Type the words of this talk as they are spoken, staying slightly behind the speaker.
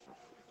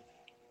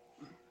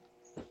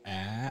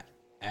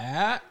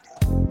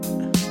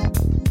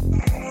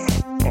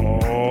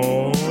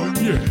Oh,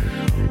 yeah.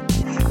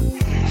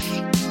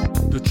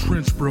 The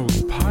Trench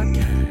Bros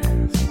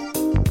Podcast.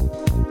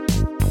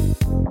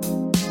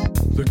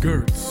 The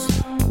Gertz.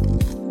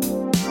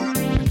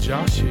 And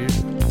Josh here.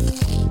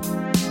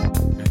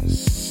 And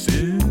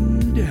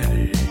Sin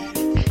Daddy.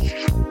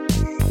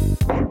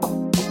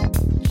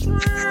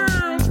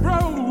 Trench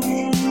Bros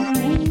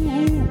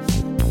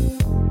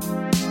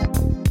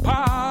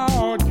Podcast.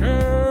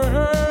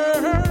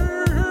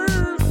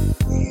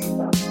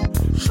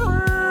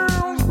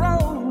 Trench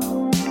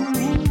Bros.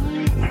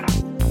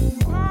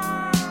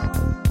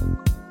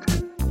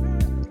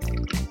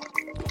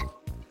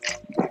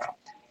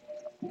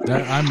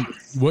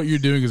 What you're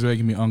doing is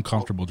making me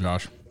uncomfortable,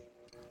 Josh.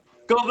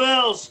 Go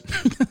Bills!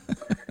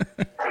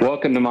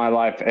 Welcome to my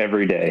life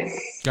every day.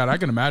 God, I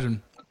can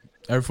imagine.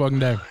 Every fucking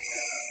day.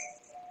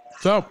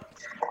 So,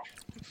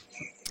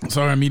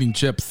 sorry, I'm eating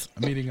chips.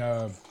 I'm eating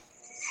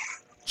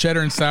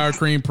cheddar and sour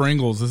cream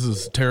Pringles. This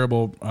is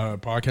terrible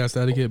podcast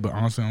etiquette, but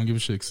honestly, I don't give a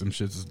shit 'cause some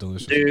shit is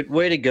delicious. Dude,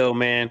 way to go,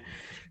 man.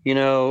 You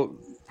know,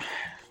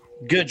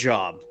 good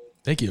job.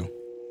 Thank you.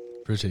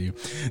 Appreciate you.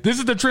 This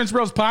is the Trench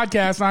Bros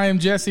Podcast. I am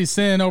Jesse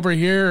Sin over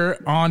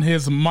here on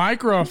his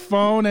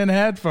microphone and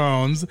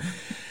headphones.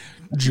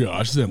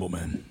 Josh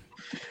Zimmelman.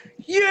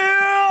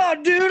 Yeah,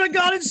 dude, I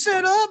got it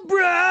set up,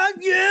 bro.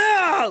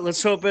 Yeah.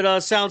 Let's hope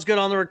it sounds good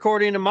on the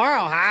recording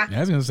tomorrow, huh?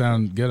 That's going to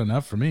sound good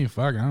enough for me.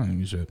 Fuck, I don't think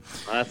you should.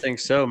 I think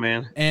so,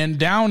 man. And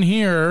down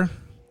here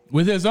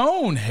with his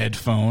own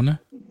headphone,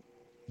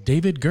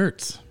 David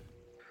Gertz.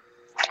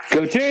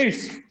 Go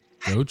Chiefs!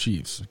 Go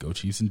Chiefs. Go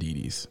Chiefs and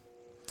DDs.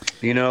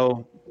 You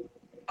know,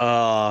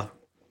 I'm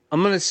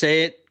going to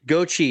say it.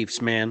 Go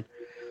Chiefs, man.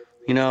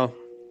 You know,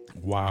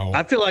 Wow.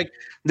 I feel like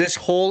this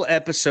whole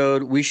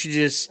episode, we should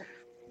just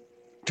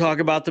talk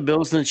about the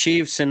Bills and the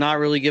Chiefs and not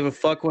really give a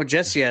fuck what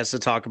Jesse has to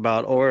talk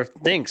about or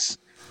thinks.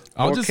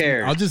 I'll just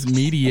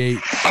mediate.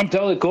 I'm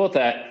totally cool with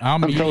that.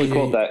 I'm totally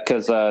cool with that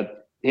because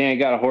he ain't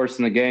got a horse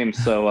in the game.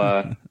 So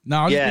No,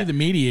 I'll just be the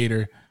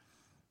mediator.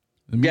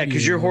 Yeah,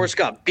 because your horse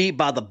got beat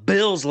by the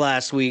Bills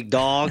last week,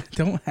 dog.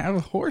 Don't have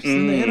a horse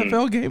in the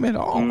NFL game at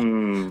all.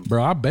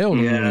 Bro, I bailed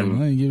him. Yeah. I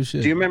didn't give a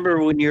shit. Do you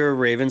remember when you were a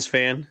Ravens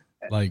fan?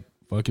 Like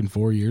fucking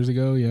 4 years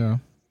ago? Yeah.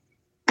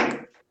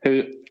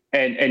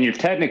 and you're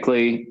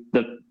technically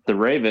the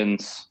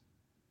Ravens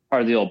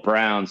are the old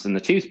Browns, and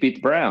the Chiefs beat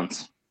the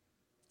Browns.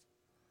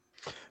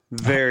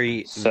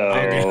 Very So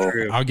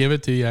I'll give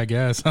it to you, I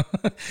guess.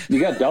 you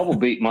got double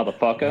beat,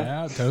 motherfucker.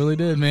 Yeah, I totally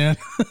did, man.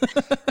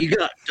 You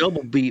got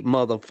double beat,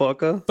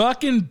 motherfucker.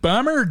 Fucking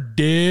bummer,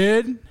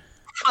 dude.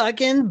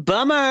 Fucking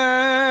bummer.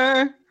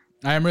 I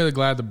am really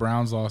glad the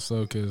Browns lost,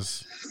 though,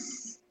 because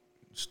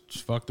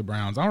fuck the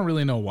Browns. I don't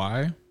really know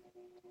why,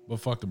 but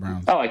fuck the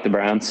Browns. I like the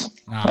Browns.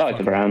 Nah, I like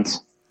the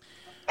Browns.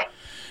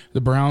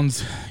 The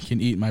Browns can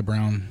eat my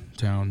Brown.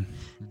 Yeah.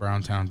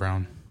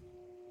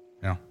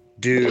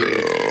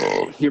 Dude.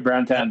 Your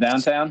Browntown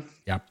downtown?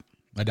 Yep.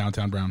 My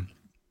downtown Brown.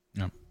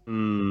 Yep.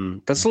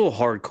 That's a little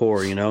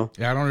hardcore, you know?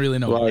 Yeah, I don't really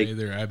know why Like-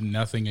 either. I have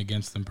nothing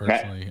against them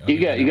personally.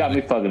 You got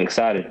me fucking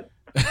excited.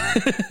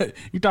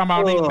 You talking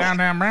about these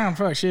downtown Brown?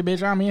 Fuck shit,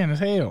 bitch. I'm in as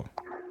hell.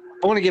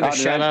 I want to give a Did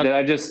shout out.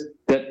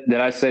 Did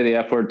I say the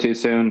F word too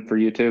soon for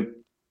YouTube?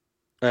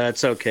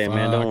 It's okay,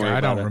 man. Don't Fuck, worry I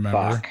about don't it.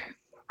 remember. Fuck.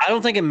 I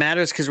don't think it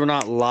matters because we're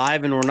not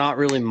live and we're not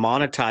really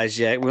monetized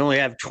yet. We only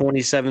have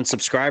 27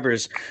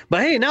 subscribers.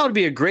 But hey, now would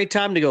be a great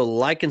time to go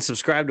like and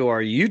subscribe to our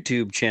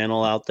YouTube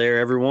channel out there,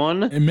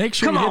 everyone. And make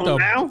sure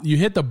Come you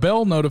hit the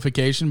bell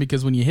notification,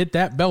 because when you hit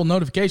that bell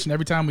notification,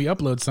 every time we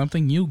upload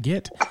something, you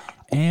get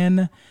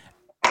an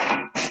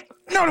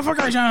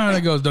notification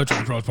that goes, the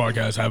Trench Bros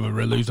Podcast have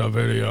released a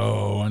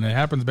video. And it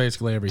happens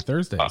basically every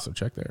Thursday, so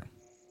check there.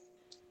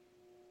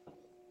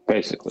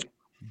 Basically.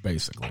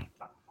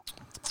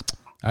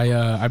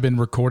 I've been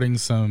recording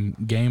some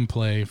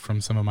gameplay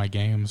from some of my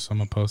games, so I'm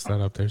gonna post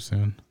that up there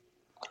soon.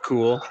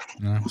 Cool.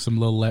 Some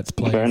little let's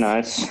plays. Very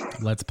nice.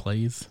 Let's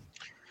plays.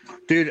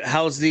 Dude,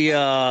 how's the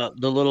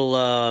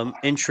little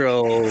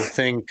intro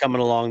thing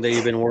coming along that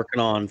you've been working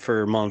on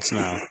for months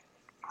now?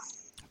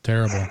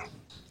 Terrible,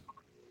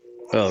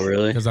 Oh,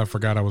 really? because I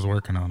forgot I was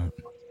working on it.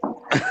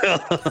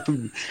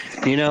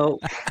 You know,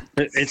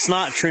 it's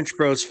not Trench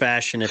Bros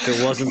fashion if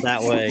it wasn't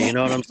that way. You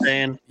know what I'm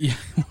saying? Yeah,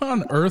 what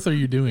on earth are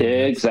you doing?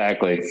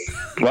 Exactly.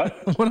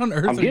 What? What on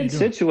earth I'm are you getting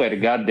doing?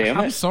 situated, goddamn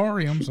I'm it.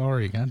 sorry.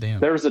 Goddamn.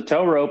 There was a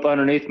tow rope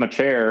underneath my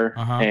chair,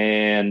 Uh-huh.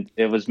 and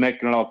it was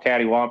making it all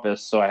cattywampus,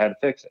 so I had to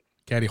fix it.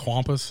 Caddy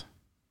Wampus.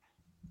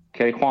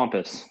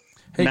 Cattywampus.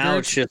 Hey, Now Gertz,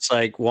 it's just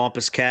like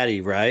Wampus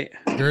Caddy, right?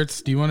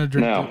 Gertz, do you want to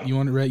drink? No.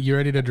 You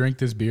ready to drink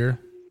this beer?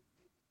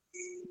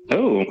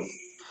 Oh,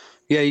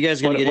 Yeah, you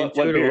guys gonna get into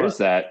what it? beer Or is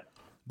that?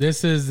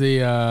 This is the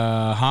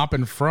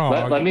Hoppin'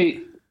 Frog. Let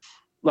me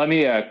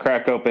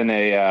crack open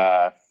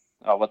the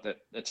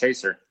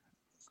chaser,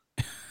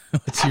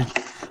 What's your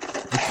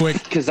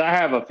quick? because I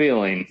have a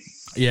feeling.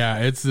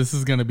 Yeah, this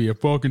is gonna be a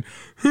fucking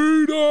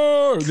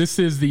heater. This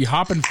is the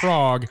Hoppin'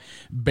 Frog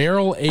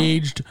barrel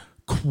aged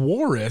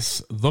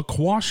Quaris the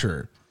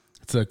Quasher.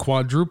 It's a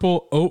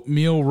quadruple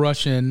oatmeal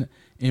Russian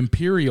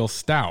Imperial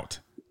Stout.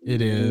 It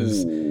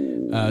is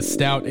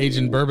stout aged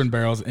in bourbon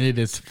barrels, and it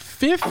is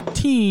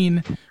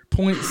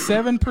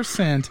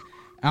 15.7%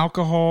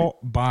 alcohol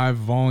by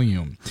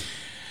volume.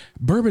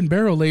 Bourbon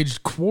Barrel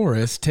Aged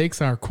Chorus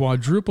takes our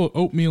quadruple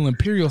oatmeal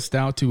Imperial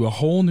Stout to a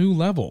whole new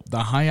level. The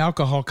high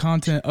alcohol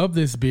content of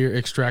this beer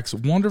extracts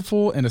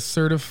wonderful and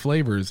assertive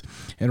flavors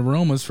and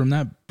aromas from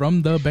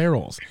the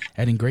barrels,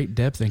 adding great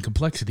depth and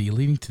complexity,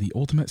 leading to the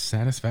ultimate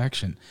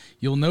satisfaction.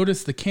 You'll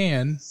notice the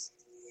can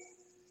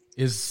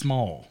is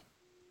small.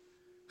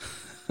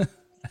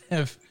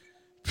 It's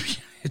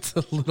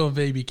a little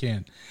baby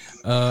can.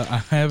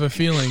 I have a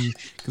feeling,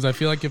 because I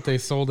feel like if they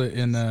sold it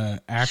in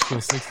actual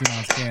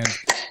 16-ounce cans,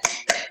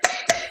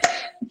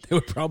 they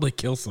would probably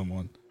kill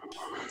someone.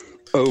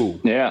 Oh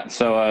yeah.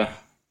 So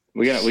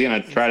we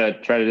gonna try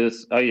to do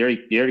this. Oh, you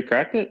already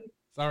cracked it?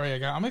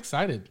 Sorry, I'm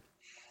excited.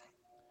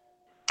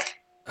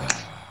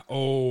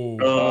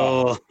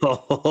 Oh,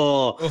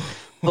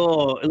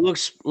 it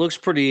looks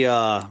pretty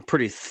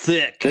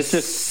thick.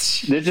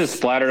 This just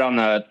splattered on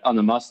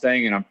the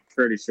Mustang, and I'm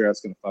pretty sure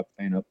that's gonna fuck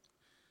the paint up.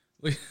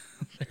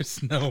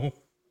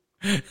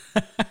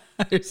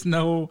 There's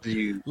no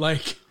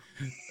like.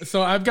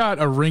 So I've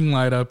got a ring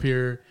light up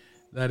here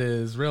that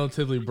is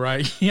relatively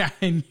bright. Yeah,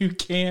 and you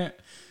can't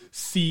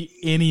see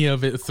any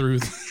of it through.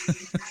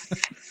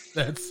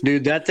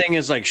 Dude, that thing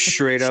is like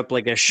straight up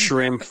like a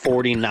Shrimp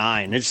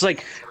 49. It's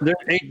like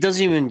it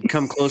doesn't even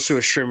come close to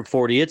a Shrimp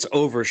 40. It's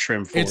over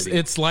Shrimp 40.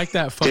 It's like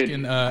that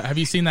fucking. Have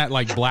you seen that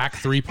like Black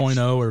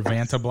 3.0 or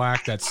Vanta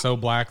Black? That's so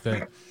black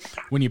that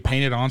when you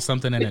paint it on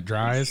something and it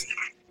dries,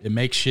 it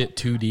makes shit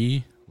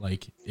 2D.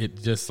 Like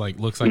it just like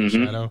looks like a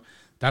shadow.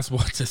 That's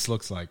what this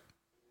looks like.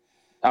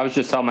 I was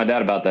just telling my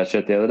dad about that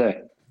shit the other day.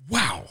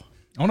 Wow,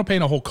 I want to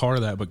paint a whole car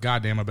of that, but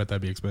goddamn, I bet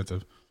that'd be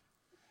expensive.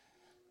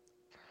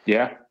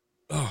 Yeah.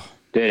 Oh,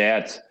 dude,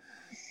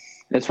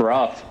 it's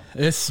rough.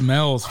 It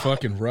smells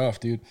fucking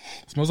rough, dude.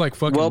 It smells like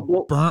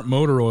fucking burnt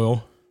motor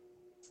oil.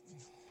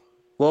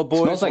 Well, boys,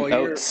 it smells like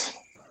oats.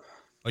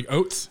 Like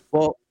oats?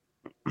 Well,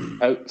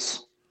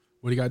 oats.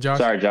 What do you got, Josh?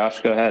 Sorry, Josh.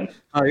 Go ahead.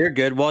 Oh, you're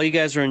good. While you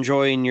guys are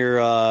enjoying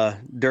your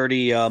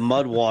dirty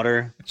mud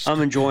water,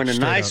 I'm enjoying a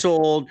nice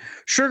old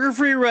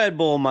sugar-free Red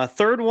Bull. My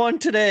third one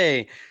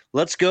today.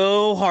 Let's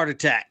go, heart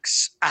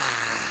attacks.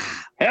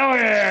 Ah, hell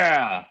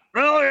yeah!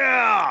 Hell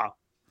yeah!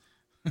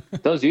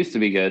 Those used to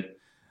be good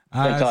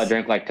until I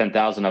drank like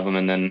 10,000 of them,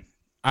 and then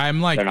I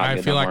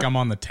feel like I'm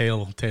on the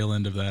tail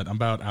end of that. I'm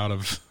out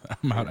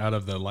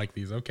of the like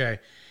these. Okay,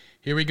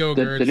 here we go.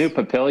 The new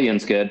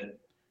Papillion's good.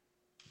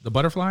 The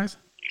butterflies.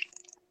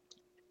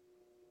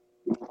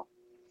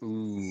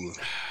 Ooh,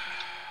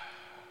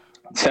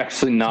 it's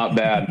actually not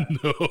bad.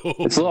 No.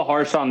 It's a little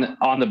harsh on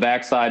the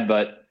backside,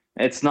 but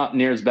it's not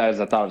near as bad as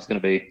I thought it was going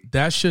to be.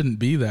 That shouldn't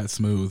be that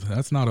smooth.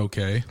 That's not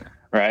okay.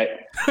 Right?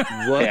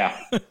 What? Yeah.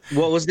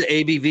 What was the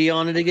ABV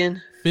on it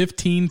again?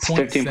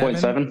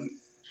 15.7.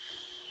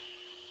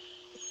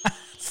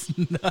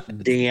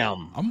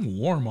 Damn. I'm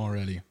warm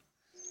already.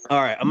 All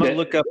right, I'm gonna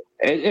look up.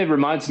 It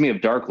reminds me of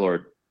Dark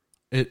Lord.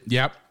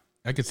 Yep,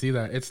 I could see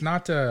that. It's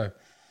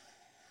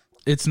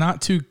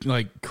not too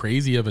like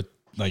crazy of a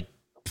like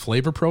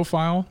flavor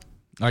profile.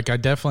 Like I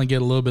definitely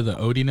get a little bit of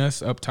the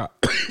oatiness up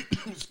top.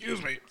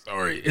 Excuse me.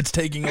 Sorry, it's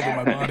taking over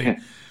my body.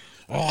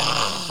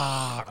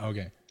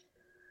 Okay.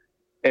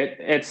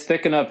 It's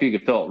thick enough you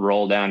could feel it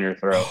roll down your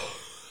throat.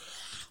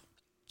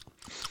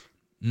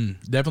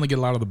 Definitely get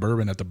a lot of the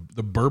bourbon at the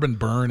bourbon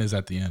burn is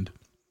at the end.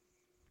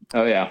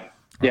 Oh yeah.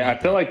 Yeah, I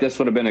feel like this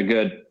would have been a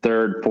good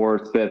 3rd,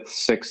 4th, 5th,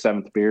 6th,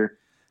 7th beer.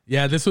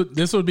 Yeah, this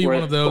would be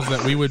one of those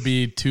that we would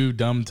be too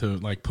dumb to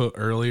like put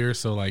earlier.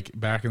 So like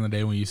back in the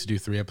day when we used to do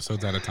 3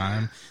 episodes at a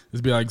time,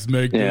 it'd be like, let's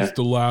make this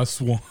the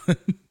last one.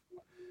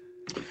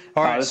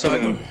 All right, this would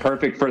have been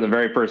perfect for the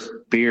very first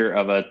beer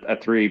of a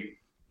 3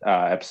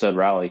 episode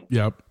rally.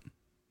 Yep.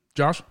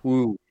 Josh?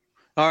 Woo.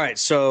 All right,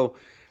 so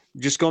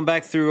just going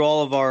back through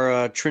all of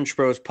our Trench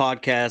Bros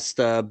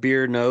podcast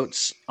beer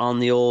notes on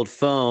the old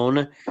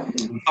phone.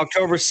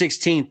 October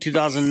 16th,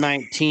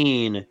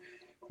 2019,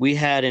 we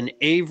had an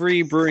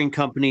Avery Brewing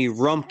Company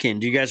Rumpkin.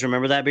 Do you guys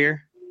remember that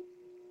beer?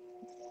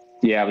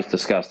 Yeah, it was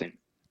disgusting.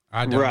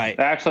 I don't. Right.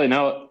 Actually,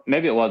 no,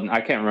 maybe it wasn't.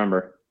 I can't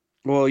remember.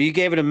 Well, you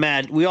gave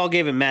it we all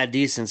gave it mad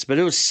decence, but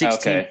it was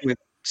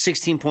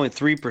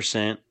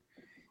 16.3%.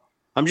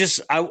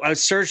 I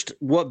searched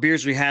what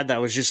beers we had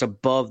that was just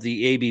above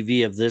the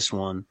ABV of this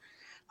one.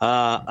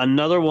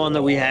 Another one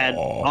that we had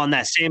on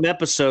that same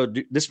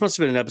episode, this must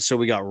have been an episode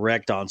we got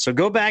wrecked on. So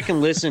go back and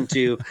listen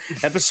to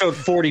episode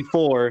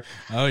 44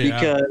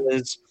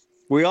 because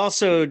we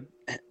also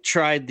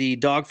tried the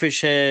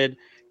Dogfish Head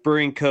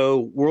Brewing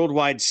Co.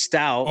 Worldwide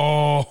Stout.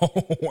 Oh,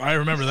 I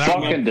remember that.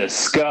 Fucking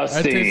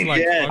disgusting.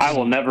 I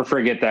will never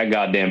forget that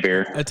goddamn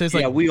beer. It tastes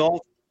like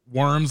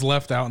worms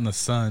left out in the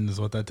sun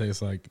is what that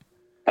tastes like.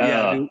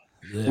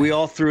 We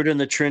all threw it in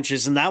the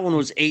trenches, and that one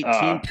was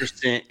 18%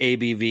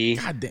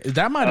 ABV. God damn,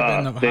 that might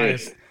have been the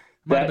highest.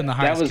 Might have been the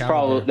highest.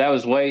 That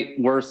was way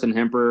worse than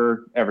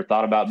Hemper ever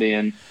thought about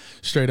being.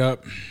 Straight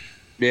up.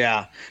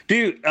 Yeah,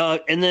 dude.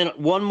 And then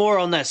one more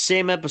on that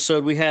same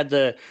episode, we had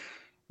the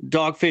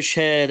Dogfish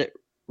Head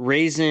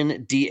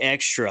Raisin D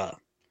Extra,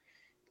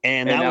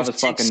 and that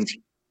was fucking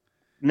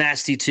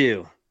nasty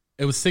too.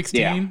 It was 16.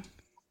 Yeah.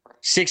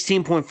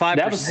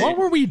 16.5%. What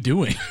were we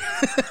doing?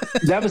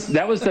 that was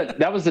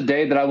the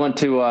day that I went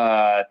to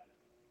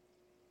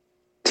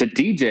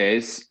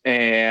DJ's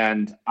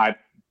and I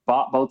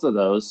bought both of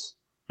those.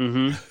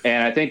 Mm-hmm.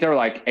 And I think they were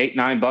like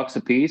 $8-9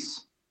 a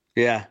piece.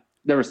 Yeah.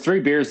 There was 3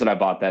 beers that I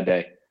bought that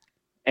day.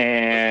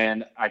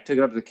 And I took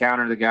it up to the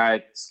counter. The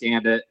guy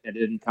scanned it. It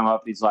didn't come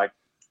up. He's like,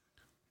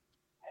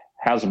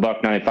 how's a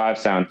 $1.95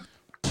 sound?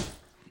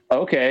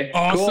 Okay.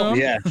 Awesome. Cool.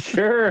 Yeah.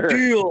 Sure.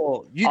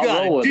 Deal. You I'll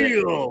got roll a with it.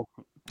 deal.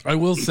 I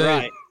will say,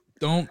 Right.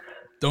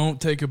 don't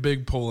take a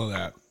big pull of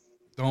that.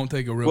 Don't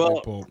take a real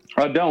big pull.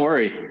 Oh, don't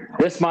worry.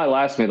 This might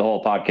last me the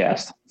whole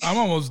podcast. I'm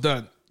almost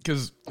done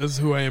because this is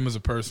who I am as a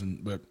person.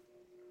 But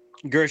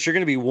Gersh, you're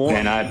going to be warm.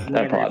 Man, I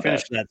whenever you applaud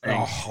finish that. that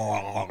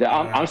thing.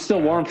 Yeah, I'm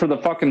still warm for the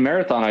fucking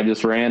marathon I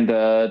just ran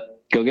to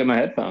go get my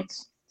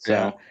headphones. So,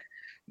 Yeah.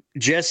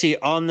 Jesse,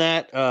 on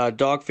that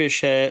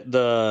Dogfish Head,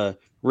 the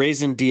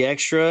Raisin D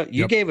Extra,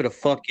 you Yep. gave it a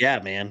fuck yeah,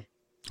 man.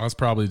 I was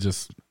probably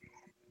just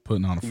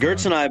putting on a front.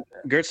 Gertz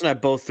and I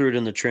both threw it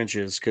in the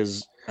trenches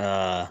because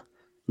it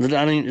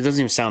doesn't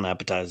even sound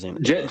appetizing.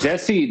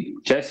 Jesse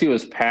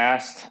was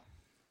past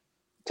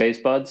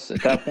taste buds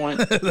at that point.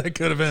 That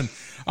could have been.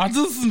 I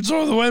just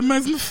enjoy the way it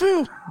makes me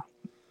feel.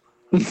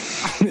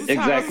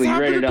 Exactly. You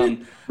rated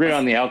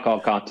on the alcohol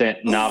content,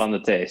 not on the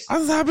taste. I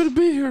was happy to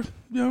be here.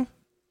 You know,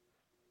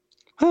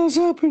 I was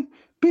happy to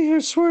be here,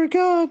 swear to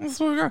God. that's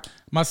what I got.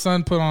 My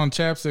son put on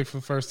chapstick for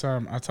the first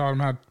time. I taught him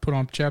how to put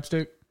on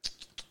chapstick.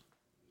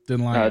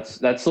 Didn't like it.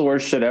 That's the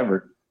worst shit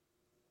ever.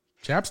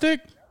 Chapstick?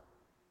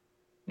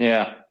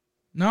 Yeah.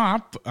 No,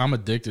 I'm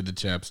addicted to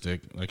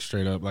chapstick. Like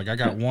straight up. Like I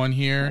got one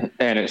here,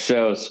 And it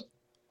shows.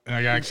 and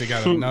I actually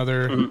got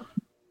another.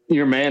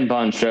 Your man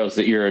bun shows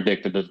that you're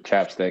addicted to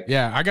chapstick.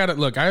 Yeah, I got it.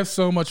 Look, I have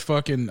so much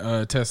fucking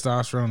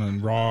testosterone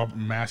and raw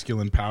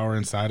masculine power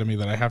inside of me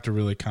that I have to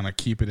really kind of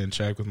keep it in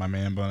check with my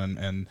man bun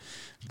and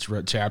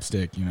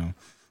chapstick,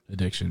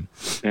 addiction.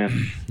 Yeah.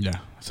 Yeah.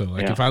 So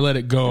like Yeah. if I let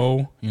it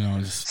go,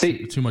 it's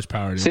See- too much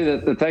power. See,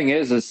 the thing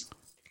is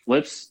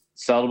lips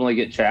seldomly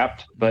get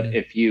chapped, but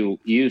if you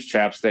use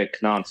chapstick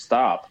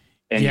nonstop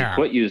and Yeah. you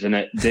quit using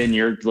it, then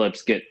your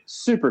lips get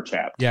super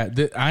chapped. Yeah,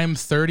 I'm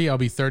 30. I'll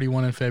be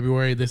 31 in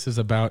February. This is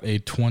about a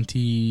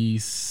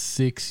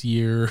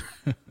 26-year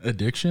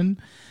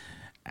addiction.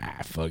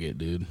 Fuck it,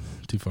 dude.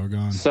 Too far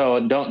gone. So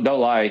don't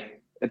lie.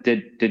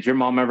 Did your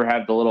mom ever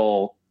have the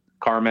little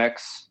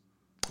Carmex?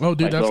 Oh,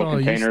 dude, like that's little all I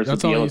used. containers That's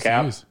with all I yellow used to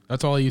cap? use.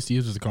 That's all I used to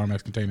use was the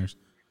Carmex containers.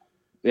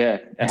 Yeah.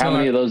 And how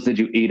many of those did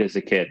you eat as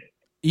a kid?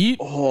 Eat?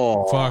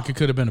 Oh, Fuck, it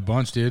could have been a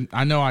bunch, dude.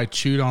 I know I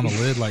chewed on the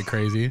lid like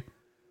crazy.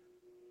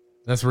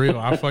 That's real.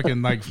 I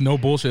fucking no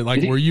bullshit.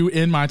 Like, were you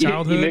in my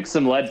childhood? You mix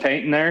some lead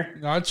paint in there?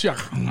 I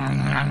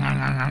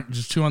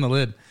just chew on the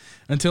lid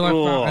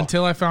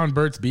until I found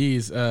Burt's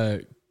Bees.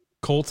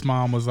 Colt's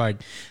mom was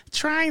like,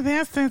 "Try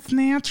this, it's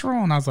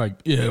natural," and I was like,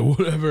 "Yeah,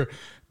 whatever."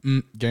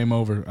 Game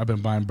over. I've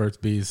been buying Burt's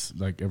Bees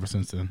like ever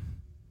since then.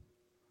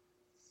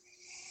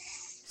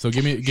 So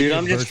give me dude,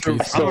 I'm Burt's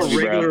Bees. a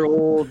regular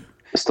old,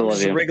 Still love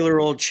just a you. regular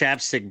old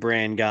chapstick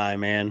brand guy,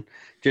 man.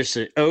 Just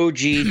an OG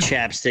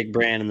chapstick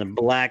brand in the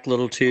black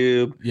little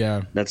tube.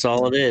 Yeah, That's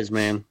all it is,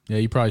 man. yeah.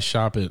 You probably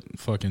shop at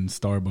fucking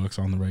Starbucks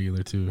on the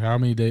regular too. How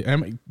many days?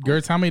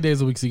 Gertz, how many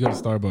days a week does he go to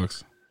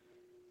Starbucks?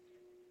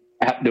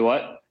 Do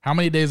what? How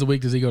many days a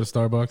week does he go to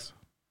Starbucks?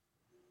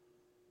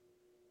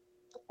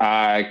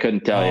 I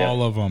couldn't tell you.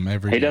 All of them.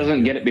 Every He day.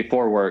 doesn't get it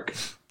before work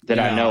that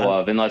I Yeah. know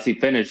of, unless he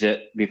finished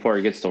it before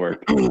he gets to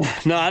work.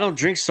 No, I don't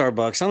drink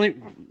Starbucks. I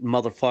don't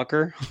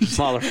motherfucker. Is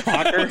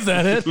Motherfucker.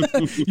 that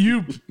it?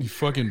 you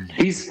fucking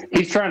He's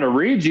trying to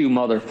read you,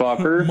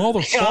 motherfucker.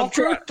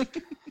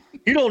 motherfucker.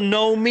 You don't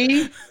know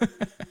me,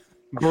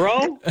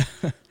 bro.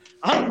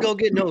 I don't go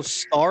get no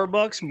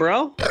Starbucks,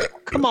 bro.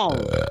 Come on.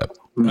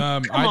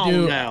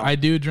 I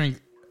do drink.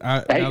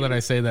 Now that I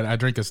say that, I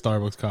drink a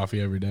Starbucks coffee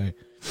every day.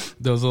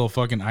 Those little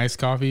fucking iced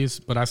coffees,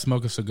 but I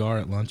smoke a cigar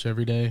at lunch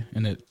every day,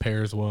 and it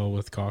pairs well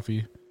with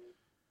coffee.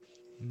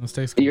 Those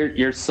taste good.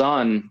 Your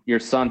son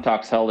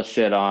talks hella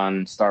shit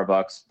on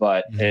Starbucks,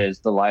 but is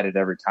delighted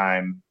every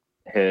time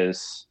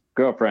his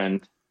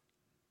girlfriend,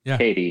 Yeah.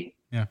 Katie,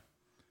 Yeah.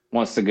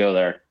 wants to go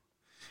there.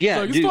 Yeah,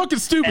 Like, it's dude, fucking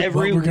stupid.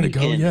 every But we're gonna go.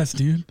 weekend. Yes,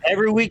 dude.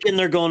 every weekend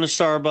they're going to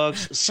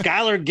Starbucks.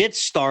 Skylar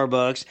gets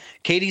Starbucks.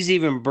 Katie's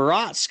even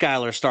brought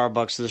Skylar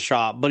Starbucks to the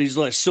shop, but he's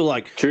like still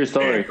like True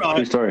story.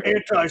 True story.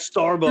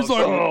 anti-Starbucks. It's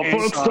like,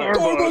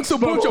 Starbucks a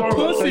bunch of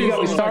pussies. You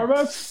got me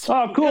Starbucks?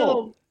 Oh,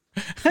 cool.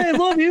 Hey, I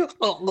love you.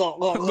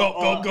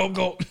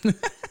 Go.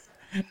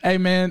 Hey,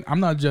 man, I'm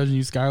not judging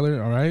you,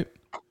 Skylar. All right.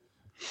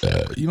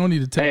 You don't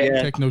need to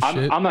take no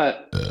shit.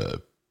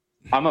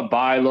 I'm a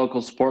buy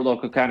local, support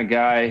local kind of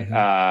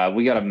guy.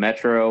 We got a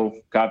Metro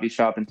coffee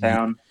shop in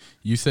town.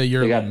 You say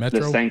you're They a got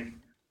little metro.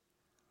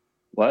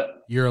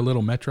 What? You're a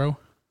little metro.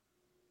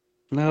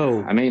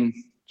 No. I mean,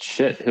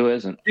 Shit, who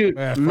isn't? Dude,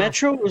 Yeah,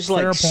 Metro was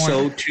fair like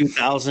so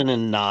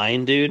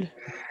 2009, dude.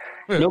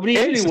 Nobody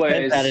even spent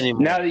Anyways, that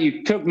anymore. now that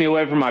you took me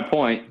away from my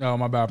point, Oh,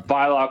 my bad.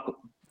 buy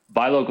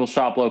local,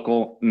 shop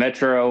local,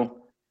 Metro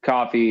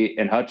Coffee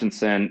and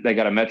Hutchinson. They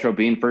got a Metro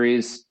Bean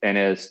Freeze and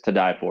is to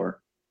die for.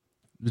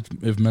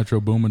 If Metro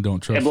Boomin don't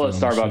trust It blows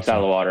them, Starbucks shit's out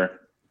of the water.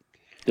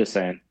 Just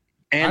saying.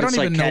 And I don't it's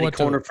like even know catty what to-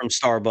 corner from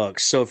Starbucks.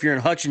 So if you're in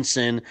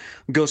Hutchinson,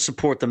 go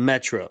support the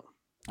Metro.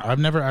 I've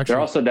never They're actually.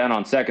 also down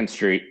on 2nd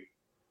Street,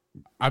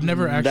 I've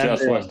never actually.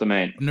 just west of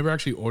Main. I've never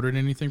actually ordered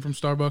anything from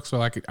Starbucks, so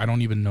like I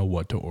don't even know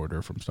what to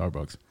order from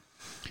Starbucks,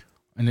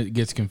 and it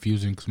gets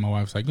confusing because my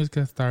wife's like, "Let's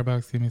get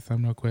Starbucks, give me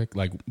something real quick."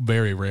 Like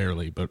very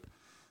rarely, but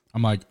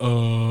I'm like,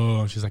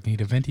 "Oh," she's like, "I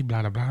need a venti,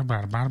 blah blah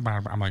blah blah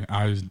blah." I'm like,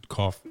 I just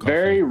cough.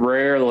 Very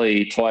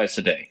rarely twice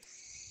a day.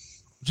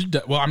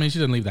 Well, I mean, she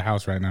doesn't leave the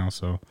house right now,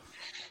 so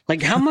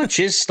Like, how much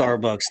is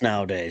Starbucks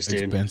nowadays,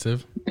 dude?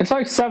 expensive. It's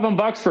like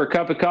 $7 for a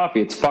cup of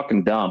coffee. It's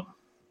fucking dumb.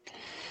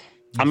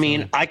 I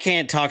mean, I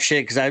can't talk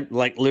shit because I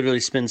like literally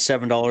spend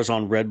 $7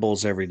 on Red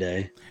Bulls every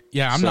day.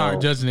 Yeah, I'm So,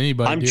 not judging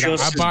anybody. I'm dude.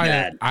 just as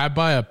bad. I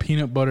buy a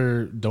peanut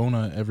butter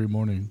donut every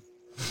morning.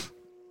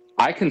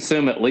 I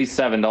consume at least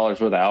 $7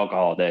 worth of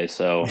alcohol a day,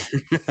 so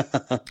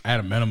At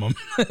a minimum.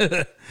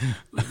 it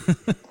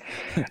for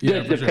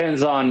sure.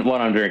 depends on what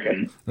I'm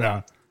drinking.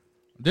 Yeah,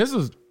 this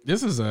is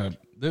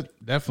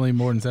definitely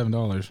more than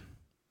 $7.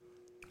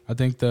 I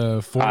think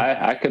the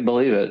I could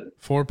believe it.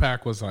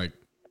 4-pack was like,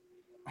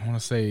 I want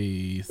to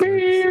say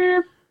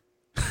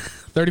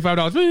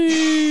 $35.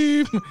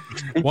 Beep.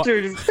 What?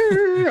 It's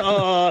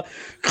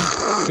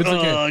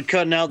okay.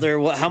 Cutting out there.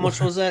 What? How much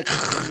was that?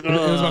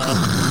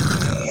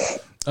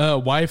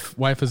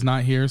 Wife is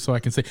not here, so I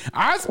can say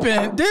I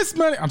spent this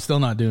money. I'm still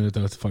not doing it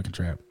though. It's a fucking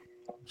trap.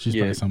 She's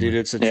Yeah, probably somewhere. dude,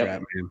 it's a Yep.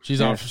 trap, man.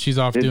 She's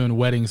off doing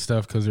wedding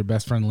stuff because her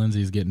best friend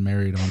Lindsay's getting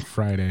married on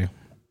Friday.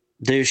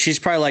 Dude, she's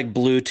probably like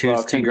Bluetooth.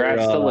 Well,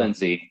 congrats to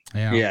Lindsay.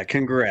 Yeah, Yeah,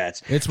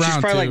 congrats. It's she's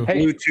round probably two. like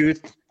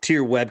Bluetooth to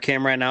your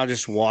webcam right now,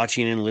 just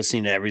watching and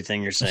listening to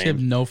everything you're She have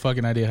saying. no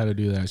fucking idea how to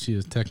do that. She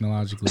is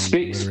technologically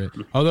Speaks-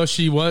 illiterate. Although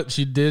she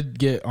did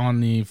get on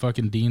the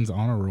fucking dean's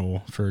honor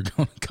roll for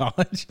going to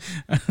college.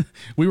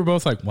 We were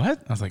both like, "What?"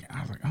 I was like,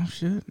 "Oh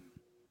shit,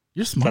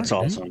 you're smart. That's dude.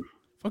 awesome.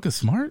 Fucking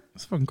smart.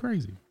 That's fucking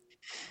crazy."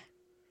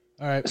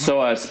 All right.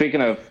 So speaking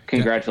of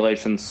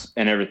congratulations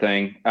and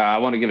everything, I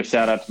want to give a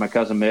shout out to my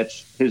cousin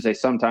Mitch, who's a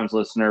sometimes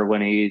listener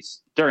when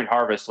he's during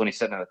harvest when he's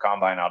sitting in the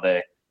combine all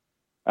day.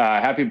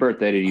 Happy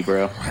birthday to you,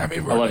 bro. Happy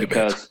I love you,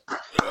 birthday, cuz.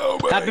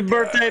 Happy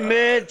birthday,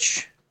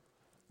 Mitch.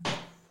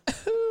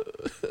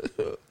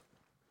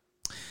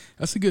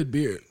 That's a good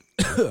beer.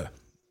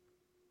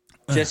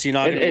 Jesse, you're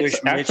not going to wish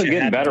It's Mitch actually a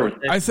getting happy better.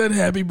 birthday? I said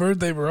happy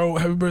birthday, bro.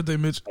 Happy birthday,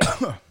 Mitch.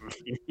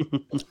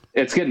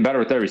 It's getting better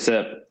with every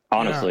sip.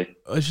 Honestly,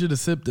 I should have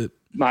sipped it.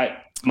 my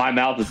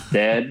mouth is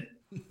dead.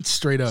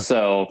 Straight up.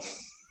 So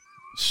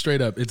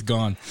Straight up. It's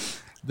gone.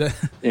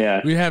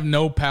 yeah, We have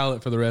no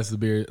palate for the rest of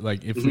the beer.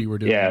 Like if we were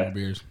doing Yeah. more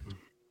beers.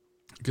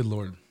 Good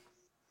Lord.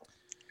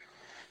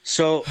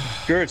 So,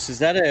 Gertz, is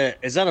that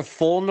a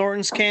full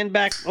Norton's can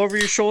back over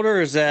your shoulder,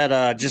 or is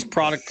that just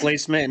product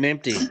placement and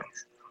empty?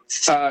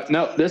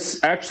 no,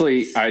 this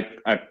actually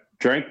I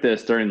drank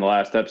this during the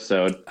last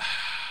episode.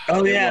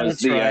 Oh It yeah, was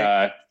that's the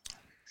right.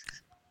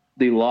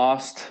 The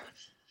Lost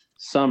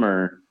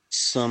Summer.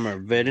 Summer,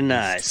 very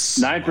nice.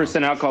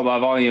 9% alcohol by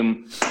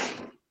volume.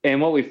 And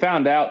what we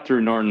found out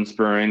through Norton's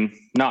Brewing,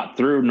 not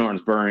through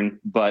Norton's Brewing,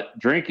 but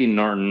drinking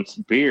Norton's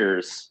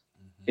beers,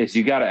 is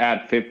you got to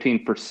add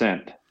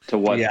 15% to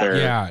what Yeah.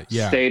 their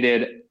Yeah.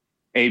 stated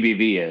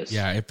ABV is.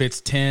 Yeah, if it's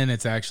 10,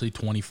 it's actually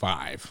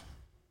 25.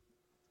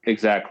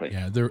 Exactly.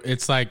 Yeah,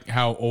 it's like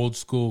how old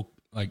school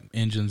like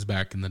engines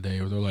back in the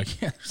day where they're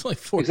like, yeah, there's like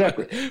 4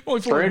 Exactly.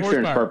 only 4 For insurance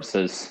horsepower.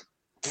 purposes,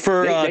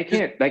 For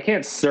they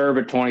can't serve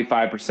a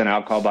 25%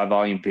 alcohol by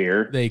volume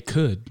beer. They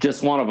could.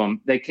 Just one of them.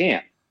 They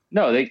can't.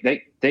 No,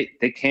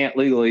 they can't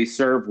legally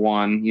serve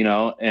one, in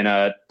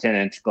a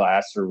 10-inch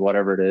glass or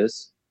whatever it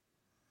is.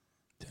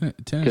 10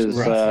 inches,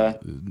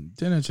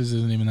 10 inches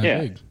isn't even that yeah.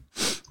 big.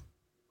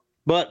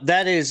 but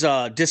that is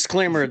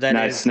disclaimer. That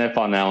Nice is sniff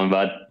on that one,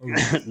 bud.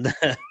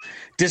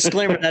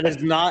 disclaimer. That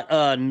is not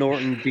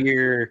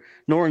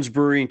Norton's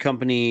Brewing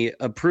Company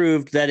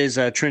approved. That is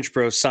Trench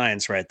Bros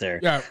science right there.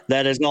 Yeah.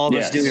 That is all of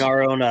us Yes. doing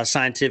our own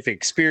scientific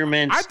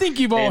experiments. I think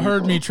you've all And-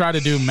 heard me try to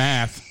do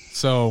math,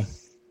 so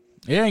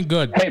it ain't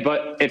good. Hey,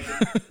 but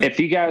if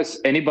you guys,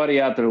 anybody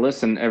out there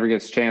listening, ever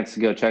gets a chance to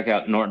go check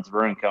out Norton's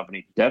Brewing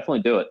Company,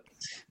 definitely do it.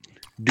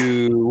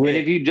 Do And it.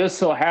 if you just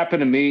so happen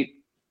to meet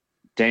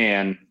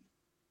Dan,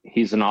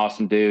 he's an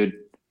awesome dude.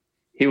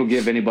 He will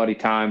give anybody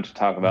time to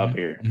talk about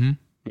beer. Mhm.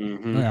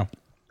 Oh, yeah.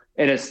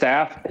 And his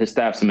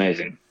staff's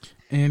amazing.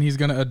 And he's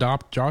gonna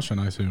adopt Josh and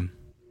I soon.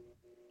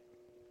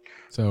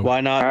 So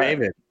Why not, All right.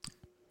 David?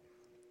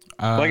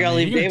 I Why gotta mean,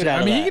 leave he can- David out I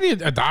of mean, that? he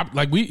can adopt.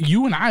 Like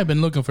you and I have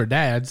been looking for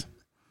dads.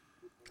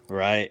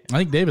 Right. I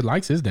think David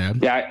likes his dad.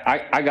 Yeah,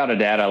 I got a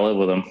dad. I live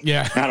with him.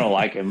 Yeah. I don't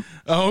like him.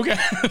 Oh, okay.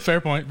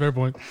 Fair point. Fair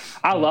point.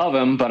 I love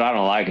him, but I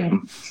don't like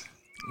him.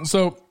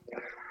 So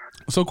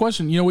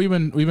question. We've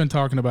been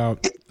talking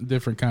about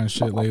different kind of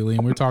shit lately,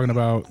 and we're talking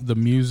about the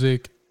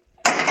music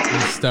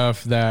and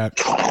stuff that.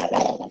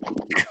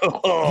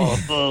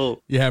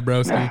 Yeah,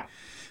 broski.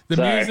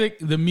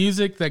 The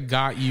music that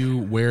got you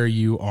where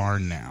you are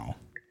now.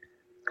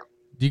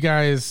 Do you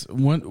guys?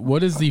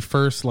 What is the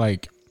first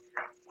like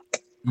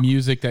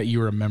music that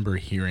you remember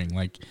hearing?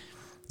 Like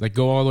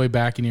go all the way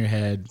back in your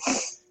head.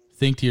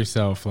 Think to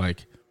yourself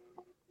like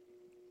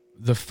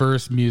the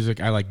first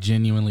music I like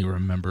genuinely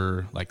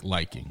remember like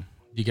liking.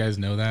 Do you guys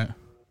know that?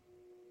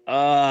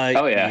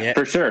 Oh yeah,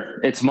 for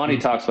sure. It's Money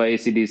Talks by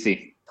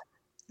AC/DC.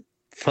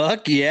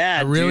 Fuck yeah!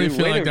 I really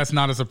feel like that's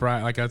not a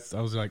surprise. Like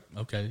I was like,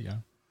 okay, yeah.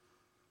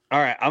 All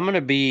right, I'm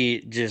gonna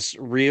be just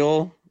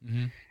real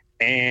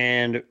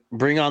and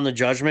bring on the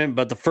judgment.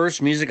 But the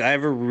first music I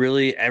ever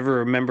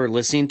remember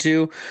listening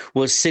to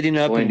was sitting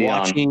up and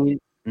watching.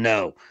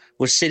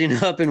 Was sitting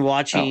up and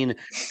watching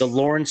the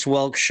Lawrence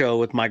Welk show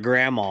with my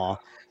grandma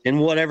and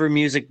whatever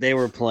music they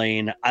were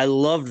playing. I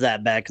loved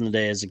that back in the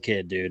day as a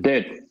kid, dude.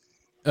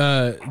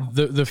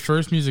 The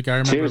first music I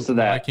remember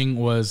liking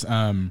was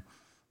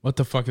what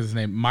the fuck is his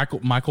name?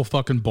 Michael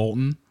fucking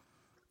Bolton.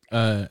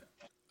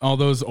 All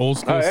those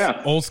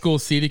old school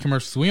CD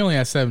commercials. We only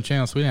had 7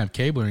 channels, so we didn't have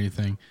cable or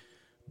anything.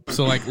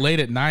 So like late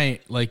at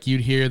night, like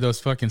you'd hear those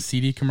fucking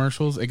CD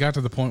commercials. It got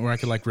to the point where I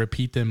could like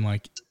repeat them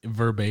like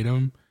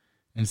verbatim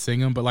and sing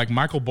them. But like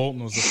Michael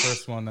Bolton was the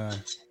first one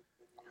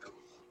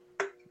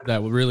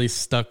that really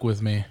stuck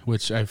with me,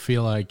 which I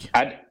feel like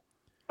I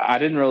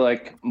didn't really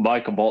like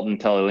Michael Bolton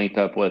until he linked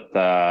up with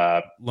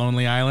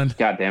Lonely Island.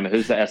 God damn it,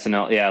 who's the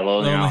SNL? Yeah,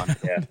 Lonely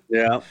Island.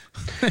 Yeah.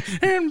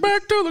 And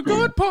back to the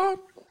good part.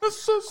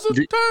 This is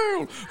the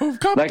tale of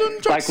Captain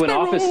Jack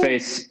Sparrow.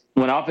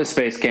 When Office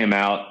Space came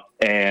out,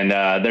 and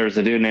there was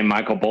a dude named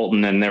Michael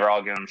Bolton, and they were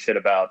all giving him shit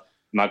about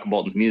Michael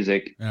Bolton's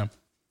music. Yeah,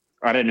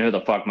 I didn't know who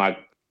the fuck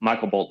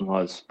Michael Bolton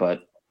was,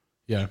 but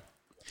yeah.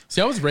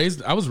 See, I was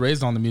raised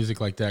on the music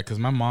like that because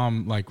my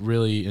mom like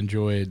really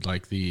enjoyed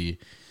like the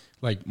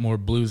like more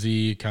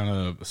bluesy kind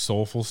of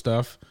soulful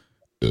stuff,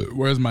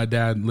 whereas my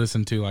dad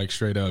listened to like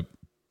straight up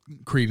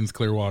Creedence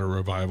Clearwater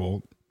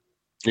Revival.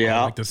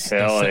 Yeah, like like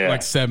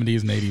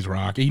 70s and 80s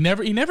rock. He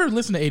never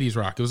listened to 80s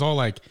rock. It was all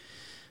like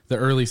the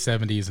early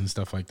 70s and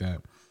stuff like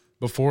that.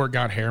 Before it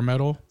got hair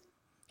metal,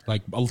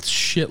 like a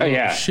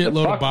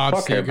shitload of Bob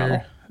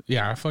Seger.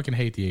 Yeah, I fucking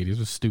hate the 80s. It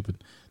was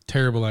stupid,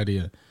 terrible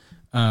idea.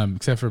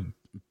 Except for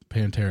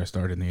Pantera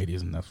started in the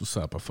 80s, and that's what's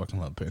up. I fucking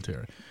love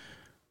Pantera.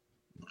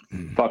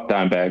 Fuck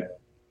Dimebag.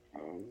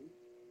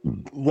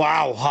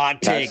 Wow,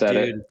 hot take,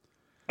 dude.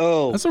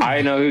 Oh,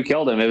 I know who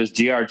killed him. It was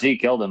GRG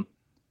killed him.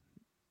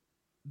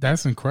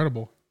 That's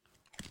incredible.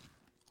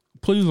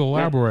 Please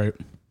elaborate.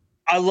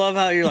 I love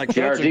how you're like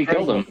GRG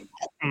killed him.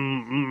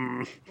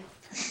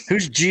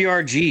 Who's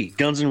GRG?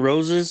 Guns N'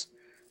 Roses?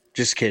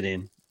 Just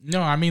kidding.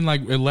 No, I mean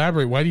like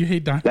elaborate. Why do you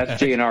hate Dimebag?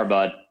 That's GNR,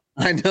 bud.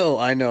 I know.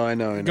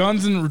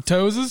 Guns N'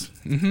 Roses?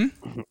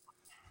 Mm-hmm.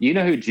 You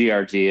know who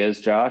GRG is,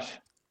 Josh?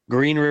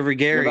 Green River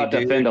Gary. You're about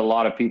to offend a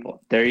lot of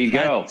people. There you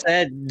go.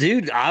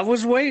 Dude, I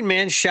was waiting,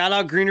 man. Shout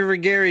out Green River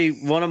Gary,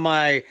 one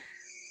of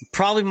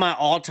probably my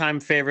all-time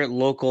favorite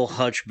local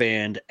hutch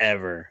band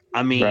ever.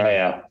 I mean,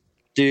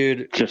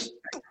 dude, just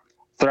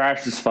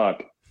thrash as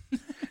fuck.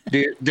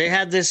 Dude, they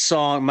had this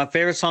song. My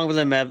favorite song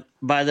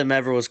by them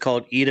ever was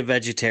called "Eat a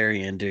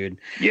Vegetarian," dude.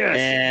 Yes,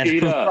 and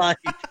eat a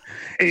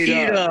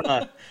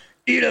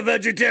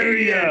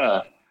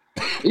vegetarian.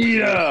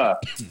 Eat a.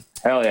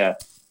 Hell yeah!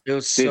 It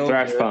was so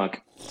thrash good.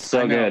 punk,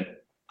 so good.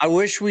 I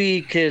wish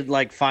we could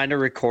like find a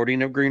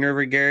recording of Green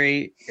River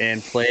Gary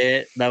and play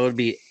it. That would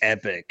be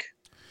epic.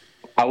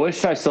 I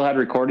wish I still had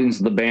recordings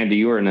of the band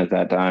you were in at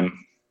that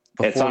time.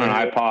 It's on an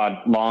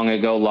iPod, long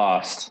ago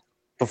lost.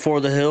 Before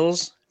the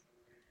Hills?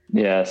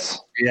 Yes.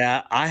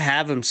 Yeah, I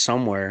have them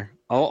somewhere.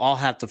 I'll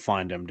have to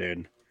find them,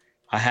 dude.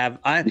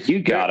 You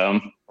got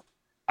them.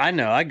 I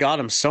know, I got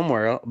them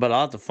somewhere, but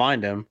I'll have to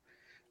find them.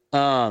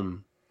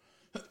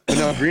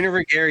 Green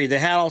River Gary,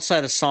 they also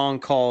had a song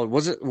called,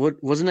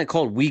 wasn't it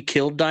called We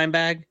Killed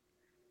Dimebag?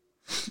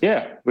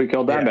 Yeah, We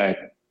Killed Dimebag.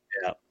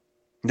 Yeah.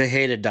 They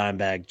hated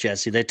Dimebag,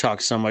 Jesse. They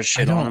talked so much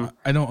shit on him.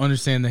 I don't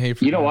understand the hate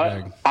for Dimebag. You know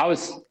what?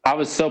 I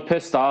was so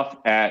pissed off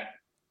at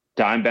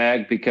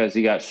Dimebag because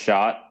he got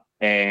shot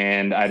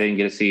and I didn't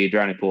get to see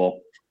Drowning Pool.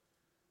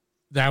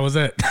 That was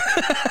it.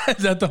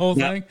 Is that the whole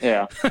thing?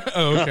 Yeah.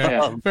 Oh, okay.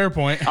 Yeah. Fair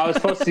point. I was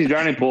supposed to see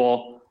Drowning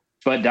Pool,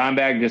 but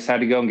Dimebag just had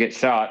to go and get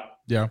shot.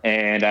 Yeah.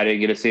 And I didn't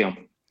get to see him.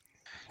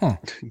 Huh.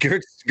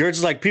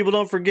 Gert's like, people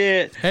don't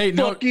forget. Hey,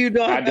 no, fuck you,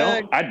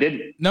 Dimebag. I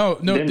didn't. No,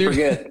 didn't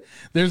forget.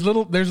 There's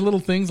little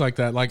things like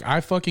that. Like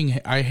I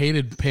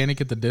hated Panic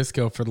at the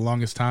Disco for the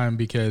longest time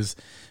because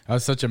I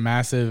was such a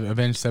massive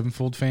Avenged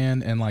Sevenfold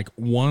fan, and like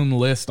one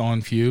list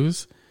on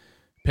Fuse,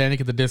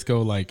 Panic at the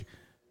Disco, like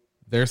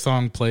their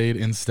song played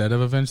instead of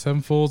Avenged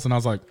Sevenfolds, and I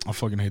was like, I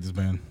fucking hate this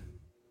band,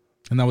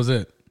 and that was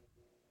it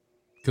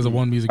because of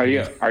one music.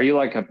 Are you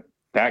like a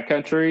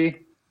backcountry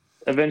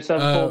Avenged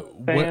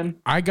Sevenfold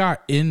fan? I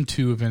got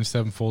into Avenged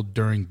Sevenfold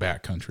during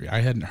Backcountry.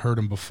 I hadn't heard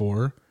them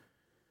before.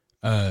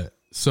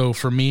 So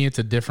for me, it's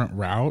a different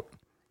route.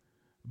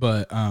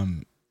 But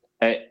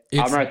hey,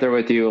 I'm right there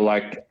with you.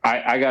 Like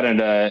I got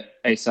into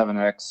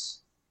A7X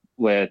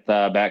with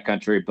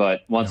Backcountry,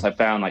 but once I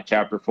found like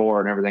chapter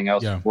 4 and everything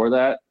else before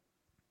that,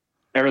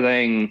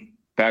 everything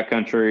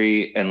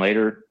Backcountry and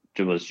later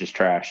was just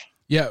trash.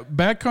 Yeah,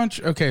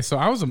 Backcountry. Okay, so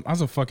I was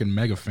a fucking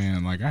mega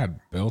fan. Like I had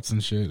belts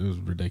and shit. It was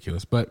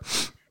ridiculous.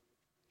 But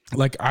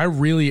like I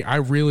really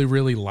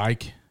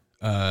like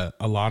a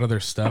lot of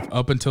their stuff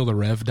up until the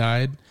Rev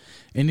died.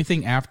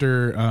 Anything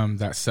after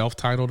that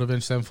self-titled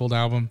Avenged Sevenfold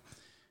album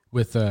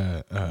with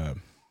the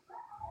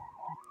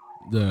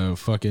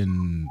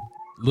fucking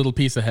Little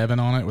Piece of Heaven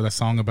on it, with a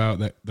song about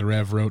that the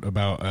Rev wrote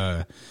about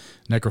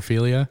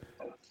necrophilia.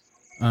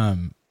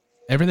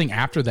 Everything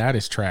after that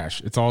is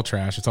trash. It's all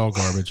trash. It's all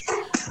garbage.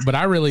 But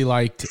I really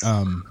liked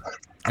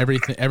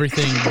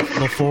everything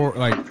before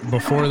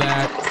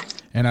that,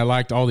 and I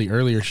liked all the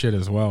earlier shit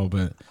as well.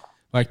 But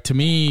like to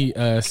me,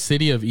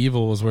 City of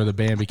Evil was where the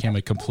band became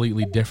a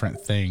completely different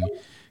thing,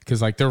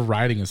 because like their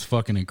writing is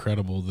fucking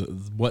incredible.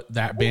 What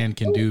that band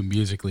can do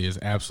musically is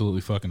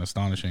absolutely fucking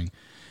astonishing,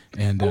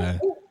 and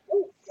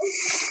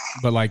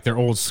but like their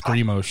old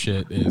screamo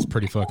shit is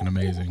pretty fucking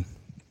amazing.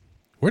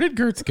 Where did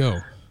Gertz go?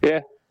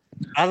 Yeah.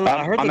 I don't know.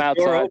 I heard I'm the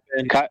door outside.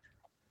 open.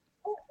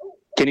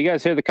 Can you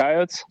guys hear the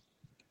coyotes?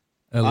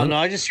 Oh no,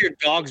 I just hear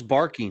dogs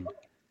barking.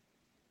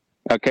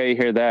 Okay, you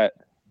hear that.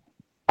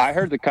 I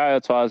heard the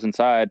coyotes while I was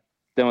inside.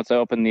 Then once I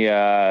opened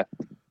the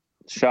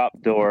shop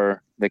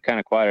door, they kind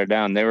of quieted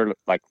down. They were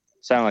like,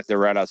 sound like they're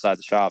right outside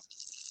the shop.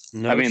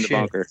 No the shit.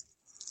 bunker.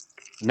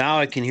 Now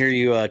I can hear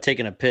you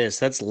taking a piss.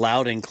 That's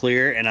loud and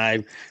clear, and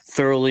I'm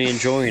thoroughly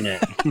enjoying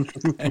it.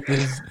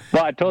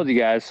 Well, I told you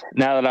guys,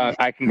 now that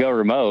I can go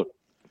remote,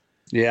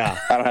 yeah,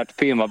 I don't have to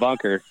pee in my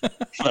bunker.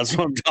 That's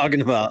what I'm talking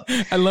about.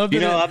 I love that.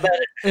 You know, I bet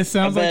it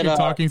sounds like you're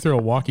talking through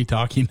a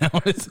walkie-talkie now.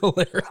 It's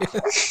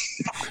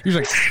hilarious. You're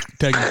like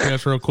taking a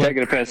piss real quick.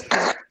 Taking a piss.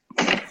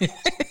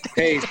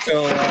 Hey,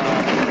 so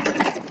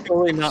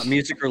totally not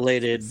music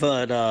related,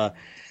 but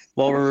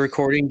while we're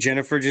recording,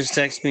 Jennifer just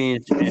texted me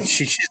and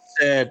she just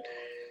said,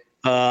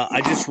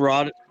 "I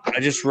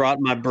just rot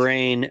my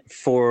brain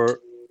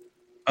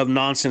of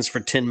nonsense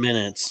for 10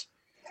 minutes."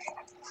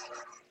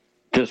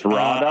 Just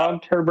raw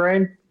dogged her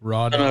brain?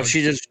 Raw dog. No,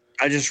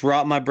 I just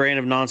rot my brain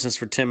of nonsense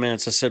for 10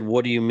 minutes. I said,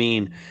 "What do you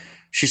mean?"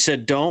 She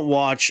said, "Don't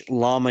watch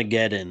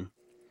Lamageddon."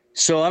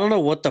 So I don't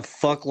know what the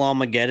fuck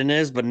Lamageddon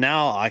is, but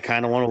now I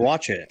kind of want to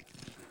watch it.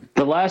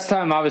 The last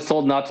time I was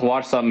told not to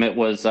watch something, it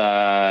was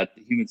The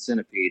Human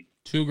Centipede.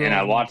 And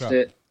I watched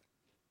it,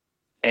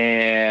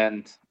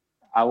 and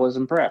I was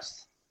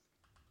impressed.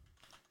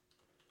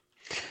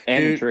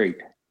 And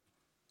intrigued.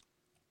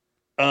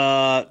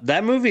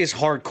 That movie is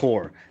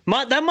hardcore.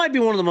 That might be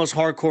one of the most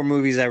hardcore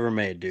movies ever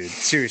made, dude.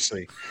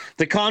 Seriously.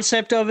 The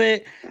concept of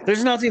it,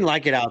 there's nothing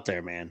like it out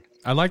there, man.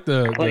 I like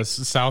the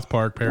South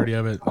Park parody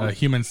of it,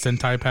 Human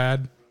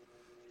Centipede.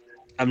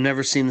 I've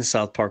never seen the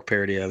South Park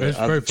parody of it.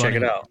 I'll check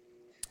it out.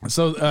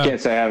 So can't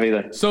say I have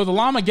either. So the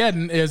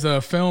Lamageddon is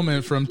a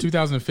film from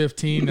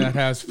 2015 that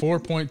has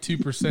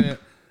 4.2%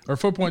 or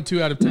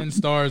 4.2 out of 10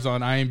 stars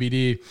on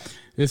IMDb.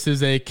 This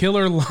is a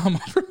killer llama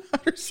from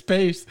outer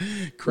space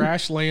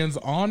crash lands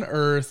on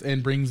Earth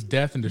and brings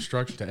death and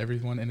destruction to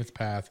everyone in its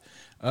path.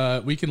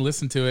 We can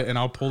listen to it, and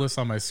I'll pull this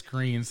on my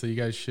screen, so you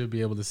guys should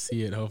be able to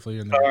see it. Hopefully,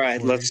 in the all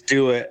right, let's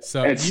do it.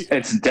 So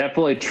it's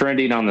definitely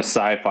trending on the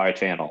Sci-Fi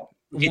Channel.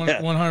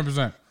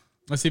 100%.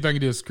 Let's see if I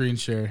can do a screen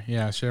share.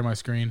 Yeah, share my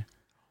screen.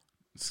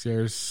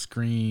 Share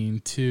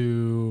screen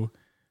 2.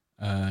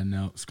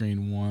 No,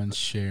 screen 1.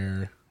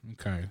 Share.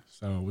 Okay,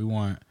 so we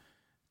want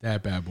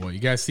that bad boy. You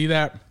guys see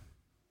that?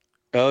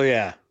 Oh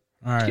yeah.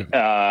 All right.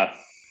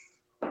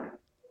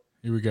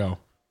 Here we go.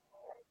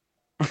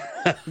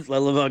 I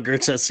love how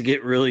Gertz has to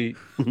get really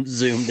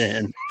zoomed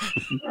in,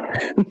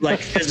 like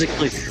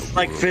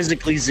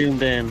physically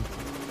zoomed in.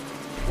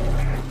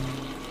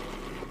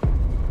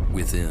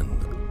 Within.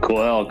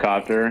 Cool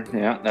helicopter.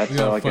 Yeah, that's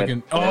like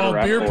fucking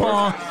beer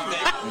pong.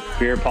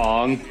 Beer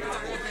pong.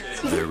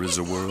 There is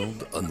a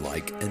world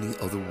unlike any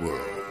other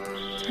world.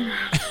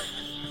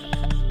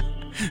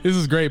 This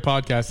is great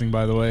podcasting,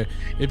 by the way.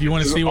 If you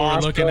want to see what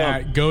we're looking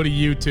at, go to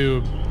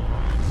YouTube.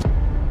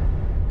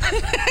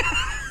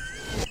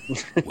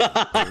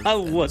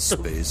 What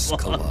space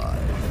collide.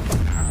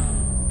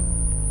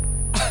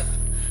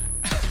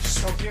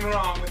 Something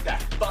wrong with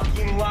that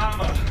fucking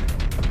llama.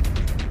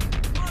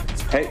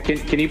 Hey,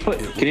 can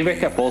you make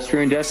that full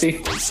screen,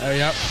 Jesse?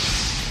 Yep.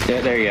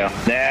 Yeah, there you go.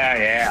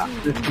 Yeah.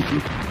 It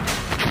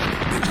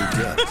will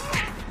get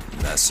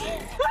messy.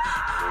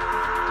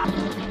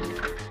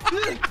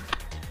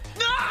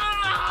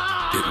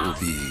 It will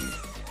be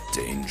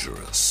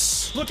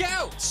dangerous. Look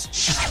out!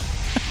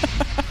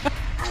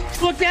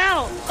 Look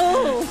out!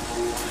 Oh!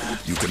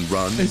 You can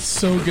run. It's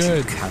so but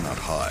good. You cannot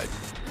hide.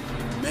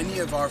 Many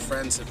of our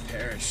friends have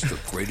perished. The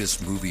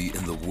greatest movie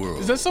in the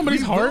world. Is that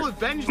somebody's heart? We'll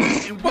avenge them,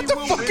 and we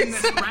will win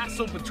this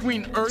wrestle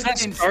between Earth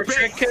That's and Star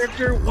Trek space.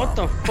 character? What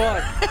the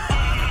fuck?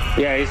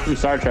 Yeah, he's from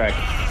Star Trek.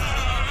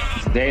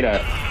 It's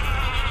Data.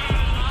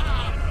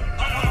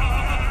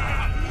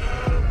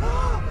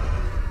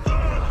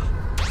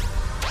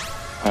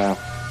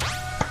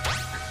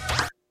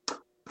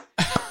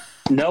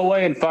 No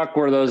way in fuck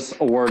were those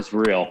awards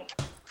real.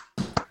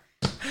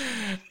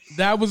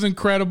 That was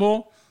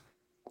incredible.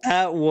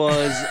 That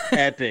was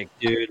epic,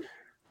 dude.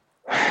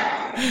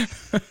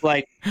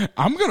 Like,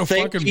 I'm gonna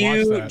thank fucking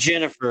you, watch that.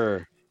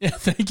 Jennifer. Yeah,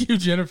 thank you,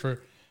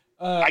 Jennifer.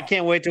 I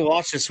can't wait to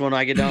watch this when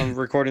I get done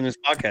recording this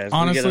podcast.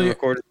 Honestly, we get a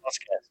recorded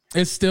podcast.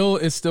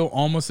 It's still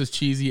almost as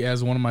cheesy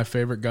as one of my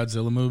favorite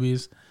Godzilla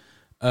movies,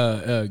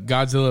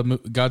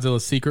 Godzilla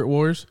Secret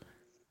Wars.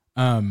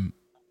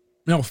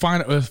 No,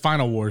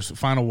 Final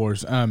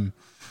Wars.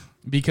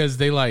 Because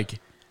they like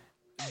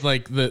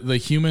the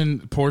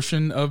human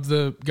portion of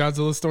the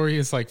Godzilla story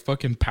is like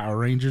fucking Power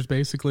Rangers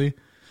basically,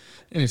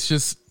 and it's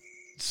just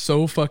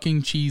so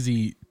fucking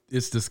cheesy.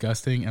 It's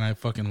disgusting, and I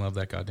fucking love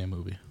that goddamn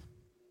movie.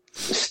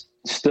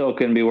 Still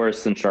couldn't be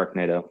worse than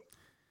Sharknado.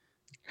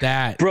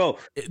 That dude,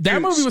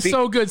 movie was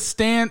so good.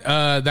 Stan,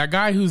 that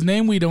guy whose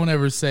name we don't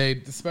ever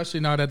say, especially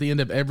not at the end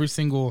of every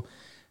single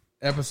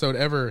episode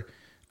ever.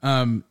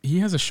 He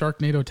has a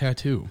Sharknado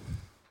tattoo.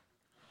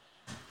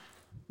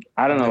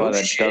 I don't know why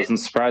that doesn't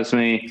surprise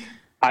me.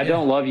 I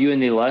don't love you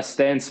any less,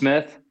 Stan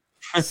Smith,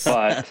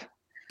 but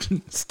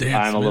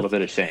I'm a little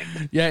bit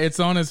ashamed. Yeah,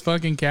 it's on his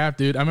fucking cap,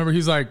 dude. I remember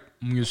he's like,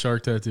 I'm gonna get a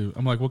shark tattoo.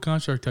 I'm like, what kind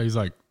of shark tattoo? He's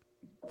like,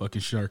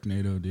 fucking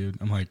Sharknado, dude.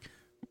 I'm like,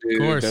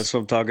 Dude, of course. that's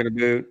what I'm talking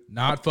about.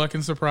 Not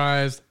fucking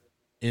surprised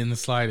in the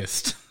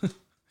slightest.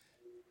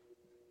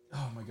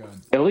 Oh my god.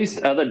 At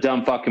least other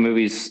dumb fucking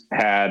movies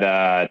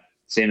had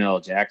Samuel L.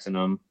 Jackson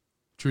in them.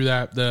 True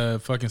that. The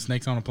fucking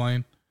Snakes on a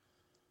Plane.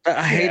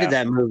 I hated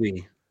that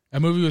movie.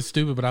 That movie was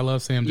stupid, but I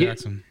love Sam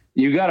Jackson.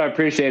 You gotta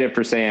appreciate it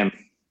for Sam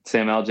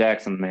L.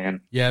 Jackson,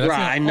 man. Yeah, that's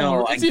Right, I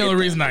know. That's the only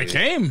reason I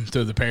came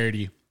to the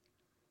parody.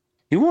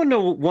 You want to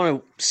know one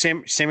of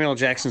Samuel L.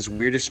 Jackson's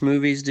weirdest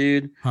movies,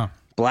 dude? Huh.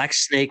 Black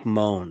Snake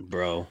Moan,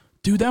 bro.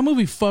 Dude, that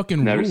movie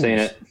fucking Never rules. seen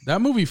it.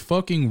 That movie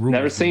fucking rules.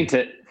 Never seen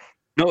it.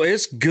 No,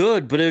 it's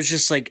good, but it was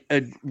just like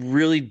a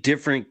really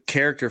different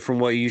character from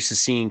what you used to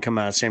seeing come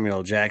out of Samuel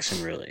L.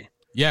 Jackson, really.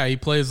 Yeah, he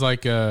plays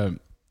like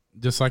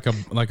just like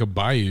a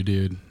bayou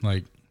dude.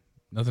 Like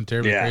nothing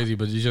terribly crazy,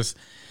 but he's just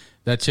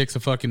that chick's a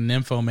fucking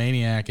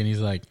nymphomaniac, and he's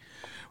like,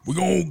 "We're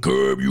gonna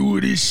curb you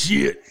with this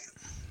shit."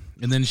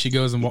 And then she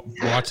goes and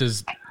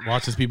watches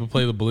people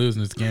play the blues,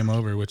 and it's game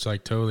over. Which,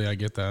 like, totally, I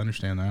get that, I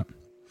understand that.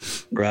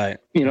 Right.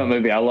 You know what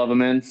movie I love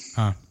him in?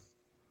 Huh?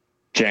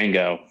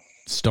 Django.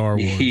 Star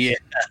Wars. Yeah,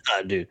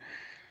 dude.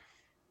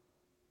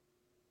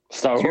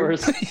 Star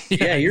Wars.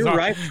 Yeah, you're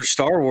right for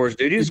Star Wars,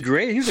 dude. He was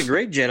great. He was a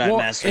great Jedi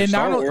master. And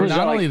Star Wars.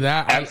 not only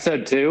that,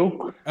 Episode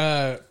 2?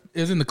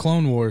 is in the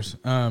Clone Wars.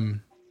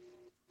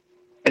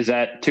 Is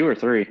that 2 or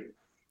 3?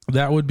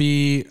 That would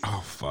be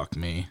fuck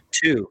me.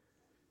 2.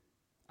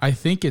 I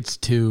think it's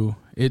 2.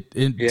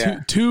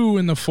 Two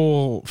in the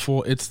full.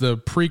 It's the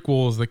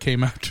prequels that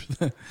came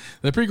after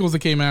the prequels that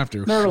came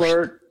after. Nerd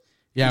alert.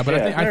 Yeah, but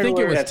I think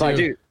it was 2. Like,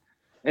 dude,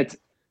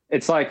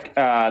 it's like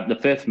the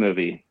 5th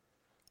movie.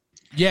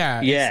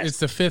 Yeah, yes. It's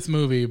the 5th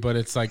movie, but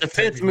it's like The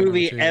 5th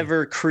movie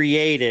ever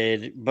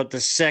created, but the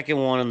second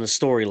one in the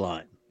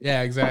storyline.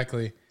 Yeah,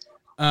 exactly.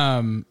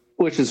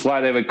 Which is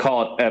why they would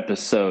call it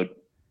episode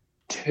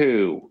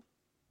 2.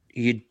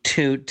 You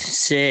toot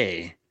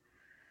say.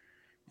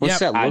 What's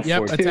that look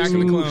Yep, for? Attack of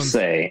the Clones.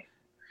 Say.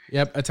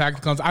 Yep, Attack of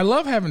the Clones. I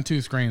love having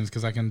 2 screens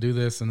because I can do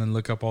this and then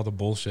look up all the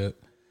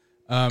bullshit.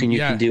 And you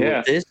can deal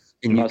with this,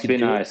 and you Must can be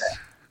deal nice.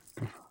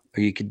 with that.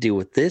 Or you could deal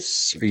with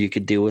this, or you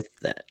could deal with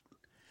that.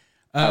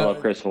 I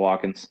love Christopher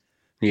Walken.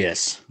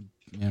 Yes.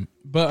 Yeah,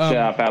 but Shout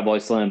out Fat Boy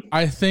Slim.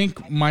 I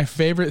think my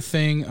favorite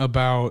thing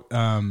about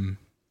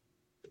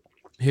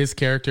his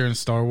character in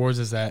Star Wars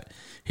is that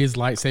his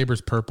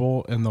lightsaber's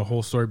purple, and the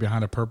whole story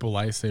behind a purple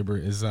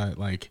lightsaber is that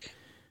like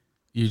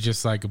you're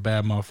just like a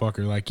bad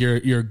motherfucker. Like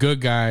you're a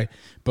good guy,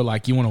 but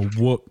like you want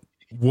to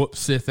whoop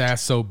Sith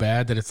ass so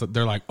bad that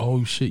they're like,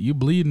 oh shit, you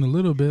bleeding a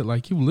little bit,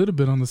 like you a little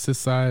bit on the Sith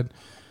side,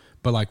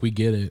 but like we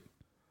get it.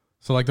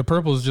 So like the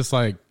purple is just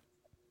like,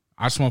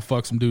 I just want to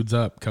fuck some dudes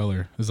up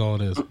color is all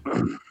it is.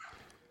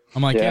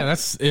 I'm like, yeah,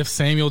 that's if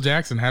Samuel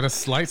Jackson had a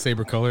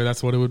lightsaber color,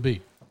 that's what it would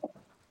be.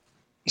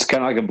 It's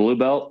kind of like a blue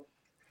belt.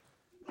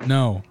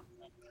 No,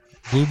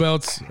 blue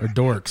belts are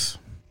dorks.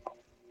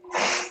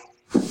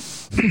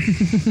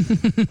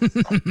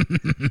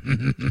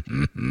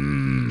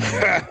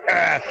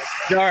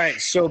 All right,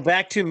 so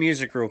back to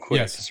music real quick.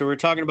 Yes. So we're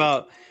talking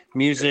about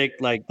music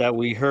like that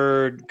we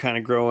heard kind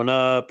of growing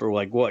up, or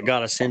like what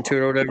got us into it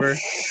or whatever.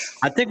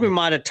 I think we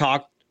might have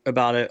talked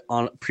about it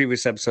on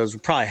previous episodes. We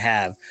probably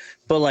have.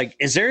 But like,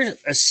 is there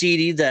a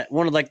CD that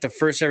one of like the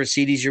first ever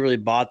CDs you really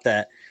bought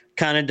that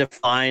kind of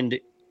defined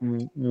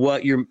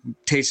what your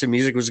taste of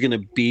music was going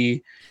to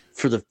be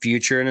for the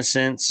future in a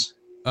sense?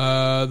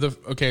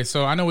 Okay,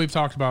 so I know we've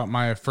talked about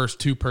my first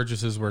 2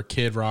 purchases were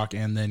Kid Rock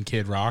and then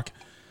Kid Rock.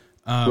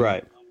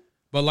 Right.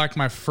 But like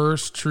my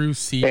first true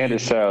CD, And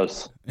it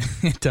shows.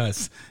 it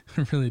does.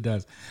 It really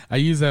does. I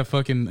use that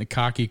fucking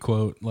cocky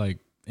quote like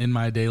in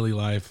my daily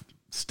life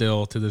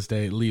still to this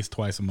day, at least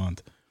twice a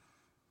month.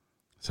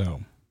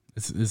 So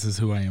this is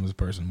who I am as a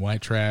person: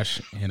 white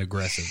trash and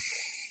aggressive.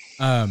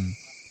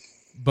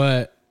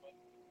 But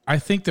I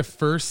think the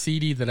first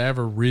CD that I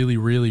ever really,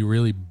 really,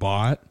 really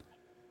bought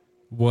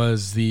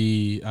was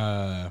the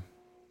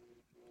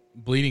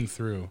Bleeding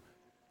Through.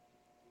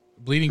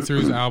 Bleeding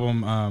Through's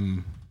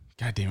album.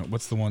 God damn it!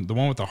 What's the one? The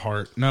one with the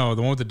heart? No,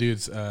 the one with the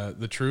dudes.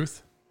 The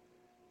Truth.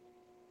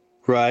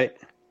 Right.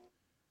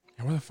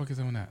 Yeah, where the fuck is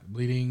that one at?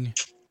 Bleeding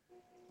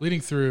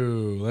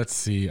Through. Let's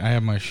see. I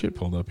have my shit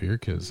pulled up here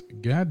because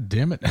god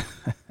damn it.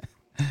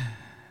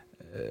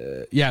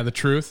 Yeah, The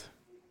Truth.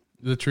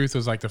 The Truth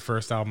was like the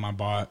first album I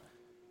bought.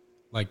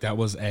 Like that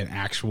was an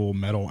actual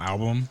metal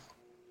album.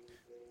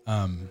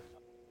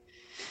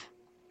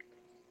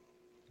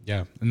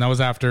 Yeah, and that was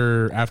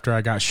after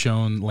I got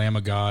shown Lamb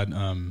of God.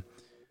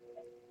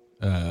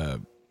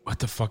 What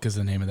the fuck is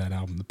the name of that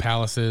album? The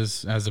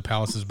Palaces, As the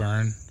Palaces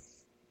Burn.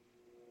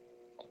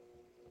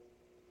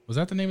 Was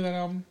that the name of that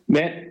album?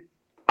 Man,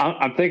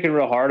 I'm thinking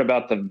real hard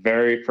about the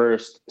very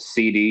first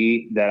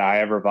CD that I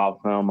ever bought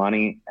with my own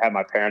money, had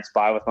my parents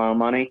buy with my own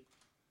money.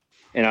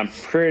 And I'm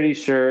pretty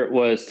sure it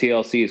was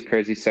TLC's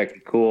Crazy Sexy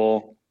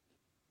Cool,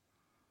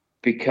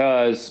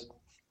 because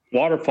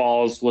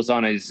Waterfalls was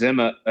on a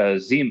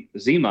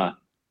Zima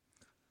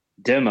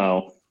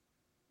demo.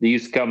 They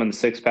used to come in the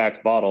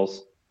 6-pack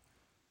bottles.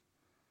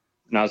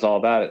 And I was all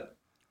about it.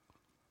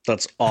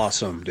 That's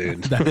awesome,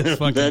 dude. That is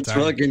fucking That's tight.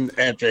 fucking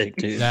epic,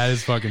 dude. That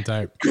is fucking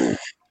tight.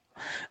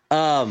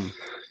 And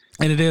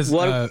it is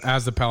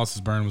As the Palaces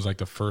Burn was like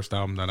the first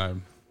album that I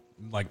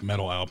like,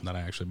 metal album that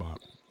I actually bought.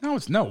 No,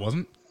 it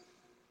wasn't.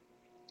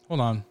 Hold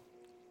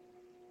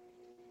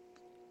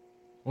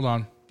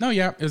on. No,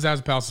 yeah, it was As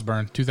the Palaces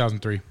Burn,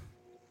 2003.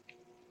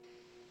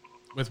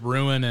 With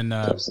Ruin and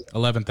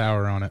 11th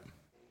Hour on it.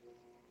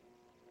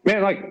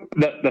 Man, like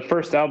the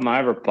first album I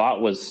ever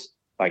bought was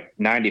like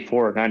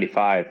 94,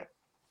 95.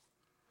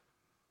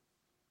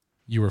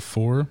 You were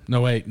 4?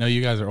 No, wait. No,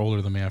 you guys are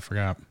older than me. I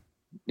forgot.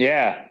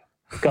 Yeah,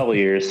 a couple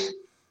years.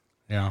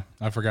 Yeah,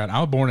 I forgot. I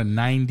was born in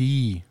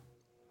 90.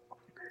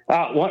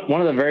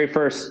 One of the very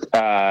first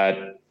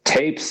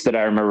tapes that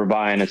I remember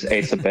buying is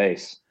Ace of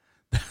Base.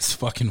 That's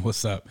fucking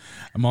what's up.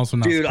 I'm also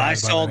not. Dude, I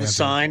surprised by saw that the anthem.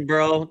 sign,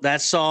 bro.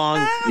 That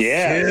song.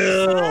 Yeah.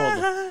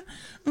 Killed.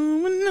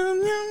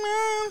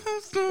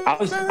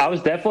 I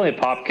was definitely a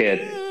pop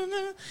kid.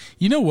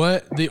 You know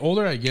what? The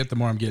older I get, the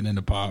more I'm getting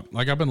into pop.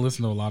 Like, I've been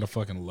listening to a lot of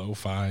fucking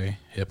lo-fi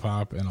hip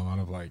hop and a lot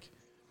of like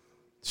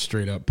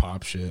straight up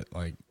pop shit.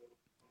 Like,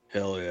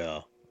 Hell yeah.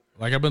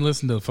 like I've been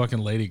listening to fucking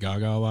Lady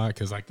Gaga a lot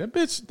because like that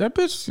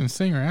bitch can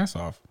sing her ass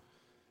off.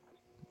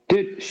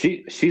 Dude,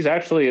 she's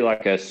actually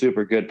like a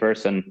super good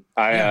person.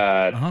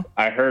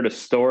 I heard a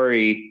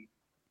story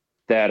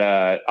that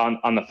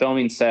on the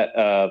filming set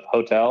of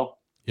Hotel,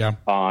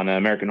 on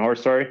American Horror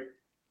Story,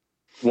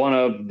 one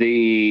of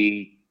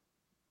the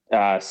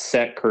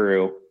set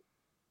crew,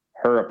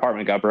 her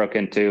apartment got broke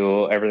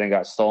into, everything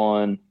got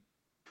stolen,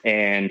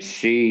 and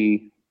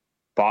she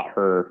bought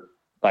her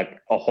like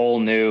a whole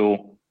new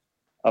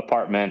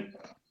apartment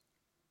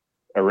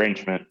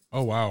arrangement.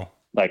 Oh wow.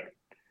 Like,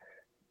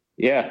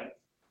 yeah.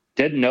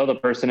 Didn't know the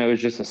person. It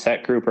was just a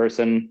set crew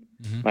person,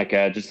 like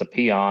just a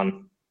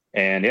peon.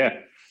 And yeah,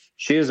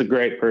 she is a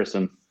great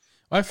person.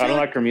 I don't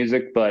like her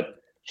music,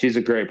 but she's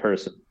a great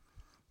person.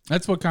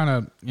 That's what kind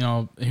of,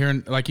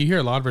 hearing, like you hear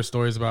a lot of her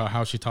stories about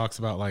how she talks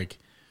about like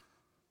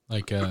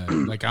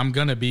I'm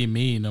going to be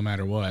me no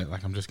matter what.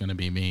 Like, I'm just going to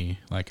be me.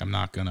 Like, I'm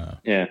not going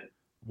to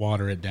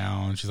water it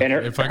down. She's like,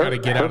 if I got to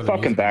get out of the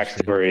fucking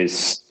backstory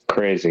is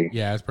crazy.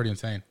 Yeah, it's pretty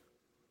insane.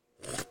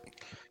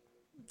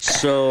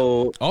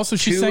 So also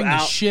she sang the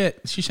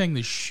shit. She sang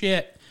the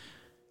shit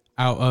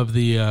out of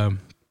the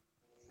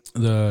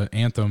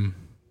anthem,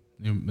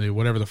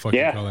 whatever the fuck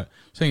you call it.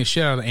 She sang the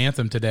shit out of the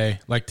anthem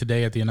today, like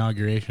today at the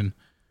inauguration,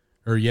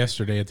 or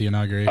yesterday at the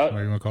inauguration,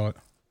 whatever you want to call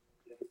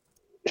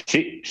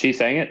it. She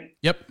sang it?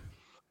 Yep.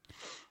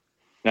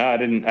 No, I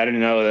didn't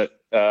know that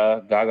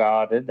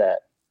Gaga did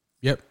that.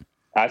 Yep.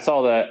 I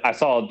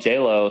saw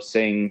J-Lo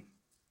sing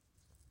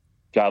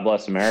God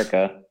Bless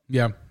America.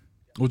 Yeah.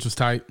 Which was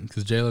tight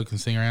because J-Lo can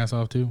sing her ass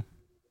off too.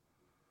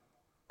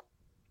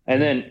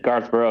 And then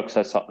Garth Brooks,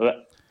 I saw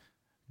that.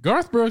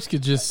 Garth Brooks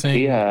could just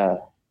sing. Yeah.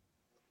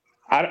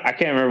 I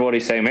can't remember what he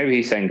sang. Maybe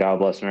he sang God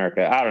Bless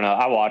America. I don't know.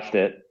 I watched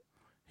it.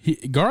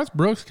 Garth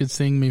Brooks could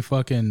sing me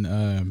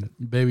fucking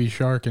Baby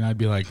Shark, and I'd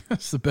be like,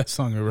 that's the best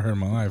song I've ever heard in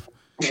my life.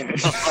 Dude,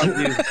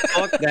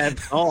 fuck that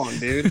song,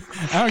 dude.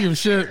 I don't give a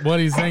shit what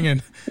he's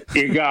singing.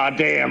 You're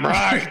goddamn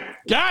right.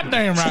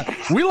 Goddamn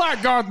right. We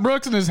like Garth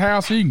Brooks in his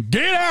house, so you can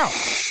get out.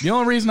 The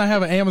only reason I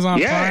have an Amazon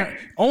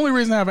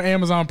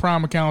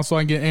Prime account so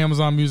I can get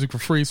Amazon Music for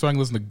free so I can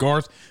listen to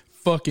Garth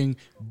fucking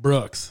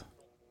Brooks.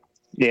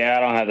 Yeah, I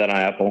don't have that on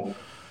Apple.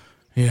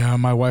 Yeah,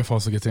 my wife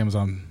also gets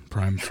Amazon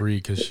Prime free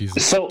because she's a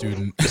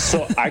student.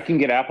 So I can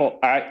get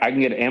I can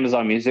get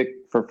Amazon Music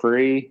for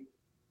free.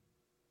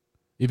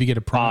 If you get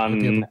a Prime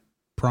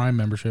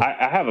membership.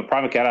 I have a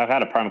Prime account. I've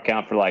had a Prime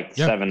account for like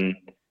 7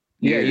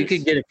 years. Yeah, you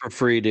could get it for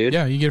free, dude.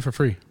 Yeah, you get it for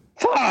free.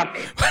 Fuck!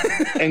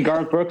 And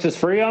Garth Brooks is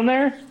free on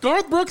there?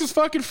 Garth Brooks is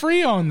fucking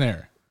free on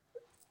there.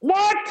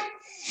 What?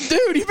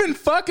 Dude, you've been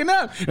fucking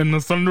up. In the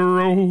Thunder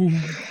Road.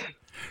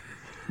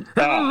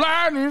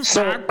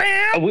 So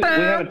we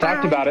haven't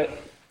talked about it.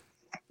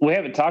 We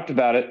haven't talked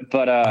about it,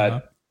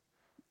 but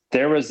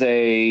there was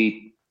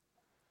I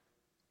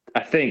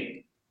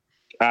think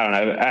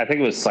it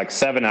was like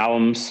 7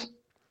 albums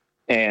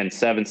and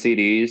 7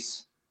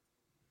 CDs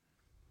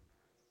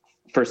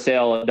for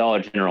sale at Dollar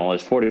General.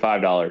 It's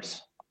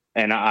 $45,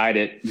 and I eyed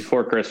it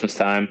before Christmas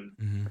time.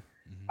 Mm-hmm.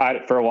 Eyed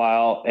it for a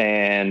while,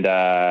 and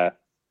I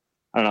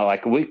don't know,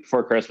 like a week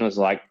before Christmas,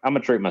 like I'm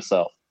gonna treat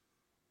myself.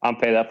 I'm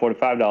gonna pay that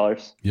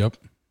 $45. Yep.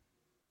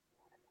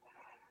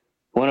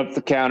 Went up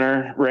the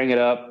counter, rang it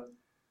up. It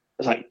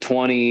was like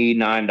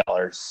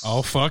 $29.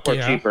 Oh fuck or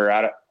yeah! cheaper.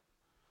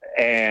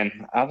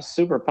 And I was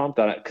super pumped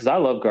on it because I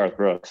love Garth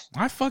Brooks.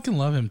 I fucking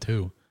love him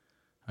too.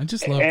 I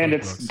just love. And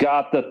Garth it's Brooks.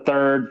 got the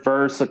 3rd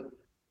verse of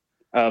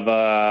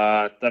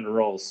Thunder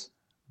Rolls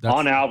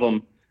on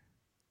album,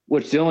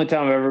 which the only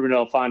time I've ever been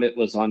able to find it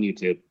was on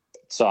YouTube.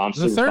 So I'm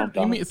the super pumped third.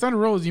 You on mean it. Thunder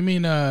Rolls? You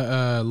mean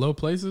Low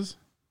Places?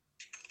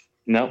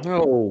 Nope.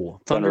 No,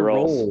 Thunder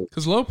Roll.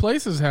 Because Low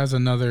Places has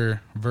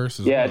another verse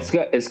as Yeah,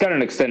 well. it's got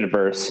an extended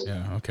verse.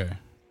 Yeah. Okay.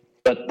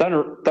 But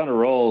Thunder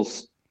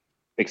Rolls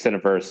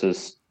extended verse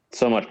is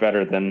so much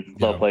better than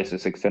Low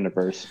Places extended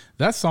verse.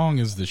 That song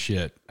is the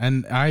shit,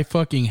 and I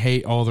fucking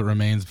hate All That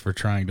Remains for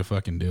trying to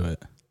fucking do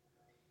it.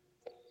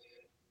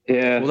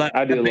 Yeah, Well,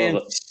 I do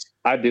love it.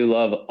 I do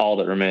love All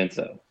That Remains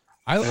though.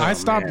 I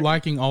stopped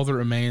liking All That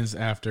Remains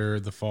after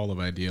the fall of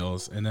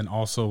Ideals, and then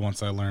also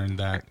once I learned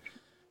that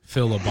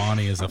Phil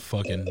Labonte is a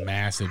fucking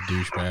massive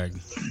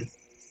douchebag.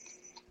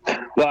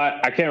 Well,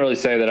 I can't really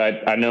say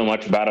that I know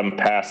much about him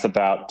past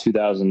about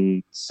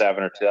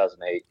 2007 or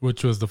 2008.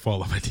 Which was the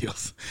fall of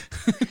Ideals.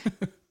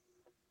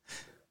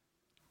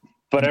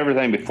 But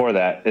everything before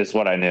that is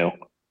what I knew.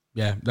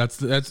 Yeah,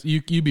 that's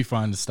you'd be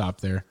fine to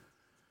stop there.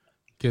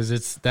 Because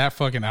it's that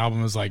fucking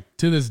album is like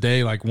to this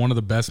day like one of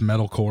the best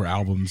metalcore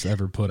albums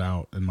ever put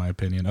out, in my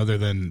opinion, other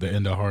than The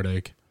End of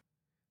Heartache.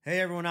 Hey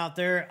everyone out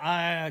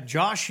there,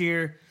 Josh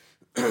here.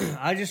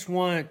 I just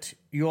want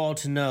you all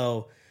to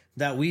know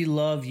that we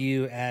love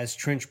you as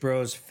Trench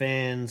Bros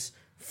fans,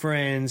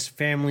 friends,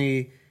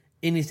 family,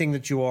 anything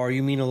that you are.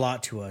 You mean a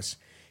lot to us.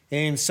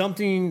 And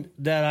something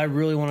that I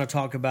really want to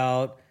talk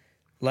about,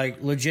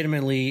 like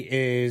legitimately,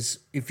 is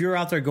if you're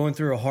out there going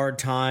through a hard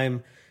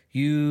time,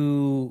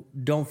 you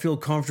don't feel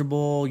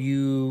comfortable,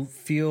 you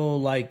feel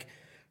like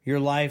your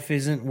life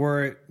isn't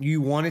where you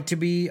want it to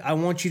be, I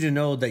want you to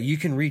know that you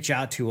can reach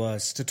out to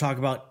us to talk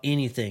about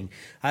anything.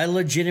 I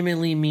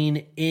legitimately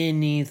mean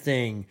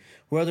anything.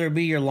 Whether it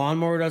be your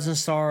lawnmower doesn't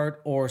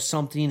start or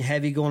something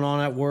heavy going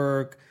on at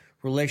work,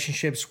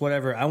 relationships,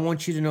 whatever. I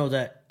want you to know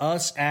that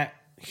us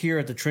here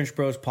at the Trench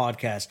Bros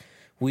podcast,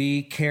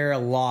 we care a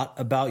lot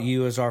about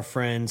you as our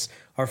friends,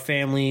 our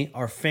family,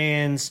 our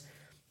fans.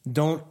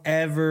 Don't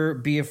ever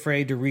be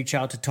afraid to reach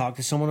out to talk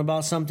to someone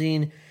about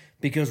something,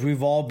 because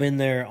we've all been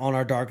there on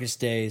our darkest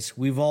days.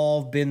 We've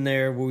all been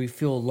there where we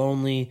feel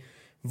lonely,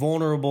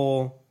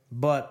 vulnerable,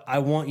 but I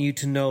want you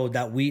to know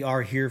that we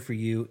are here for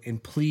you.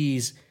 And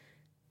please,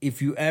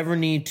 if you ever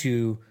need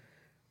to,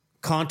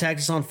 contact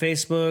us on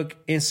Facebook,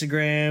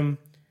 Instagram,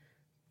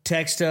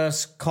 text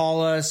us,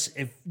 call us.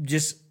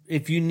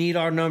 If you need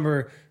our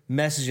number,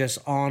 message us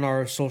on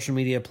our social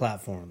media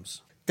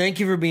platforms. Thank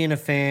you for being a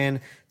fan.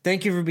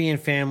 Thank you for being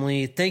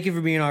family. Thank you for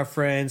being our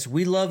friends.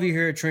 We love you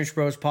here at Trench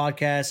Bros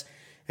Podcast.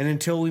 And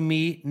until we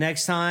meet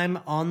next time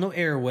on the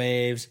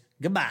airwaves,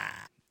 goodbye.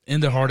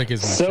 End of Heartache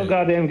is So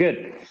goddamn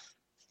good.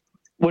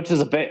 Which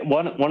is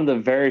one of the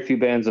very few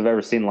bands I've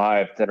ever seen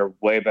live that are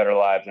way better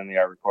live than they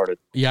are recorded.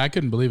 Yeah, I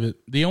couldn't believe it.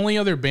 The only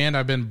other band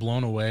I've been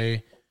blown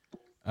away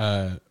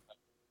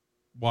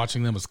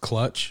watching them was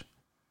Clutch.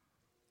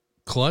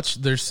 Clutch,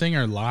 their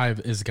singer live,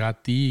 has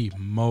got the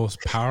most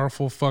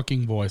powerful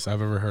fucking voice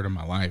I've ever heard in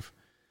my life.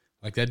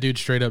 Like, that dude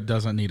straight up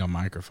doesn't need a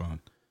microphone.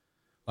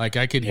 Like,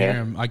 I could hear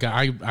him. Like,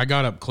 I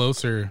got up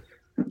closer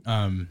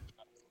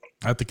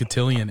at the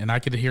cotillion, and I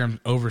could hear him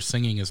over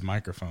singing his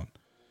microphone.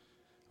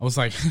 I was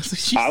like,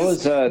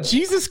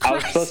 Jesus Christ. I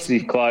was supposed to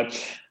see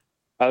Clutch.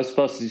 I was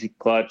supposed to see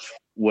Clutch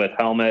with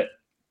Helmet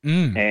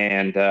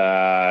and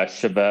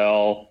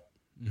Chevelle,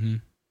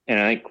 and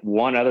I think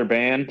one other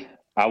band.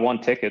 I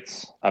won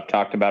tickets. I've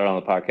talked about it on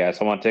the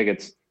podcast. I won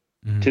tickets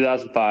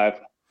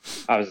 2005.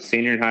 I was a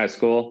senior in high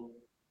school,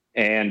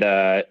 and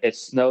it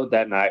snowed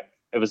that night.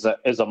 It was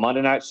a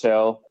Monday night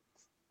show.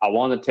 I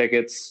won the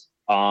tickets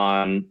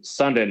on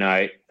Sunday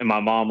night, and my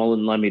mom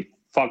wouldn't let me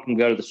fucking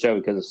go to the show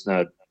because it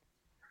snowed.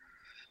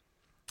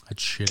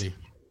 That's shitty.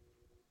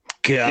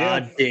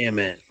 God damn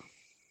it.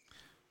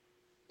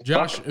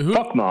 Josh,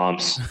 fuck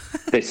moms.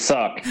 They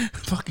suck.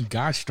 Fucking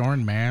gosh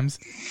darn mams.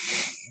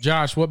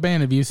 Josh, what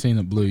band have you seen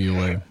that blew you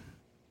away?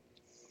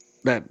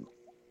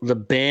 The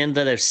band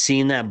that I've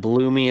seen that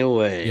blew me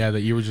away. Yeah,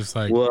 that you were just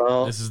like,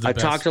 well, this is the I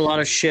best. talked a lot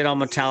of shit on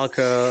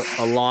Metallica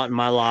a lot in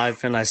my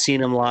life, and I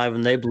seen them live,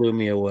 and they blew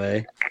me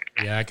away.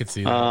 Yeah, I could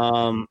see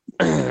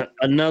that.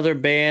 Another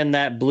band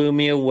that blew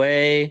me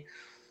away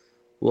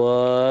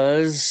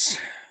was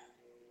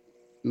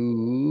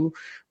when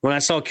I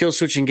saw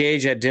Killswitch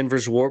Engage at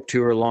Denver's Warped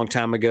Tour a long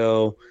time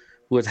ago.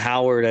 with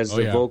Howard as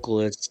the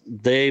vocalist,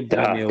 they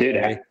blew me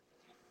away.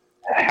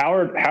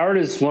 Howard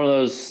is one of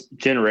those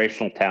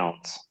generational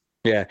talents.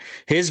 Yeah,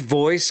 his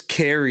voice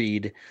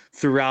carried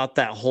throughout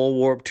that whole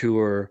Warped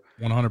Tour.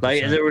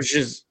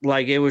 100%.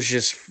 Like it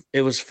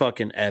was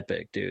fucking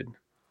epic, dude.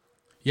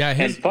 Yeah,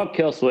 and fuck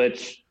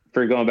Killswitch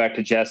for going back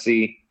to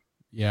Jesse.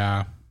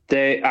 Yeah,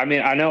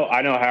 I know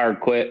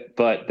Howard quit,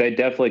 but they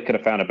definitely could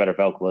have found a better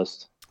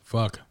vocalist.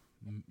 Fuck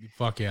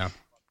yeah.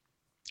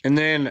 And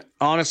then,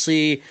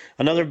 honestly,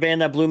 another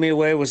band that blew me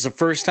away was the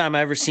first time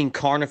I ever seen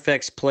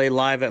Carnifex play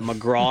live at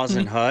McGraw's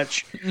in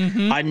Hutch.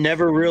 I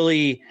never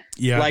really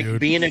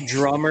being a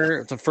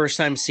drummer. The first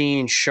time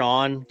seeing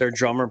Sean, their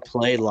drummer,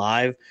 play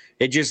live,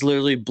 it just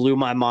literally blew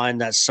my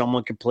mind that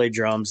someone could play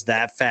drums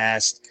that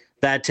fast,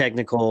 that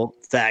technical,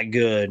 that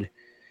good.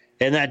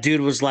 And that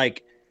dude was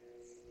like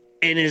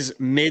in his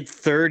mid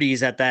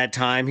 30s at that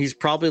time. He's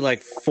probably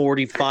like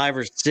 45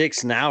 or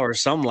 6 now or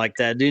something like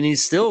that, dude. He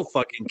still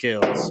fucking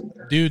kills.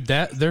 Dude,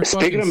 their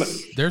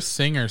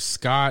singer,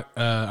 Scott,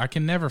 I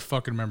can never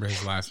fucking remember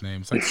his last name.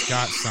 It's like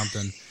Scott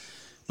something.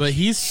 But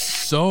he's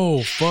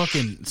so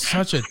fucking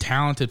such a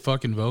talented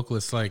fucking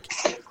vocalist. The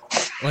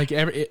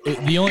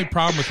only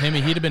problem with him,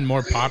 he'd have been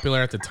more popular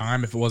at the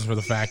time if it wasn't for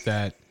the fact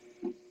that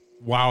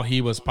while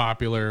he was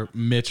popular,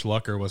 Mitch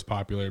Lucker was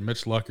popular.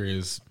 Mitch Lucker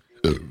is,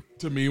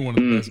 to me, one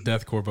of the best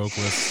deathcore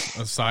vocalists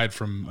aside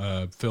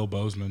from Phil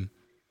Bozeman.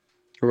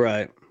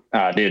 Right.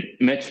 Dude,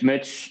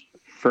 Mitch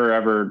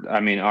forever. I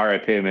mean,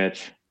 R.I.P.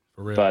 Mitch.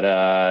 For real. But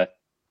I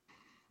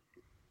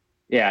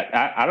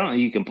don't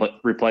think you can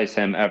replace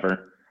him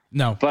ever.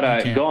 No.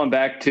 But going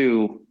back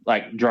to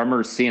like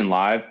drummers seeing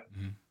live,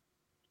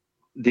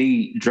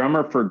 the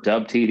drummer for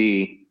Dub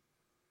TD,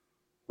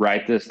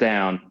 write this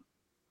down,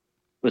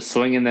 was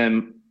swinging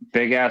them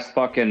big ass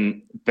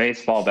fucking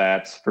baseball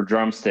bats for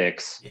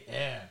drumsticks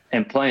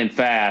and playing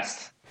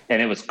fast,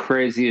 and it was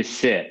crazy as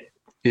shit.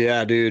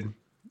 Yeah, dude.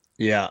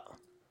 Yeah.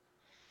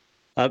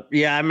 I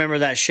remember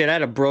that shit. I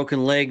had a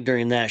broken leg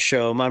during that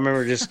show. I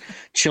remember just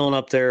chilling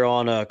up there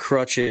on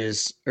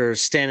crutches or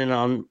standing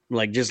on,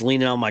 like, just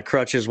leaning on my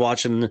crutches,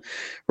 watching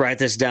Write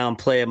This Down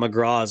play at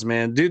McGraw's,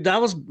 man. Dude, that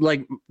was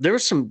like, there were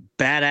some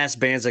badass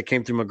bands that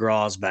came through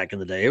McGraw's back in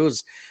the day. It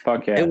was,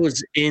 it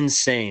was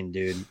insane,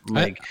 dude.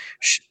 Like,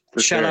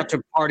 shout out to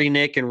Party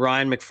Nick and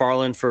Ryan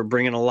McFarland for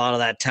bringing a lot of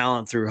that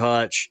talent through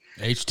Hutch.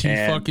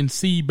 fucking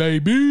C,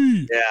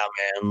 baby. Yeah,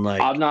 man.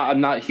 Like, I'm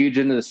not huge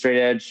into the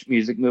straight edge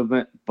music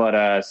movement,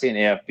 but seeing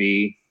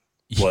AFB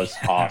was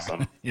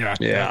awesome. Yeah,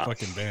 that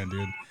fucking band,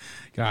 dude.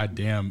 God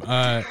damn.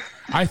 I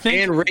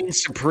think and Reign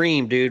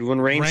Supreme, dude. When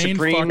Reign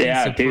Supreme,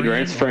 dude,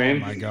 Reign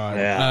Supreme. Oh my god.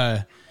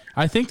 Yeah.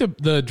 I think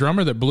the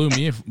drummer that blew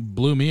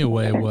me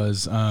away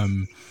was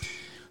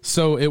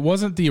so it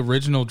wasn't the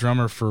original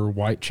drummer for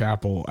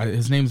Whitechapel.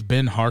 His name's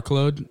Ben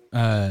Harklode.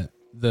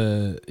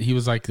 He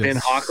was like this Ben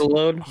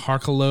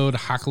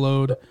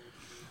Harklode.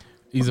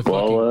 He's a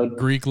fucking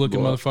Greek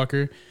looking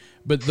motherfucker.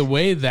 But the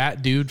way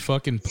that dude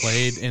fucking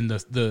played in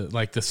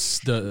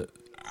the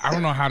I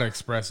don't know how to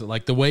express it.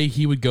 Like the way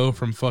he would go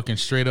from fucking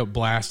straight up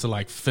blast to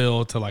like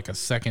fill to like a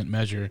second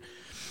measure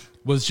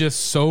was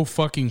just so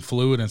fucking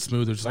fluid and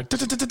smooth. It was just like,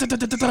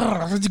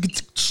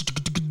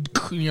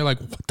 and you're like,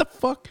 what the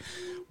fuck?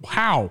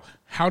 How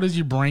does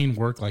your brain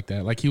work like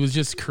that? Like he was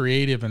just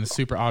creative in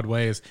super odd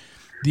ways.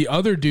 The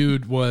other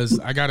dude was,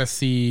 I got to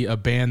see a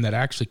band that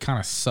actually kind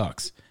of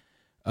sucks.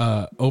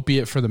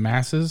 Opiate for the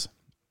Masses.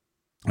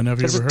 I don't know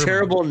if you ever heard of it. It's a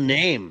terrible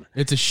name.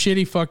 It's a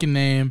shitty fucking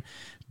name,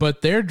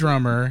 but their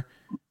drummer,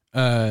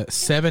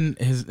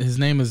 his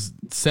name is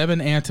Seven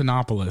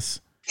Antonopoulos.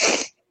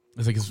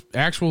 It's like his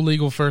actual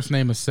legal first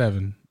name is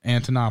Seven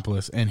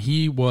Antonopoulos, and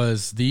he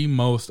was the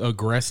most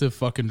aggressive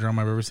fucking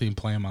drummer I've ever seen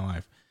play in my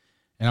life.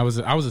 And I was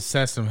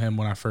obsessed with him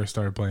when I first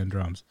started playing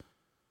drums.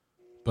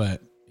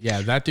 But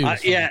yeah, that dude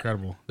is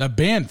incredible. That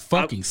band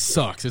fucking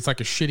sucks. It's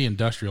like a shitty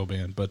industrial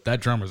band, but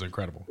that drummer's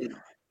incredible.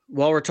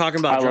 While we're talking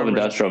about I love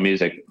industrial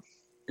music.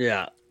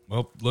 Yeah.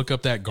 Well, look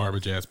up that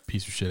garbage ass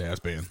piece of shit ass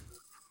band.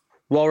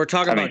 While we're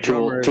talking about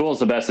drummers, Tool's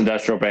the best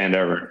industrial band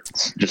ever.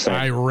 Just saying.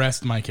 I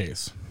rest my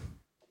case.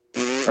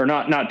 Or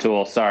not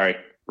Tool, sorry.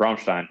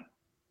 Rammstein.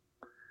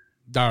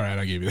 All right,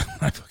 I'll give you that.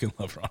 I fucking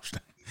love Rammstein.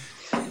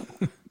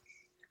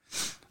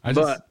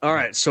 All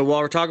right, so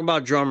while we're talking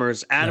about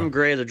drummers, Adam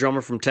Gray, the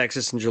drummer from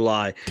Texas in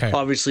July,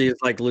 obviously is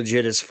like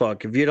legit as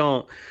fuck. If you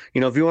don't,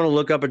 if you want to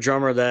look up a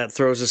drummer that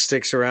throws his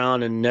sticks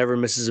around and never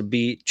misses a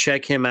beat,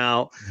 check him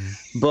out.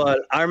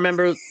 But I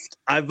remember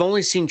I've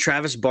only seen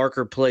Travis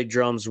Barker play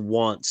drums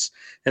once,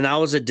 and I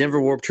was at Denver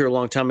Warped Tour a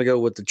long time ago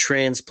with the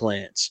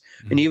Transplants.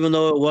 And even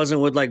though it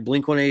wasn't with like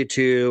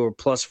Blink-182 or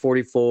Plus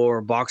 44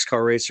 or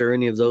Boxcar Racer or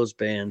any of those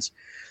bands,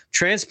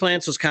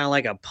 Transplants was kind of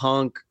like a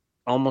punk,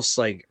 almost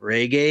like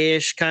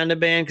reggae-ish kind of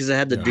band because it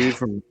had the dude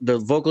from the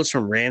vocalist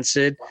from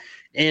Rancid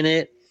in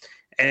it,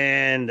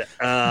 and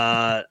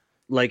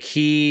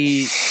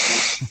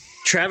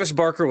Travis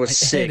Barker was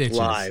sick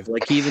live.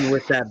 Like even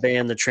with that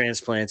band, the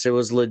Transplants, it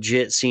was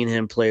legit seeing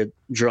him play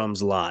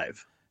drums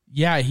live.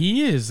 Yeah,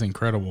 he is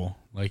incredible.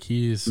 Like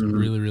he is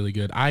really, really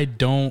good. I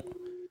don't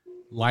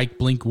like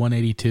Blink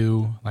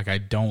 182. Like, I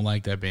don't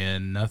like that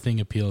band. Nothing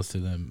appeals to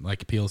them.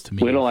 Like, appeals to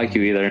me. We don't like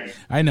you either.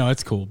 I know,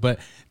 it's cool, but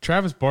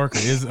Travis Barker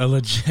is a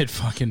legit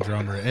fucking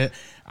drummer.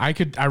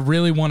 I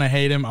really want to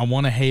hate him. I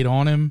want to hate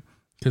on him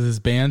because his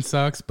band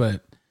sucks,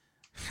 but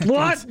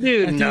What,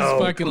 dude? he's No,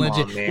 fucking come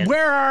legit. on, man.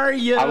 Where are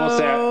you? I will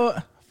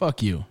say-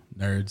 Fuck you,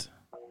 nerds.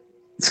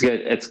 It's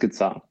good. It's a good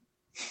song.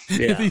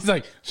 Yeah. He's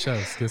like, show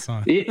us, good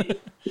song.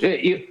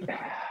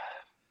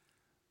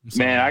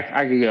 Man,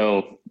 I could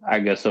go. I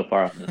could go so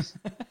far on this,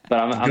 but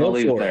I'm gonna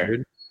leave it there.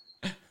 Dude.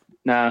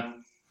 Nah,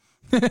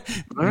 All right,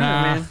 Nah,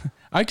 man.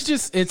 I could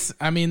just.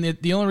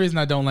 The only reason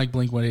I don't like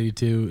Blink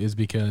 182 is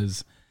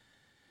because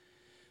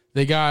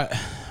they got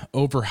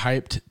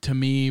overhyped to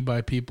me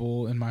by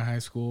people in my high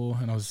school,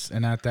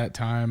 and at that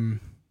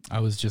time I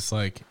was just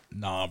like,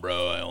 nah,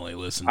 bro, I only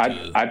listen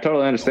to. I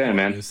totally understand,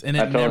 man. And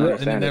I it totally never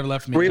understand.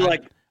 left me. Were you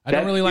like I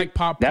don't really like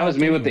pop. That was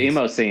punk me with the anyways.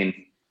 emo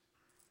scene.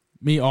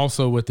 Me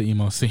also with the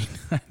emo scene.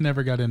 I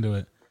never got into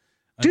it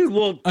dude?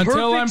 Well,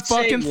 until I'm perfect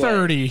fucking segue.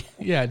 30.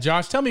 Yeah,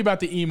 Josh, tell me about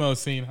the emo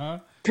scene, huh?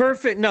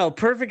 Perfect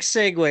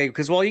segue,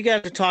 because while you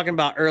guys are talking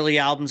about early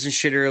albums and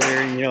shit earlier,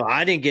 and,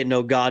 I didn't get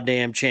no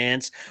goddamn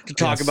chance to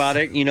talk Yes. about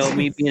it.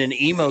 Me being an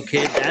emo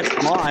kid, that's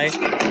why.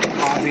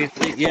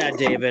 Obviously, yeah,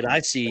 David,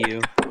 I see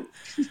you.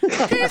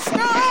 It's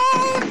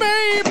on,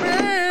 baby.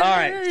 All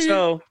right,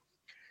 so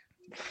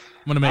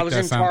I'm gonna make I was that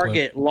in sound clip.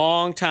 Target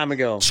long time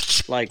ago,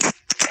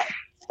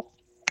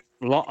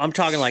 I'm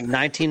talking like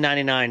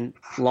 1999,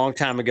 long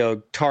time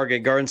ago.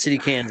 Target, Garden City,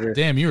 Kansas.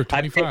 Damn, you were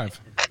 25.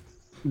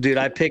 Dude,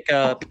 I pick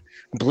up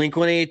Blink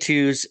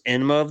 182's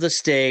Enema of the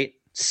State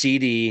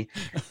CD,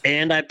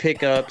 and I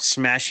pick up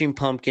Smashing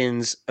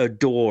Pumpkins'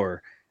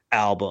 Adore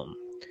album.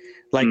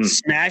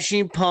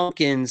 Smashing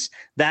Pumpkins,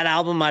 that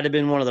album might have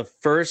been one of the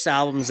first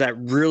albums that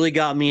really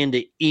got me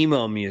into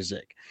emo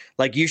music.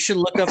 Like, you should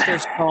look up their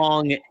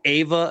song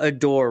Ava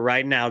Adore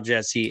right now,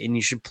 Jesse, and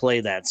you should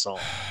play that song.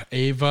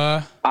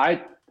 Ava.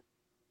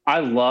 I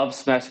love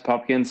Smashing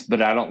Pumpkins,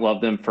 but I don't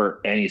love them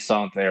for any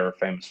song they were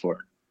famous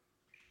for.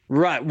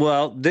 Right.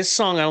 Well, this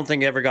song I don't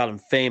think ever got them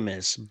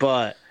famous,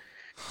 but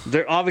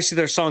their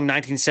song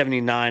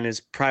 1979 is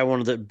probably one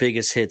of the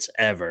biggest hits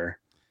ever.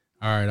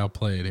 All right, I'll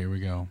play it. Here we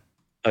go.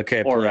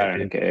 Okay. Or play it, Rat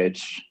in a dude.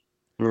 Cage.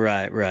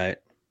 Right.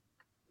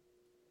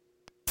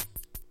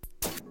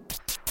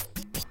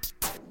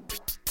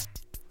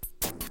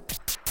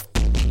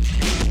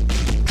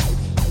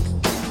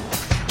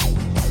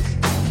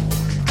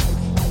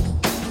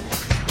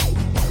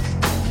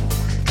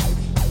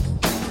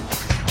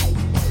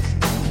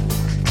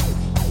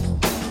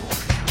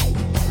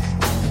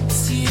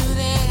 It's you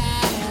that I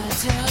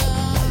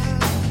adore.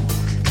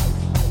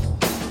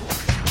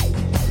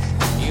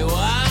 You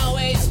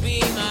always be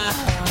my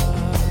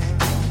heart.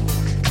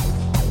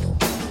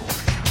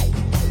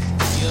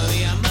 You're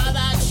your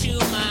mother to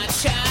my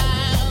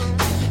child,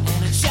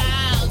 and a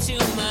child to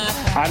my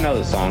heart. I know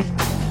the song. We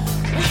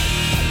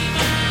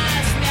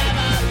must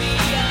never be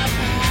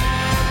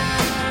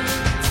apart.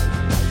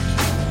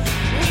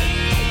 We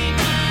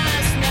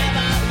must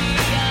never be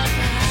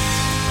apart.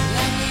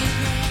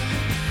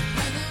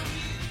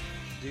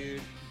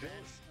 Dude,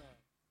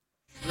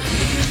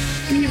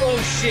 emo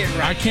shit, I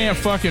right? can't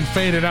fucking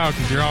fade it out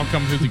because you're all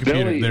coming through the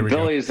computer. There we go.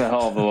 Billy's a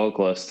hell of a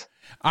vocalist.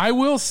 I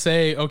will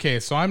say, okay,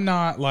 so I'm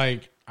not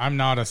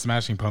a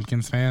Smashing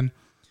Pumpkins fan,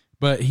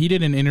 but he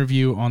did an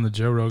interview on the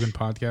Joe Rogan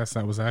podcast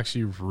that was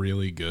actually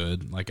really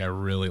good. Like, I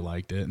really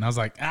liked it, and I was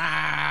like,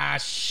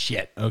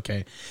 shit,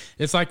 okay.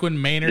 It's like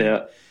when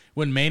Maynard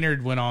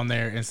went on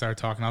there and started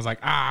talking, I was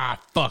like,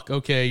 fuck,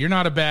 okay, you're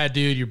not a bad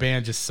dude. Your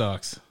band just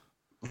sucks.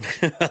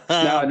 No,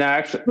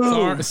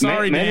 actually.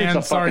 Sorry, Maynard's Dan.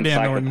 a Sorry, fucking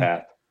Dan Norton.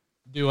 psychopath.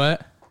 Do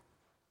what?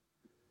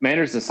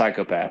 Maynard's a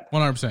psychopath.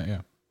 100%,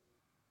 yeah.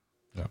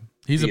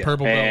 He's a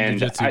purple belt in And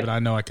jiu-jitsu, but I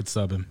know I could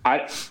sub him.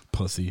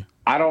 Pussy.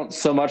 I don't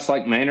so much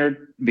like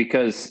Maynard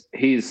because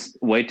he's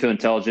way too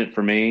intelligent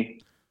for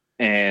me,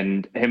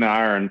 and him and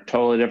I are in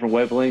totally different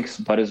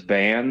wavelengths. But his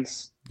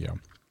bands,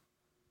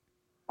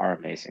 are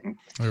amazing.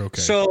 They're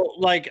okay. So,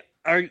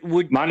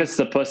 Minus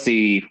the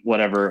pussy,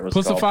 whatever it was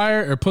called.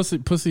 Pussifier or pussy?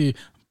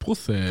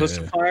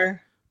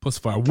 Pussifier?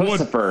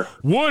 Pussifier.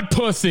 Wood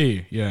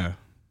pussy. Yeah.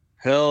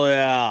 Hell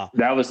yeah.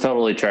 That was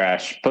totally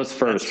trash.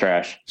 Pussifier was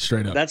trash.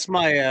 Straight up. That's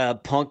my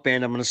punk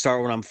band I'm going to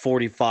start when I'm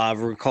 45.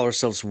 We're going to call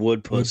ourselves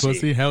Wood Pussy. Wood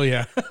pussy? Hell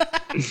yeah.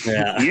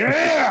 Yeah.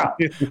 Yeah.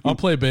 I'll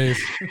play bass.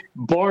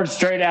 Born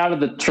straight out of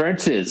the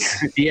trenches.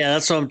 Yeah,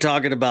 that's what I'm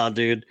talking about,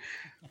 dude.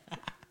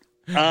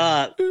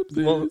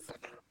 Well,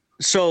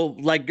 so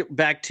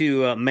back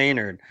to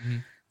Maynard. Mm-hmm.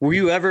 Were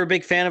you ever a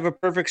big fan of A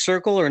Perfect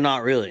Circle or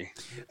not really?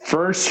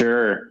 For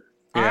sure.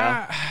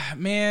 Yeah.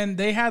 Man,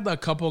 they had a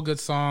couple good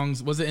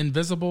songs. Was it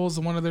Invisibles,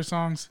 one of their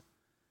songs?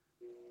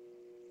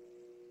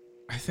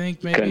 I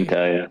think maybe. Couldn't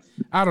tell you.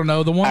 I don't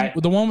know. The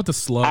one with the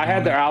slug. I had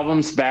on their it.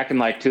 albums back in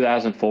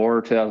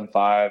 2004,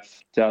 2005,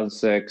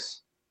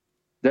 2006.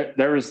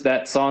 There was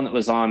that song that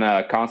was on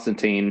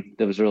Constantine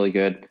that was really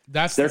good.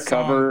 That's Their the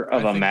song, cover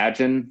of I think.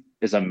 Imagine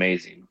is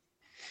amazing.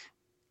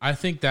 I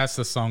think that's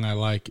the song I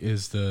like,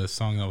 is the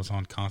song that was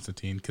on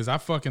Constantine, because I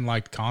fucking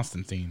liked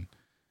Constantine.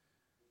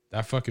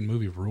 That fucking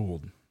movie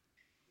ruled.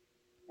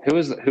 Who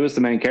was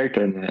the main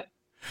character in that?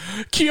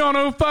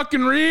 Keanu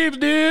fucking Reeves,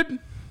 dude.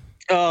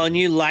 Oh, and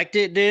you liked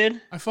it,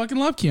 dude? I fucking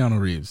love Keanu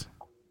Reeves.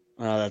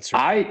 Oh, that's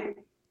right.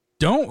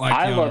 Don't like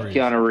I Keanu love Reeves.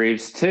 Keanu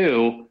Reeves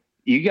too.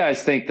 You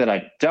guys think that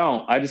I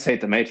don't. I just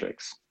hate The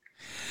Matrix.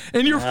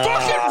 And you're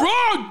fucking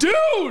wrong,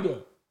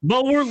 dude.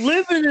 But we're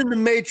living in the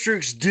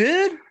Matrix,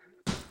 dude.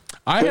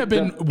 I've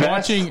been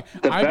watching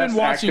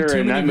actor too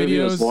in that many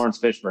movie was videos. Lawrence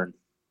Fishburne.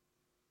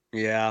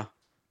 Yeah.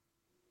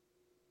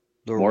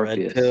 The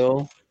Morpheus. red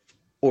pill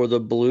or the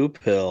blue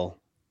pill.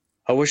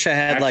 I wish I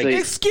had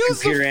Actually,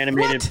 computer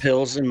animated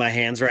pills in my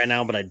hands right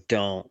now, but I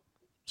don't.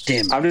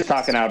 Damn it. I'm just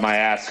talking out of my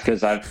ass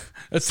because I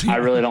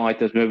really don't like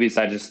those movies.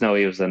 I just know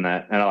he was in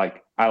that, and I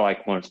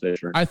like Lawrence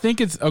Fishburne. I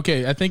think it's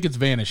okay. I think it's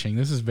Vanishing.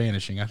 This is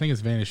Vanishing. I think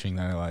it's Vanishing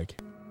that I like.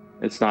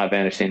 It's not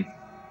Vanishing.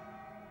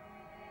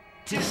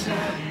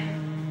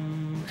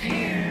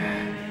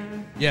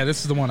 Yeah,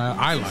 this is the one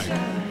I like.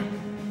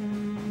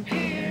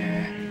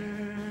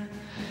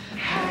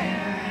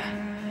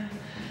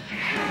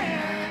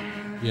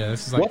 Yeah,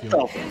 this is like What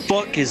the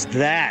fuck is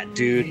that,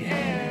 dude?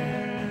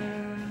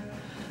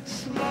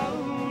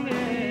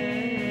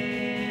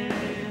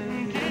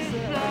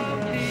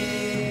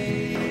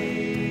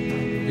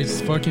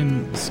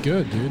 It's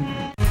good, dude.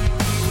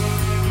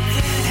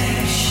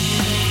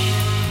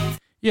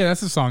 Yeah,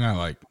 that's the song I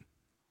like.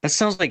 That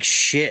sounds like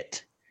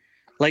shit.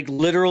 Like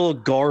literal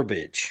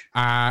garbage.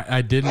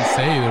 I didn't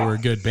say they were a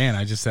good band.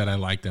 I just said I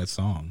like that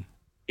song.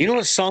 You know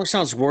what song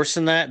sounds worse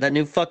than that? That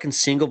new fucking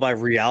single by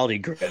Reality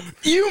Grip.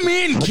 You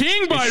mean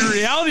King by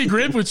Reality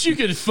Grip, which you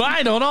can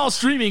find on all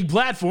streaming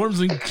platforms,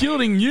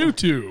 including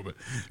YouTube,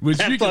 which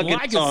That you can fucking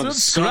like and song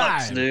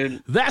subscribe. sucks,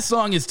 dude. That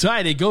song is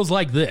tight. It goes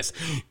like this.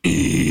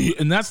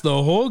 And that's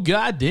the whole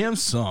goddamn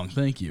song.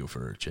 Thank you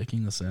for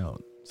checking this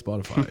out.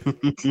 Spotify.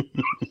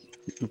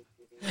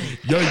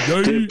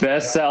 Dude,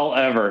 best sell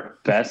ever.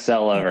 Best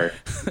sell ever.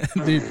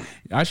 Dude,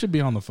 I should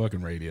be on the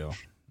fucking radio.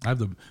 I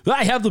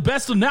have the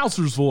best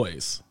announcer's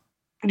voice.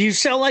 You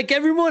sound like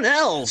everyone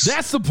else.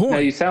 That's the point. No,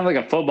 you sound like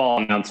a football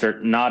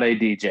announcer, not a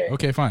DJ.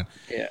 Okay, fine.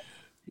 Yeah.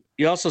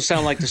 You also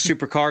sound like the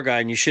supercar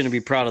guy, and you shouldn't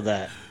be proud of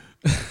that.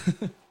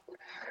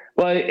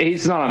 Well,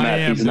 he's not on I that.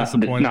 am He's not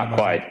disappointed in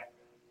quite. myself.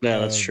 Yeah,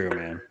 that's true,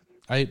 man.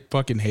 I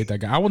fucking hate that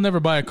guy. I will never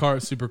buy a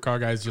supercar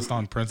guys just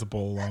on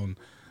principle alone.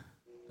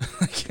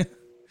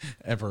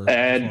 Ever.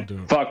 I just won't do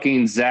Ed it.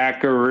 fucking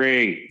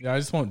Zachary. Yeah, I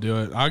just won't do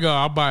it.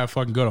 I'll buy a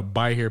fucking go to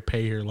buy here,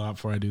 pay here lot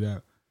before I do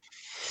that.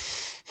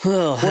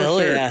 Oh, hell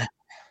sure. yeah.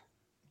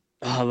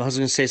 Oh, I was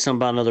going to say something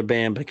about another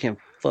band, but I can't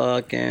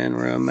fucking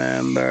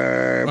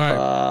remember.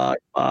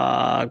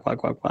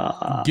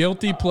 Fuck.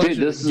 Guilty pleasure. Dude,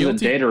 this is a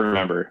day to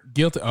remember.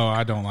 Guilty. Oh,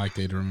 I don't like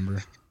day to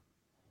remember.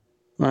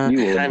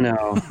 I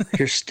know.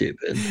 You're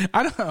stupid.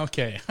 I don't.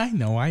 Okay, I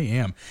know I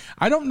am.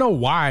 I don't know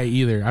why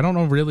either. I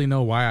don't really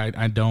know why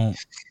I don't.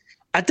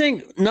 I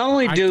think not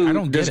only I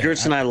don't does get it.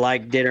 Gertz and I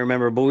like Day to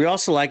Remember, but we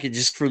also like it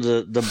just for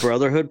the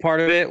brotherhood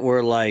part of it,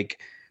 where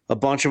like a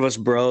bunch of us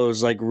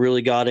bros like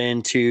really got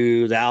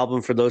into the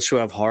album For Those Who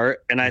Have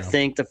Heart. And I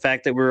think the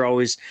fact that we're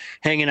always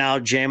hanging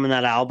out, jamming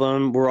that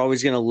album, we're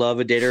always going to love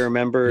A Day to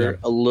Remember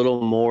a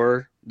little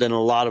more than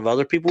a lot of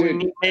other people we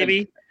meet,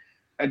 maybe.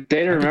 A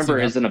Day to Remember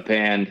isn't a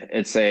band.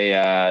 It's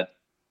a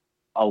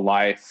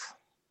life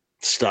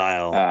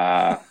style.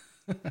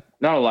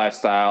 Not a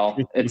lifestyle.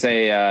 It's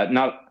a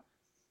not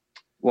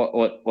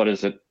what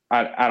is it?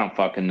 I don't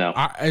fucking know.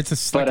 It's a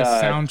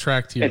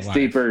soundtrack to your it's life.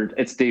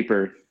 It's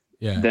deeper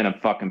than a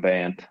fucking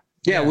band.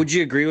 Yeah, would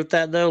you agree with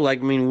that though? Like,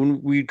 I mean,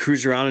 when we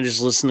cruise around and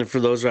just listen to For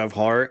Those Who Have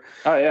Heart.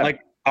 Oh yeah.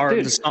 Like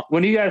Dude,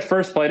 when you guys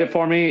first played it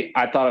for me,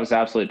 I thought it was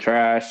absolute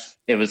trash.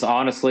 It was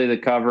honestly the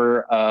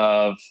cover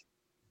of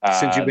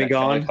Since You've Been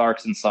Kelly Gone?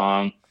 Clarkson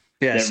song.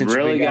 Yeah, It Since You've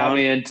really Been got Gone?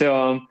 me into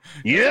them.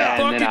 Yeah,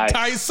 and then fucking I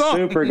tight song.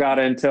 super got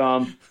into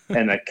them,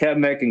 and they kept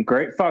making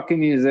great fucking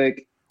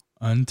music.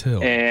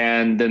 Until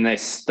and then they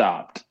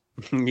stopped.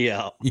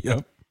 Yeah.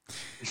 Yep.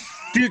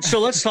 Dude, so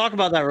let's talk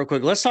about that real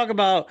quick. Let's talk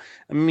about,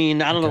 I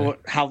mean, I don't know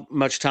how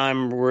much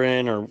time we're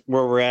in or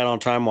where we're at on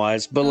time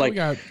wise, but like,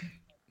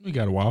 we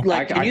got a while.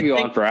 Like, I could go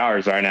on for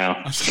hours right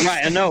now.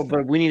 Right, I know,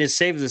 but we need to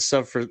save this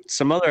stuff for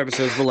some other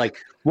episodes. But like,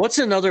 what's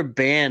another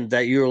band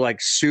that you're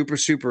like super,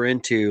 super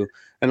into,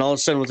 and all of a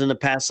sudden within the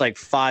past like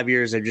 5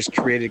 years they've just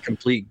created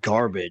complete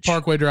garbage?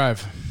 Parkway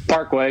Drive.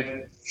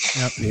 Parkway.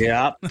 Yep.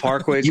 Yeah,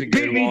 Parkway's a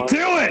good one. To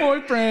it.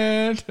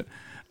 Boyfriend.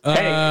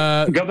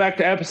 Hey, go back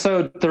to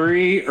episode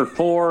 3 or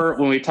 4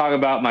 when we talk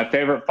about my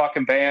favorite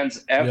fucking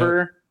bands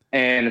ever,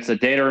 and it's A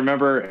Day to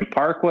Remember and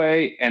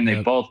Parkway, and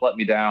they both let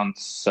me down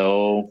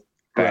so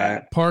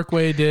bad.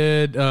 Parkway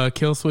did.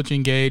 Kill Switch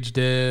Engage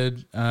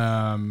did.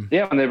 Yeah,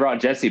 when they brought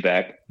Jesse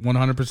back.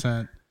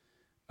 100%.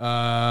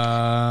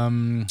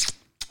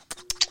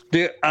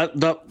 Dude,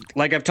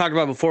 like I've talked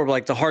about before, but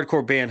like the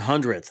hardcore band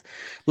 100th,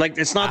 like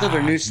it's not that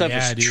their new stuff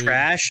is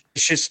trash.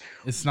 It's just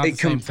it's not a the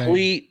same thing.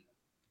 complete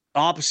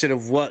opposite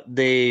of what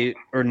they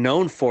are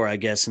known for, I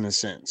guess, in a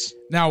sense.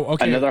 Now,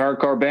 okay, Another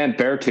hardcore band,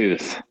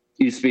 Beartooth,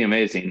 used to be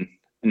amazing.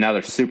 And now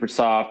they're super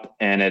soft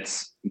and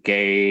it's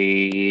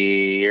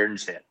gay and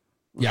shit.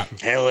 yeah,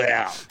 Hell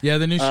yeah. yeah,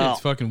 the new shit's Oh.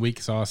 fucking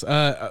weak sauce.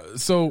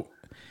 So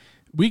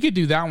we could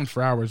do that one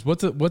for hours.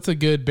 What's a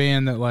good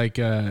band that like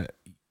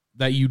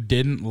that you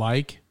didn't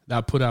like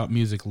that put out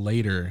music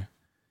later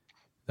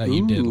that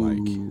you did like?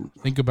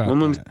 Think about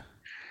that.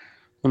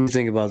 Let me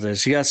think about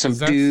this. You got some 'Cause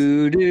that's-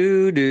 do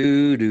do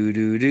do do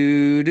do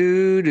do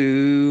do do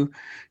do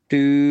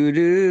do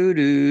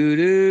do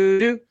do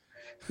do.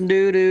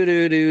 Do do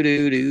do do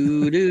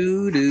do do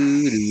do do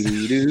do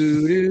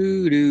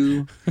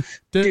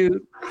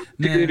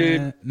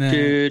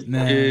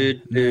do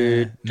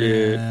do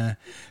do.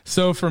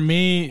 So for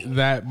me,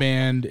 that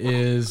band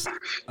is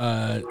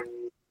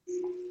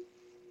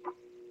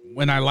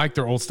when I like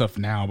their old stuff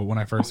now, but when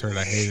I first heard it,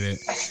 I hated it.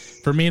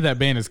 For me, that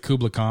band is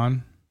Kubla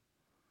Khan.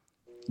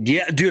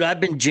 Yeah, dude, I've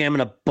been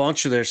jamming a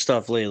bunch of their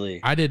stuff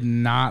lately. I did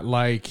not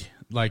like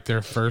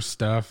their first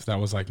stuff that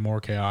was like more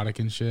chaotic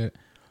and shit.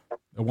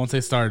 But once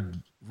they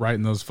started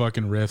writing those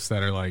fucking riffs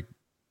that are like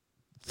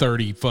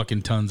 30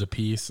 fucking tons a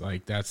piece,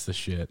 like that's the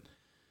shit.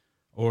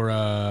 Or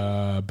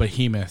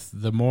Behemoth.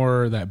 The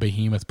more that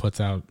Behemoth puts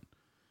out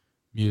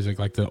music,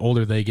 like the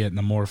older they get and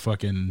the more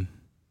fucking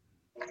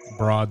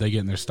broad they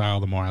get in their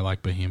style, the more I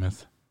like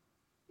Behemoth.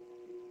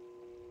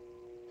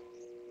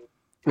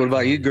 What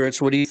about you,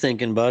 Gertz? What are you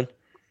thinking, bud?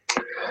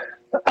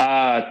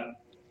 I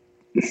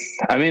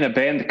mean, a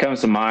band that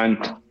comes to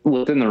mind,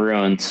 Within the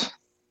Ruins.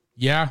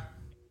 Yeah.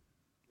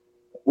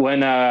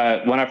 When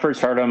I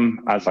first heard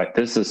them, I was like,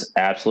 this is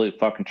absolute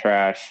fucking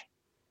trash.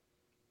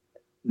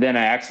 Then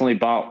I actually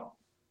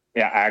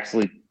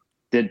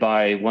did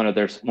buy one of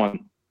their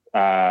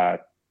I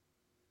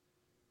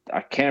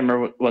can't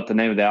remember what the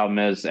name of the album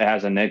is. It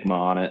has Enigma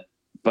on it,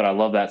 but I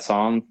love that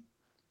song.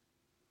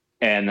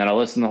 And then I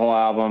listened to the whole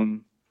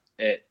album,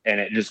 and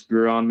it just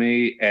grew on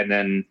me. And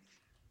then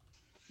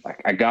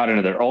like I got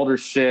into their older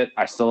shit.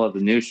 I still love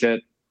the new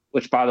shit,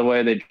 which by the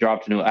way, they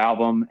dropped a new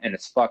album and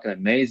it's fucking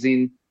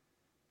amazing.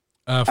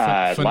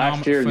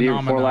 Last year, the year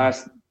before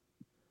last,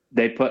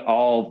 they put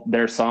all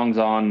their songs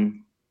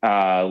on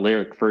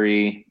lyric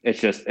free. It's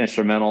just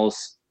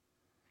instrumentals.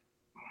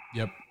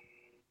 Yep.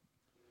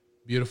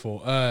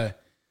 Beautiful.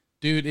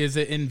 Dude, is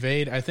it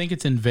Invade? I think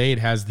it's Invade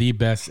has the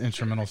best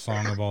instrumental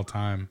song of all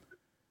time.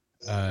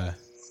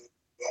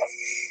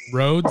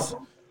 Roads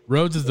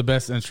is the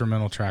best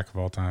instrumental track of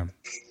all time.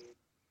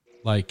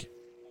 Like,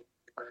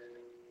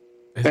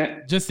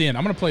 just the end.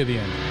 I'm going to play the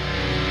end.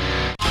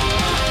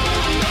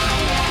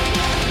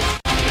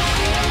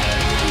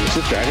 Is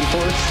it Dragon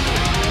Force?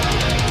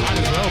 Might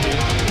as well be.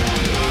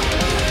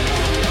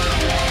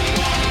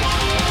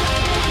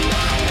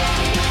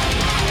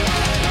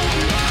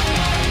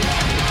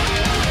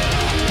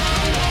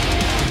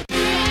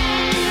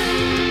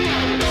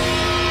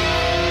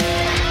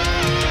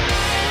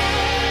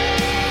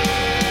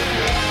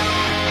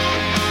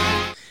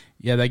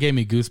 Yeah, that gave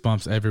me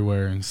goosebumps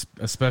everywhere, and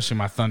especially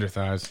my thunder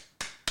thighs.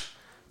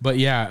 But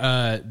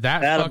yeah,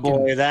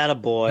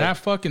 that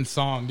fucking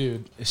song,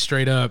 dude, is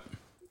straight up.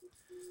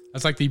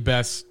 That's like the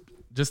best.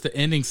 Just the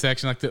ending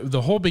section, like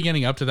the whole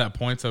beginning up to that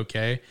point's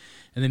okay,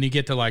 and then you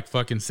get to like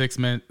fucking 6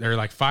 minutes or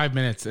like 5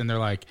 minutes, and they're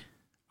like,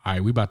 "All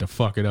right, we about to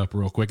fuck it up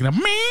real quick." And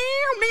then,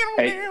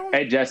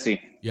 hey,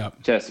 Jesse.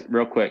 Yep. Jesse,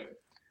 real quick.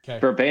 Okay.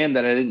 For a band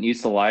that I didn't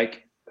used to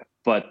like,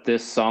 but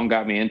this song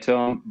got me into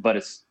them, but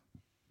it's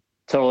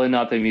totally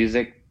not the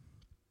music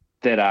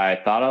that I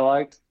thought I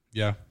liked.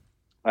 Yeah.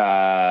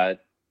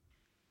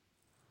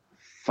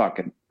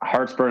 Fucking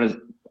Hearts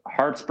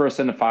Burst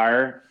into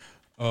Fire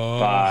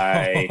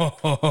by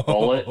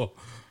Bullet.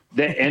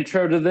 The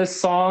intro to this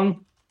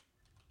song,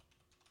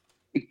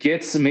 it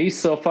gets me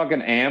so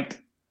fucking amped,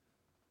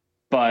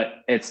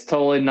 but it's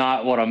totally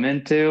not what I'm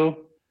into,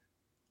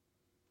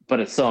 but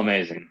it's so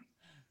amazing.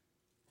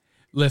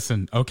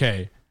 Listen,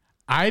 okay.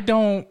 I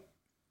don't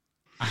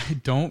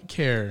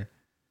care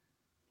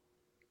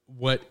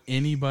what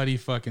anybody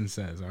fucking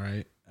says, all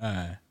right?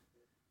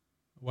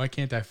 Why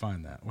can't I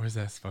find that? Where's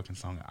that fucking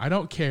song? I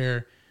don't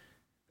care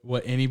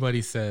what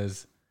anybody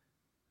says.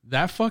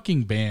 That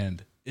fucking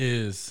band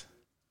is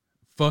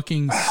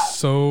fucking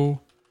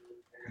so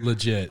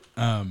legit.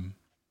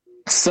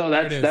 So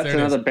that's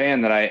another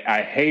band that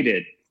I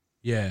hated.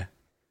 Yeah.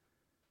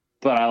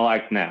 But I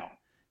like now.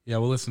 Yeah,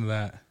 we'll listen to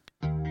that.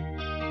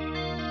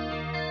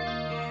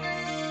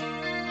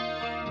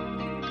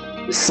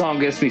 This song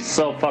gets me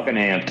so fucking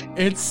amped.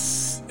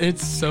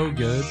 It's so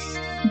good.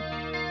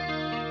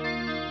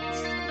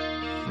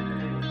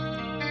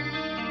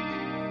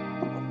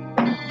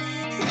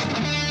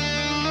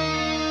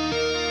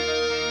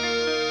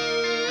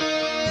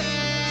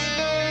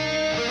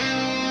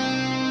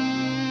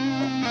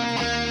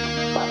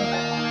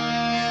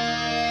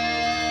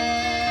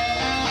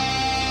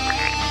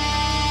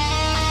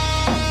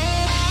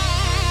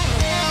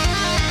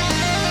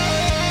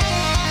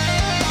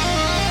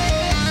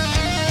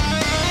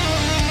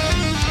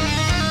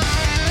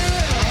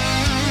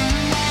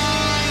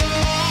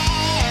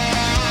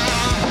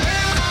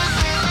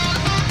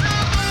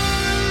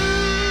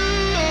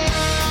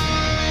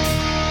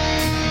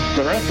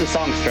 the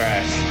song's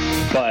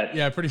trash, but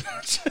Yeah, pretty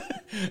much.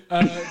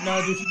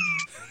 No,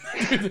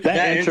 dude,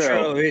 that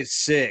intro is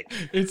sick.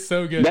 it's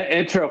so good. that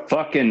intro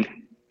fucking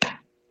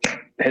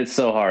hits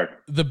so hard.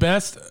 The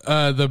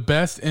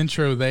best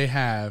intro they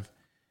have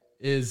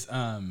is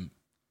oh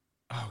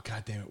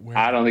god damn it.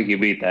 I don't think you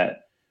beat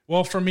that.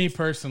 Well, for me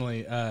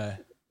personally,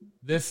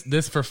 this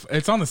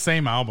it's on the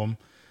same album,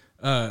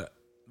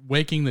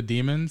 Waking the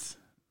Demons.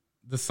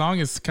 The song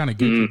is kind of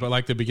goofy, but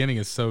like the beginning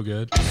is so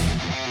good.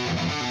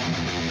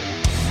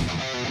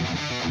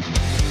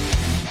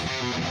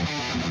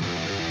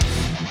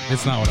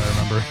 It's not what I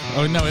remember.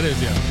 Oh no, it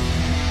is, yeah.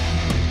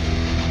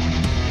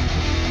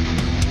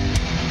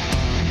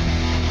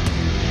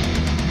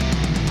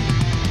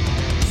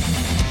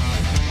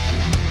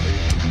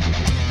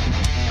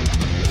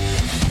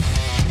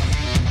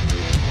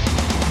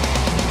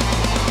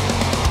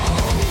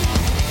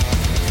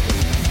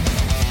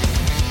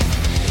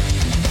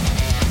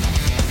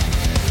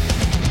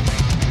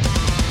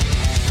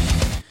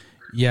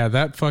 Yeah,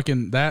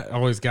 that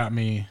always got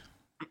me.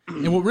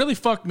 And what really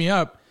fucked me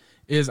up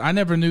is I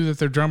never knew that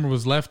their drummer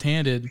was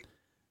left-handed,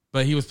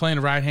 but he was playing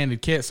a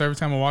right-handed kit. So every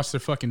time I watch their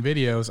fucking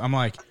videos, I'm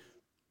like,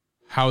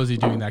 how is he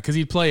doing that? Because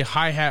he'd play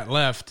hi-hat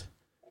left,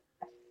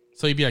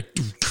 so he'd be like,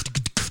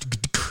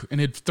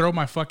 and it'd throw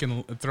my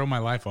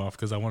life off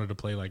because I wanted to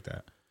play like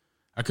that.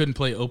 I couldn't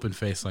play open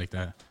face like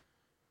that,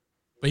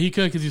 but he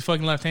could because he's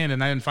fucking left-handed,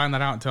 and I didn't find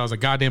that out until I was a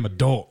goddamn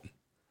adult.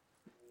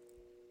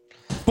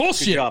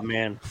 Bullshit. Good job,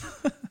 man.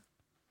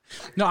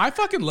 No, I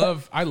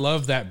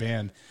love that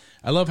band.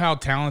 I love how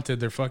talented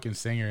their fucking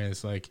singer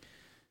is. Like,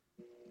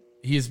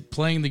 he's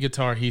playing the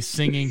guitar, he's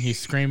singing, he's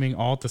screaming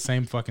all at the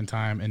same fucking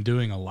time and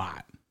doing a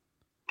lot.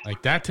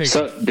 Like, that takes.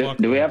 So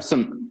do we have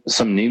some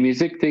new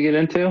music to get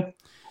into?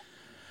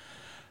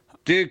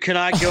 Dude, can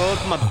I go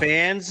with my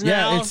bands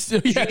now? Yeah, it's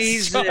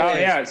Jesus. Oh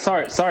yeah,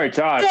 sorry,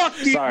 Josh.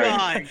 Fuck you Sorry,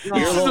 guys. you're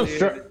a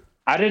little.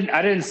 I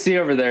didn't see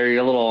over there.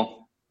 You're a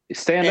little.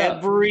 Stand up.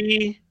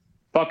 Every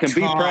Fucking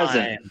be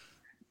present.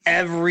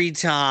 Every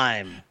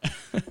time.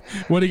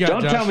 What do you got?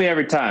 Don't Josh? tell me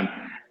every time.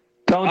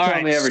 Don't All tell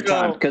right, me every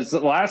time, because the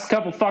last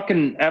couple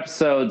fucking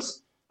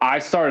episodes, I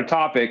start a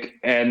topic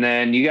and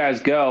then you guys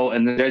go,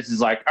 and then Jace is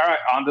like, "All right,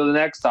 on to the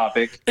next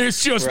topic."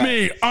 It's just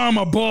me. I'm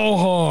a ball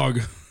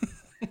hog.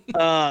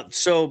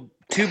 So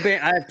I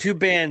have two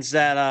bands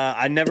that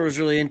I never was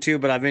really into,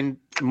 but I've been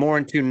more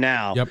into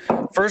now. Yep.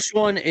 First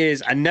one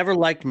is I never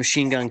liked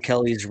Machine Gun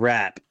Kelly's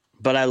rap,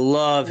 but I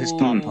love his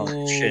pop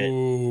punk shit.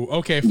 Ooh,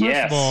 okay,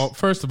 Yes.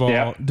 first of all,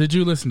 Yeah. did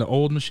you listen to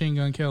old Machine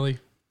Gun Kelly?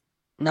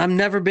 I've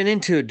never been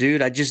into it,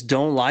 dude. I just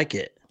don't like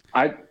it.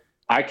 I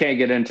can't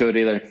get into it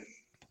either.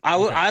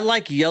 I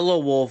like Yellow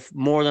Wolf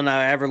more than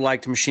I ever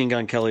liked Machine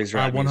Gun Kelly's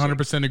I rap.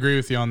 100% agree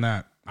with you on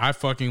that. I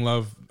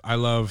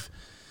love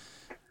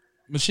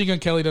Machine Gun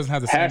Kelly doesn't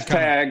have the same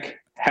kind of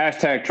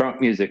Hashtag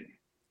trunk music.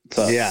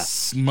 So, Yeah.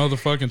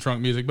 motherfucking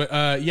trunk music.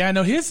 But yeah,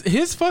 no,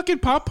 his fucking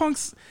pop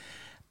punks.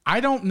 I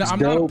don't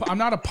know. I'm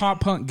not a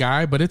pop punk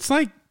guy, but it's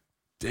like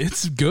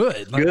it's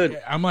good. Like,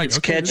 Good. I'm like, It's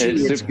okay, catchy.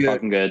 it's It's super good.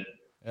 fucking good.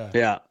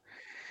 Yeah.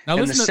 Now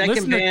And the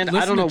second band,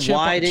 I don't know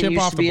why I didn't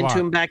used to be into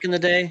him back in the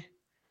day.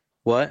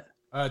 What?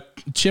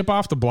 Chip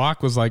Off the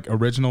Block was like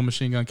original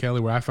Machine Gun Kelly,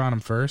 where I found him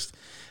first,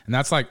 and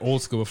that's like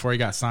old school before he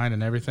got signed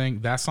and everything.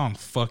 That song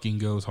fucking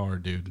goes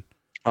hard, dude.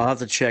 I'll have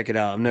to check it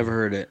out. I've never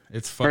heard it.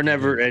 It's fucking Or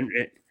never.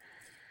 good.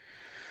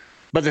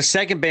 But the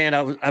second band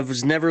I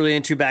was never really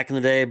into back in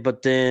the day,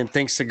 but then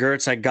thanks to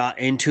Gertz, I got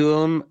into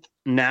him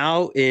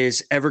now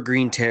is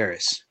Evergreen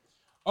Terrace.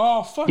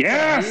 Oh fuck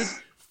Yes! yeah,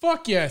 dude!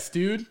 Fuck yes,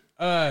 dude.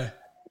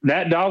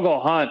 That Doggo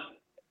Hunt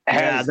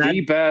has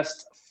the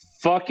best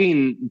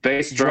fucking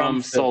bass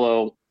drum fill.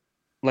 solo,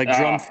 Like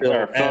drum fill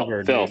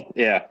ever. Phil. Dude.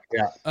 Yeah.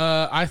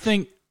 I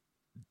think.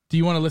 Do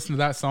you want to listen to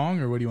that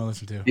song, or what do you want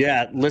to listen to?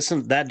 Yeah,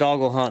 listen, that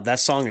Doggo Hunt, that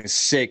song is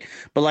sick.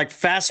 But like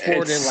fast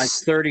forward in like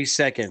 30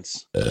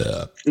 seconds.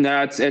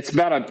 No, it's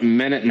about a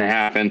minute and a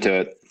half into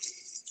it.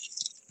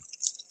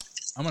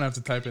 I'm gonna have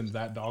to type in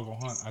that Doggle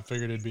Hunt. I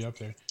figured it'd be up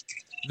there.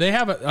 They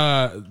have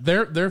a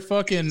their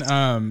fucking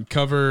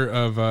cover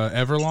of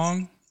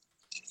Everlong.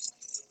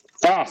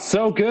 Oh,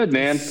 so good,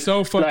 man.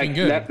 So fucking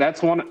good.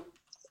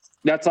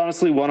 That's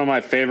honestly one of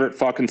my favorite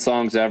fucking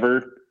songs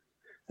ever.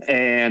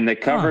 And they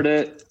covered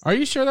it. Are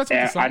you sure that's what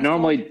the And song's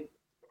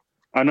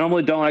I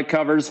normally don't like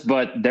covers,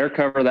 but their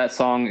cover of that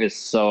song is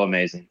so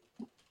amazing.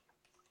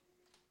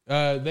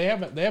 They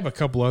have a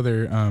couple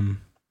other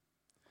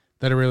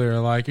that I really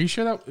like. Are you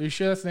sure that's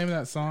the name of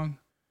that song?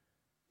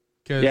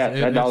 Yeah,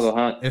 that Doggo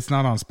Hunt. It's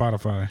not on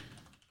Spotify.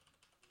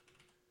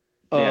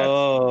 Yeah.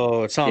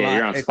 Oh, it's on,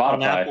 you're on it's on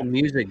Spotify. Apple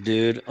Music,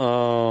 dude.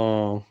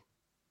 Oh.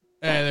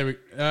 Hey, there we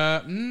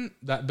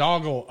that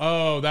Doggle.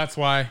 Oh, that's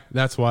why.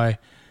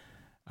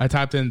 I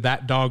typed in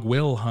that dog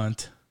will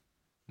hunt.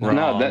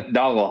 No, that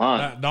Doggo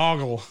Hunt. That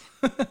Doggle.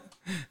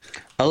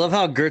 I love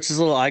how Gertz's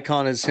little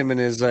icon is him in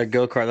his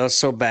go kart. That was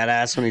so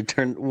badass when he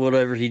turned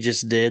whatever he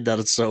just did. That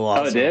was so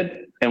awesome. Oh, it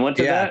did? And went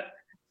to that?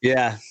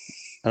 Yeah.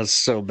 That was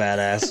so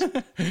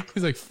badass.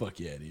 He's like, fuck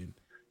yeah, dude.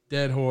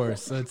 Dead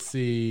horse. Let's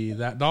see.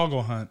 That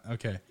Doggle Hunt.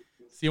 Okay.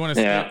 So you want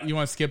to Yeah. skip? You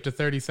want to skip to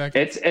 30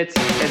 seconds? It's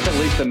at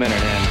least a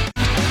minute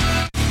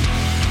in.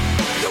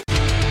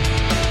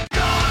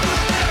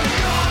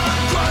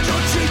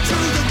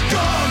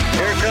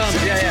 Here it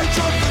comes.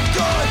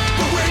 Yeah.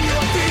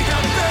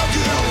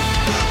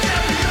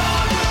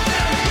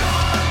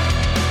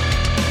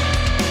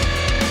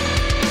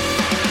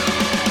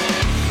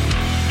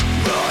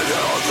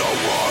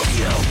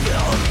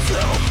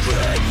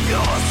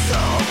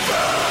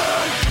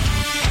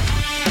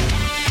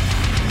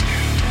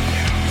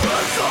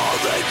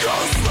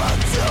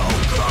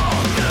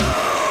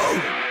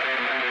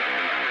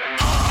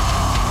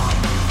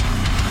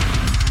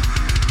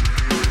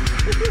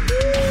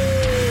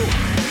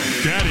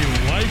 Daddy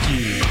like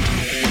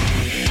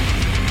you.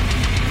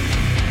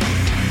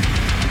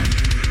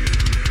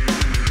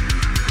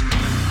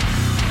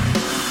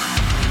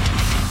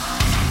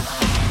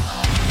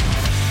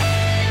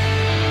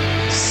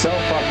 So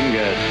fucking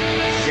good.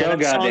 Yeah, So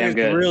that song goddamn is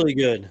good. really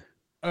good.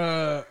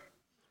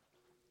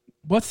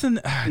 What's in?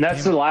 And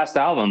that's the last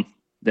album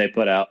they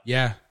put out.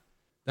 Yeah,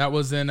 that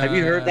was in. Have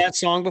you heard that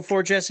song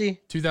before, Jesse?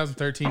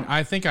 2013.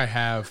 I think I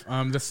have.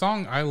 The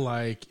song I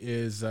like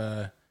is.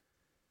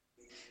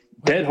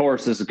 Dead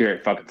Horse is a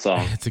great fucking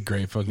song. It's a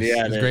great fucking.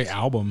 Yeah, it's a it great is.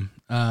 album.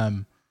 Yeah.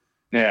 I'm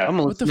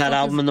gonna What the listen to that fuck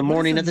album is- in the what is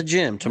morning the- at the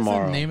gym What's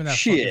tomorrow. the name of that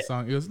fucking Shit.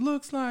 song? It goes,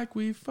 "Looks like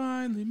we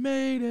finally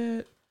made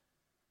it."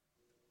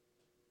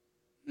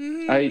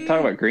 Are you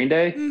talking about Green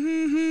Day?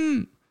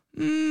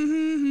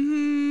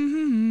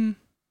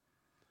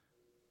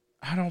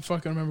 I don't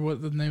fucking remember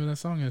what the name of that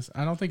song is.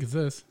 I don't think it's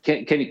this.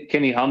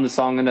 Can you hum the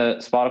song into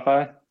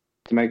Spotify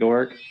to make it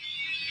work?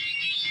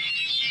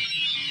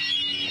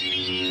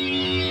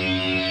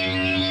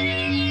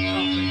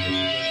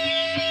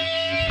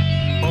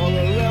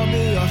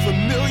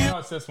 No,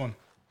 it's this one.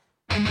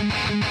 Oh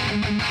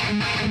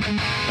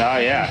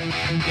yeah,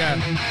 Yeah,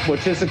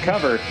 which is a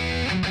cover.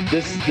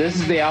 This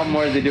is the album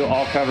where they do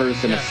all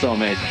covers and it's so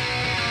amazing.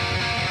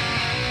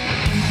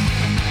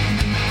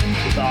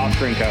 It's the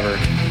Offspring cover.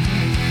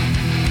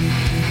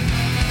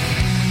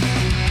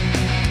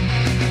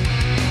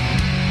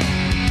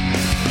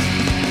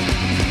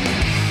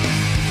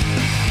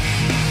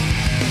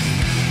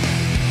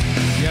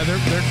 yeah.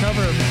 Their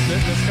cover of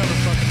this cover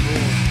fucking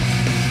rules.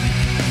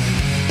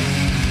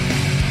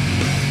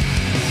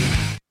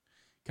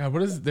 God,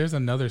 what is? There's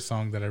another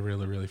song that I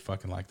really, really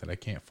fucking like that I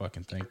can't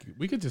fucking think.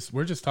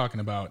 We're just talking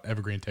about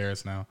Evergreen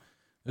Terrace now.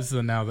 This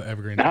is now the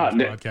Evergreen Terrace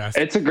podcast.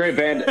 It's a great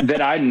band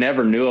that I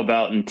never knew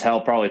about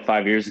until probably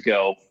 5 years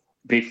ago.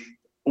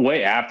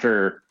 Way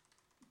after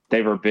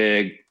they were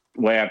big,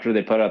 way after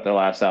they put out their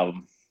last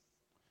album.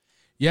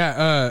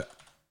 Yeah,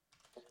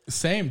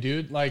 same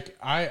dude. Like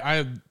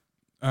I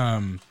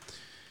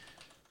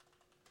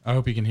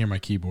hope you can hear my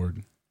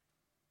keyboard.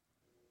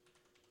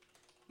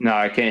 No,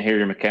 I can't hear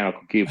your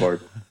mechanical keyboard.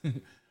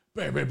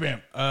 Bam, bam,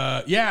 bam.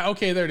 Yeah,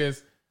 okay, there it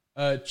is.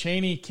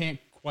 Cheney can't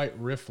quite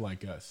riff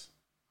like us.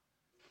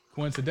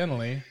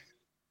 Coincidentally,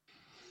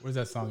 where's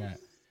that song at?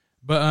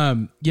 But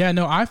yeah,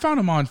 no, I found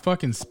him on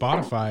fucking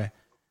Spotify.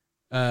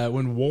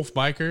 When Wolf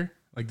Biker,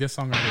 like this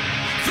song right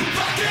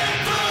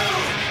here.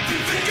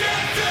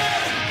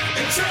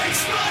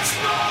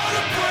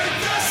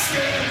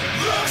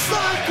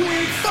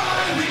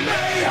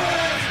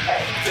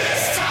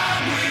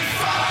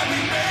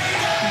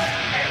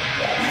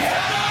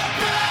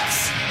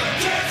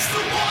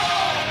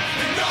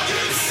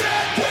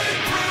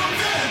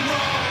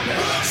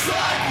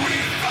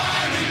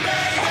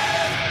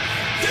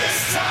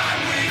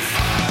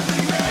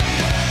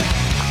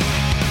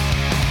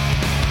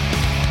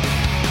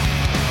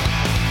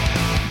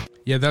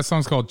 Yeah, that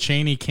song's called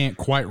Cheney Can't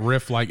Quite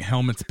Riff Like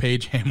Helmet's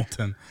Page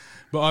Hamilton.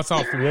 But that's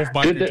off Wolf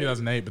Biker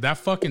 2008. But that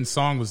fucking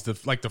song was the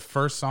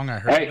first song I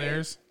heard of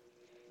theirs.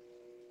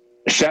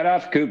 Shout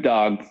out to Coop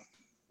Dog.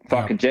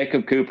 Fucking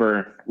Jacob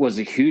Cooper was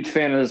a huge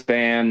fan of this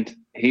band.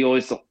 He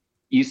always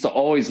used to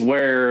always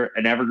wear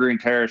an Evergreen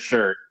Terrace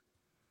shirt.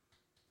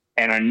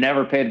 And I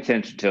never paid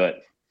attention to it.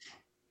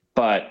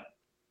 But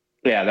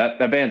yeah,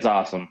 that band's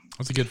awesome.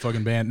 That's a good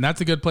fucking band. And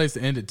that's a good place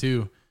to end it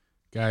too.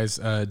 Guys,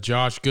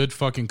 Josh, good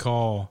fucking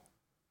call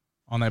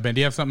on that band.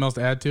 Do you have something else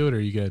to add to it, or are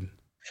you good?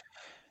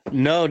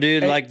 No,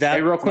 dude, like that.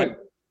 Hey, real quick.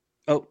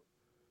 Oh,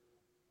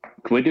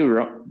 Can we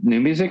do new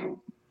music?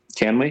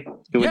 Can we? Can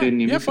we do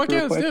new music? Fuck yeah,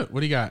 real let's quick? do it. What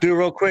do you got? do it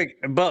real quick.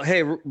 But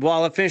hey,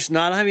 while I finish, I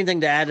don't have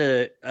anything to add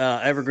to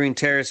Evergreen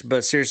Terrace,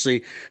 but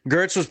seriously,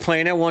 Gertz was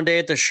playing it one day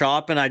at the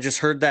shop, and I just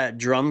heard that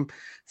drum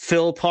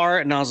fill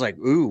part, and I was like,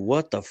 ooh,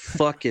 what the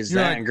fuck is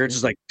You're that? like- And Gertz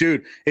was like,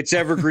 dude, it's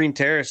Evergreen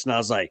Terrace. And I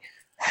was like,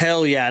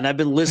 hell yeah. And I've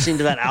been listening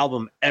to that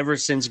album ever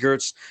since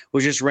Gertz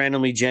was just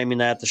randomly jamming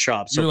that at the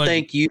shop. So You're like-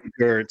 thank you,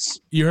 Gertz.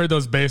 You heard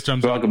those bass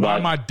drums. Like, Welcome why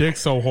back. my dick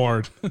so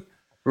hard?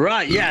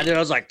 Right. Yeah, dude. I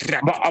was like,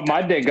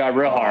 My dick got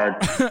real hard.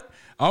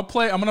 I'm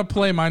gonna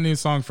play my new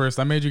song first.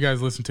 I made you guys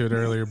listen to it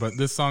earlier, but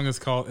this song is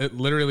called. It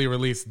literally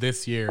released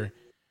this year.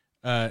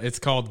 It's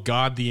called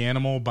 "God the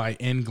Animal" by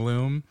In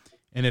Gloom,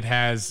 and it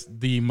has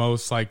the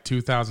most like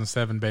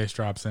 2007 bass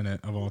drops in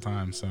it of all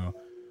time. So,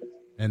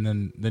 and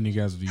then you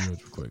guys will do yours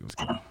real quick. Let's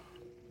go.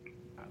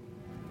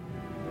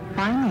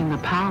 Finding the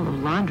pile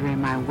of laundry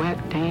in my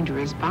wet,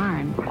 dangerous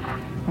barn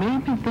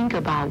made me think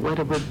about what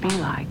it would be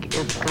like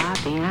if God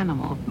the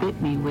animal bit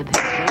me with his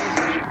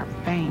razor-sharp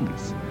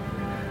fangs.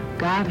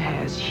 God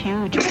has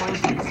huge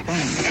poisonous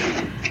fangs,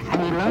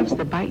 and he loves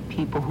to bite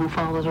people who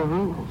follow the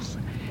rules.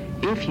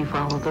 If you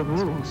follow the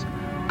rules,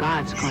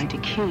 God's going to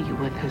kill you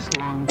with his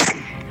long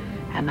teeth,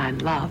 and I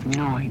love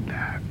knowing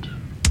that.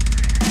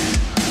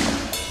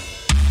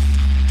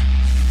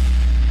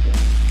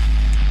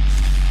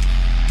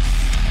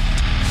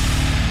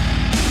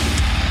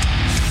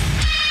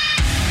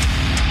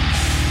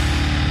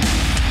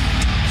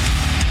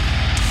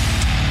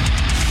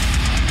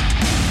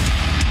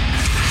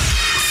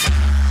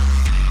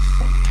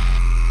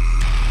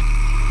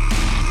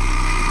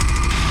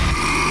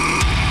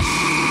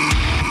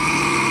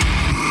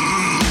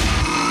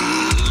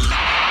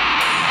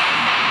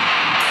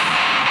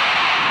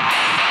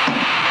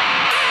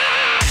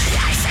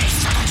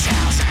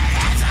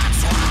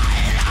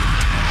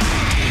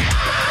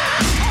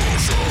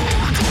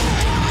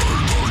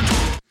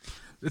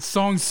 This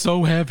song's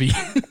so heavy.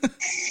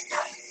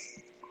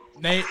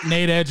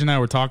 Nate Edge and I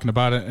were talking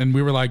about it, and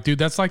we were like, dude,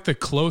 that's like the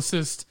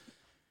closest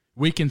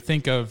we can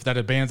think of that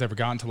a band's ever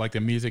gotten to like the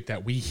music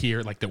that we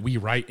hear, like that we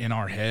write in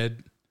our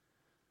head.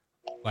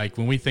 Like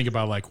when we think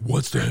about like,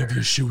 what's the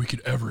heaviest shit we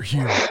could ever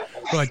hear?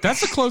 We're like, that's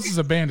the closest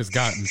a band has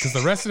gotten, because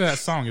the rest of that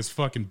song is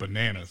fucking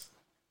bananas.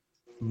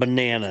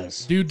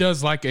 Bananas. Dude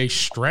does like a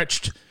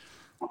stretched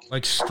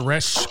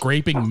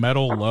scraping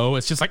metal low.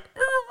 It's just like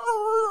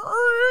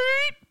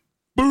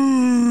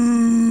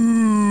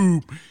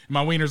boom.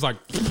 My wiener's like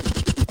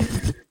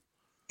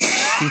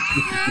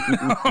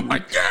oh my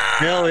god.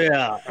 Hell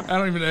yeah. I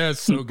don't even know. It's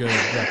so good.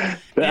 Yeah.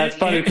 That's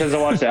funny because I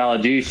watched the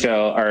Ali G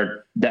show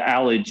or the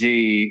Ali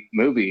G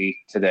movie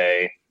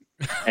today,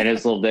 and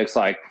his little dick's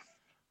like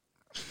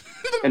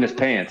in his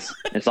pants.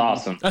 It's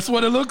awesome. That's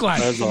what it looked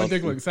like. That's What my awesome.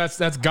 dick looks.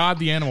 That's God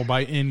the Animal by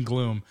In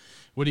Gloom.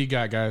 What do you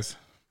got, guys?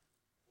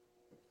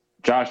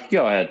 Josh,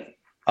 go ahead.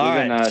 All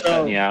We've been right, so-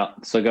 cutting you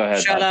out, so go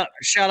ahead. bud.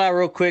 Shout out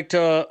real quick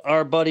to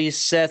our buddy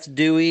Seth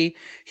Dewey.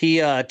 He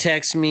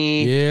texted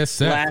me Yeah,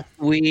 Seth. last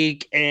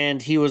week,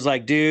 and he was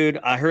like, dude,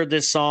 I heard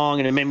this song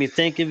and it made me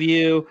think of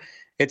you.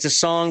 It's a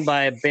song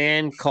by a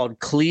band called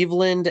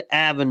Cleveland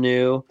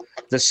Avenue.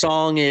 The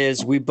song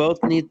is We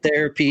Both Need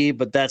Therapy,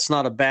 but that's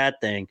not a bad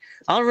thing.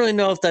 I don't really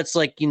know if that's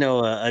like,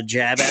 a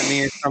jab at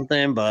me or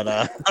something, but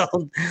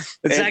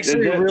it's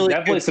actually There's really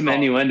definitely good some song.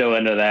 innuendo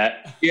into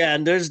that. Yeah,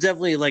 and there's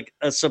definitely like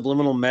a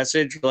subliminal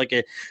message, like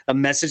a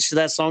message to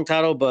that song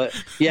title. But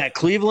yeah,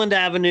 Cleveland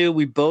Avenue,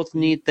 We Both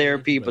Need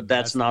Therapy, but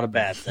that's not a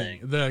bad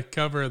thing. The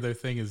cover of their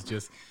thing is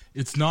just,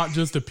 it's not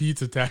just a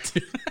pizza tattoo.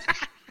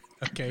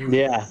 Okay.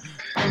 Yeah.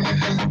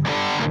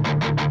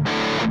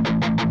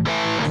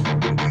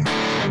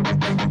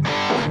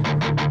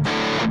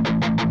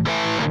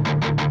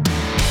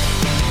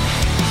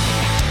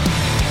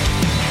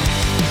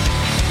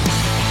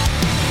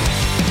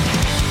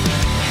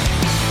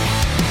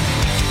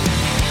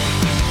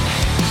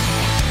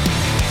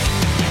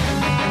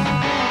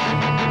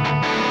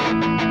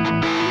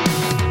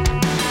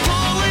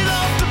 Pulling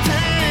up the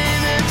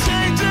pain and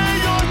changing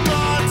your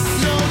thoughts.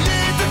 No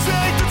need to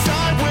take the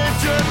time with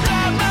your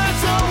bad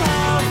mental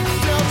health.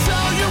 They'll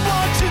tell you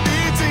what you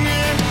need to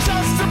hear.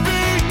 Just to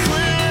be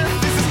clear,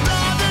 this is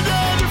not an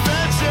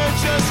intervention.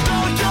 Just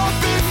know you'll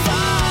be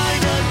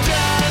fine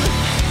again.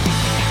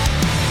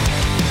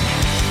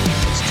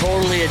 It's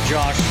totally a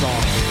Josh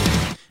song,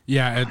 dude.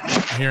 Yeah,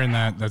 hearing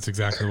that, that's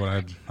exactly what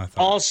I thought.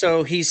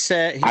 Also, he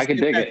said he I can sent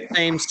dig that it.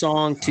 same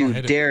song Oh, to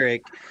hit it.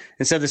 Derek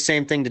and said the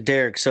same thing to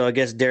Derek. So I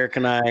guess Derek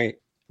and I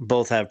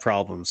both have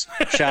problems.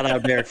 Shout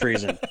out Derek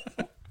Friesen.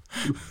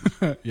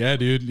 Yeah,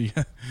 dude.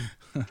 Yeah.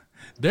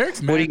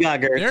 Derek's mad. What do you got,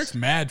 Gertz? Derek's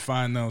mad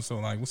fine though. So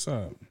like, what's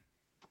up?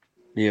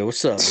 Yeah,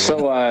 what's up? Dude?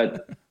 So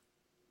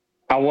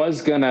I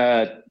was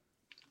gonna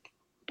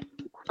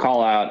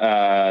call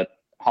out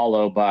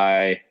Hollow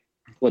by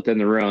Within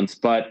the Ruins,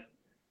 but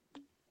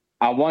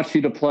I want you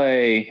to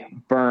play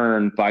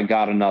Burn by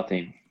God of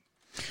Nothing.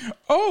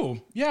 Oh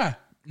yeah,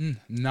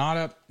 not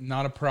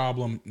a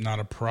problem. Not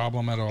a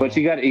problem at all. But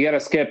you got to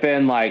skip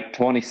in like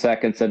 20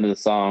 seconds into the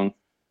song.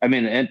 I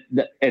mean,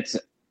 it's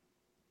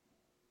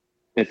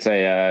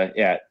a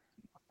yeah.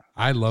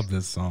 I love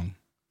this song.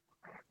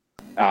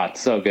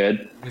 It's so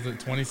good. Is it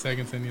 20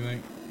 seconds in, you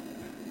think?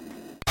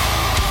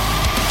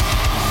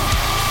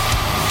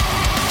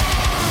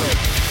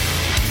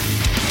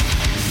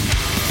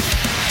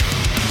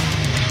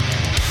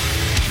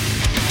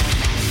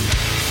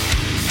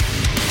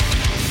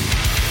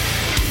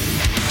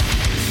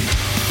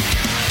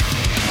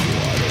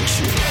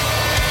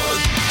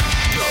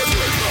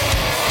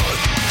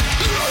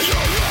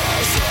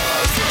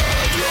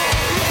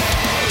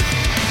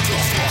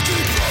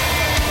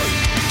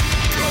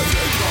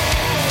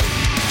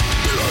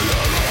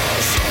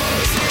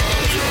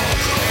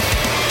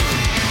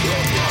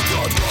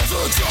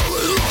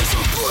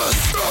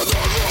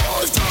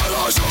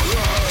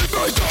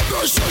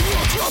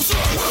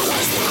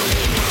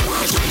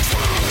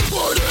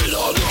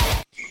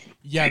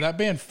 Yeah, that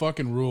band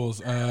fucking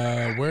rules.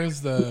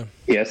 Where's the?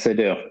 Yes, they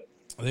do.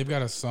 They've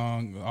got a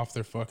song off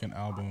their fucking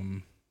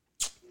album,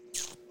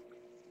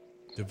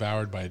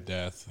 "Devoured by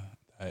Death."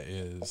 That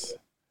is,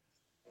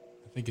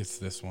 I think it's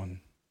this one.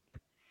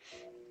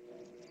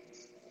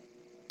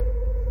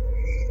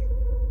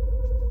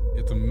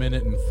 It's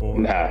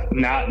 1:04.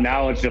 Nah,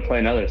 now let's just play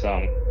another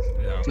song.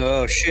 Yeah.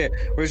 Oh shit,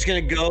 we're just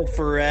gonna go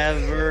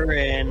forever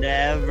and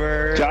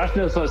ever. Josh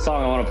knows what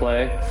song I want to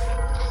play.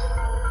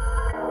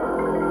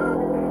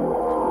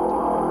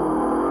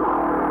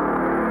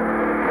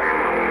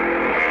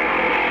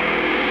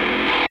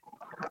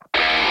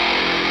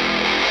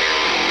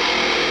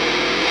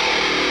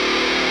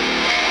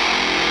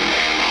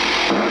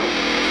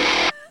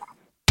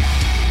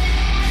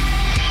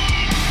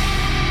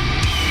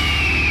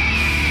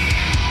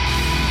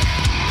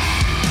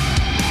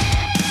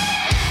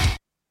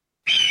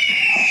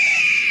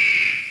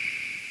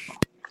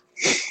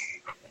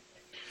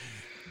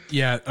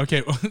 Yeah.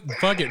 Okay.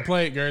 Fuck it.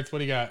 Play it, Gertz. What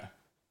do you got?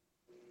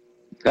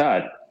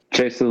 God,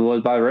 Chase of the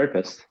Woods by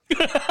Rapist.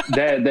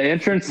 The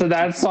entrance to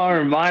that song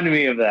reminded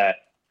me of that.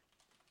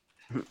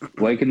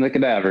 Waking the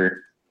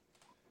Cadaver.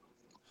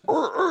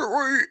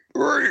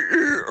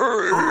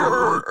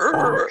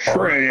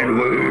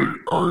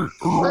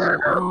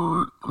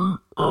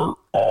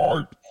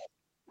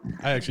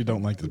 I actually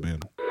don't like this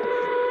band.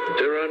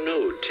 There are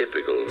no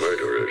typical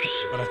murderers.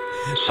 But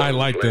I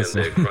like Some this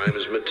plan their one.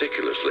 crimes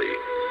meticulously,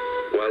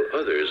 while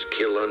others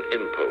kill on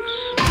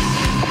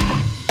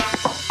impulse.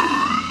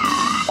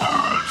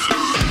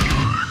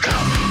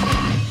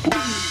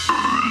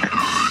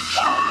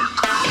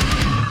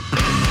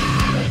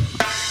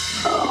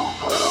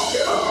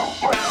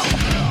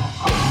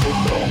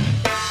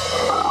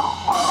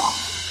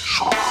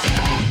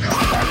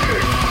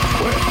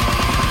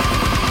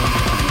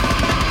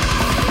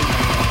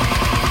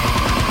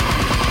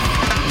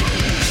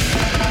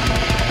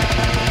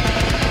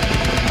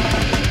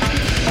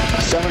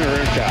 So many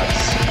rim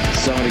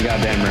shots. So many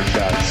goddamn rim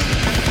shots.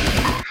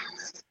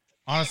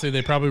 Honestly,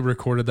 they probably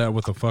recorded that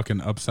with a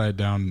fucking upside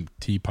down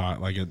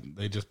teapot. Like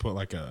they just put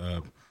like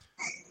a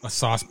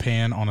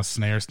saucepan on a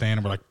snare stand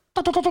and were like,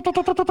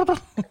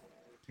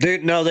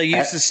 Dude, no, they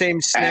used the same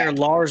snare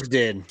Lars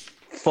did.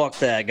 Fuck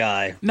that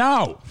guy.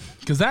 no,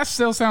 because that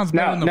still sounds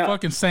better No, than the no.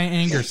 fucking Saint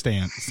Anger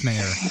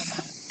snare.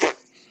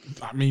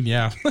 I mean,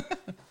 yeah.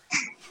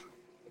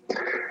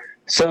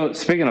 So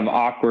speaking of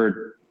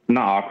awkward,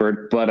 not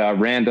awkward, but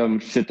random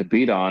shit to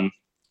beat on,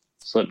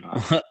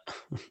 Slipknot.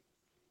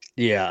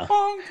 Yeah.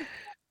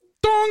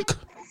 Donk,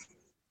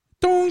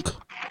 donk,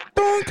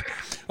 donk.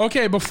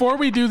 Okay, before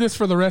we do this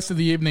for the rest of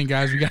the evening,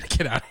 guys, we got to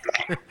get out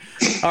of here.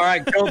 All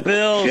right, go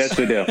Bills. Yes,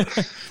 we do.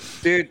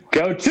 Dude,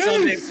 Go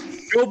Sunday,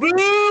 Chiefs! go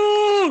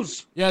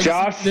Bills! Yeah,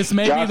 Josh, this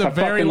may Josh, be the I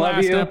very fucking love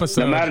last you.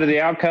 episode. No matter the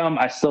outcome,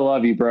 I still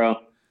love you, bro.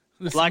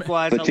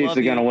 Likewise, The I Chiefs love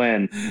are going to you.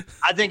 win.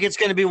 I think it's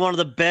going to be one of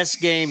the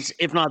best games,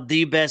 if not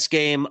the best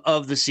game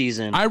of the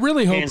season. I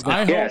really hope. Hands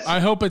down. Yes. I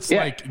hope it's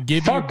Yeah. like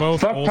give Fuck, you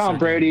both. fuck ulcer Tom games.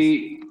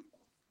 Brady.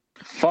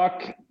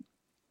 Fuck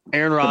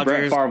Aaron the Brett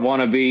Rodgers. Favre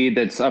wannabe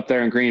that's up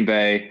there in Green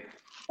Bay.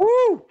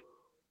 Woo!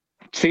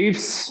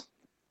 Chiefs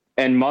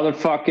and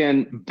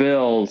motherfucking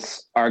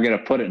Bills are going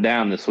to put it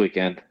down this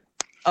weekend.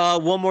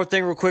 One more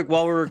thing, real quick.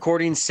 While we're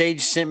recording,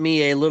 Sage sent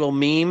me a little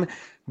meme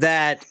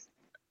that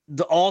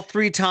all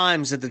three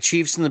times that the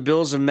Chiefs and the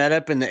Bills have met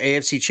up in the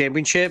AFC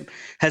Championship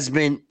has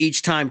been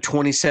each time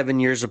 27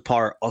 years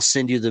apart. I'll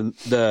send you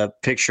the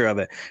picture of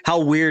it. How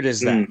weird is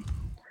that?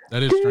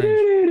 That is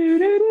strange.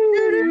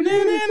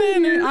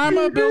 I'm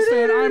a Bills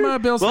fan. I'm a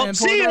Bills Well, fan.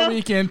 For see the ya.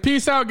 weekend.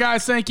 Peace out,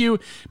 guys. Thank you.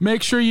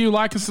 Make sure you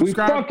like and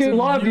subscribe fucking to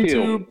love you.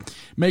 YouTube.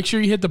 Make sure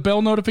you hit the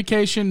bell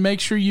notification. Make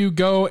sure you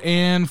go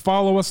and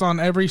follow us on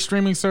every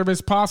streaming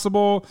service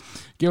possible.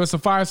 Give us a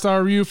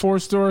 5-star review,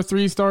 4-star,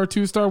 3-star,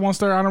 2-star,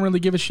 1-star. I don't really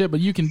give a shit, but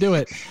you can do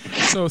it.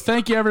 So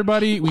thank you,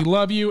 everybody. We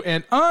love you.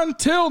 And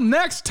until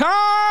next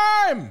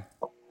time,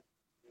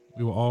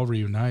 we will all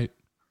reunite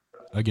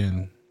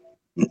again.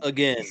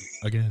 Again.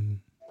 Again.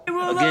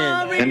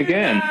 Again. And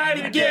again.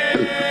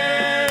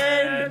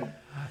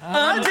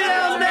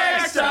 Until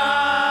next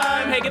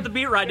time. Hey, get the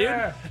beat right, dude.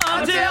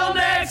 Until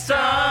next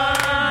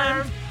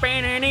time. We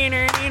will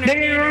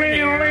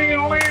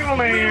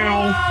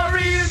all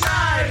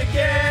reunite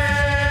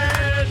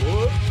again.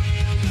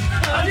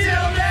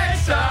 Until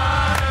next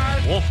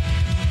time.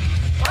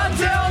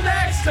 Until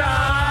next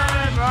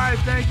time. All right.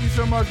 Thank you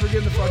so much for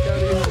getting the fuck out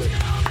of here.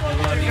 I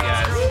love you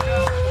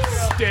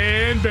guys.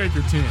 Stan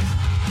Bakerton.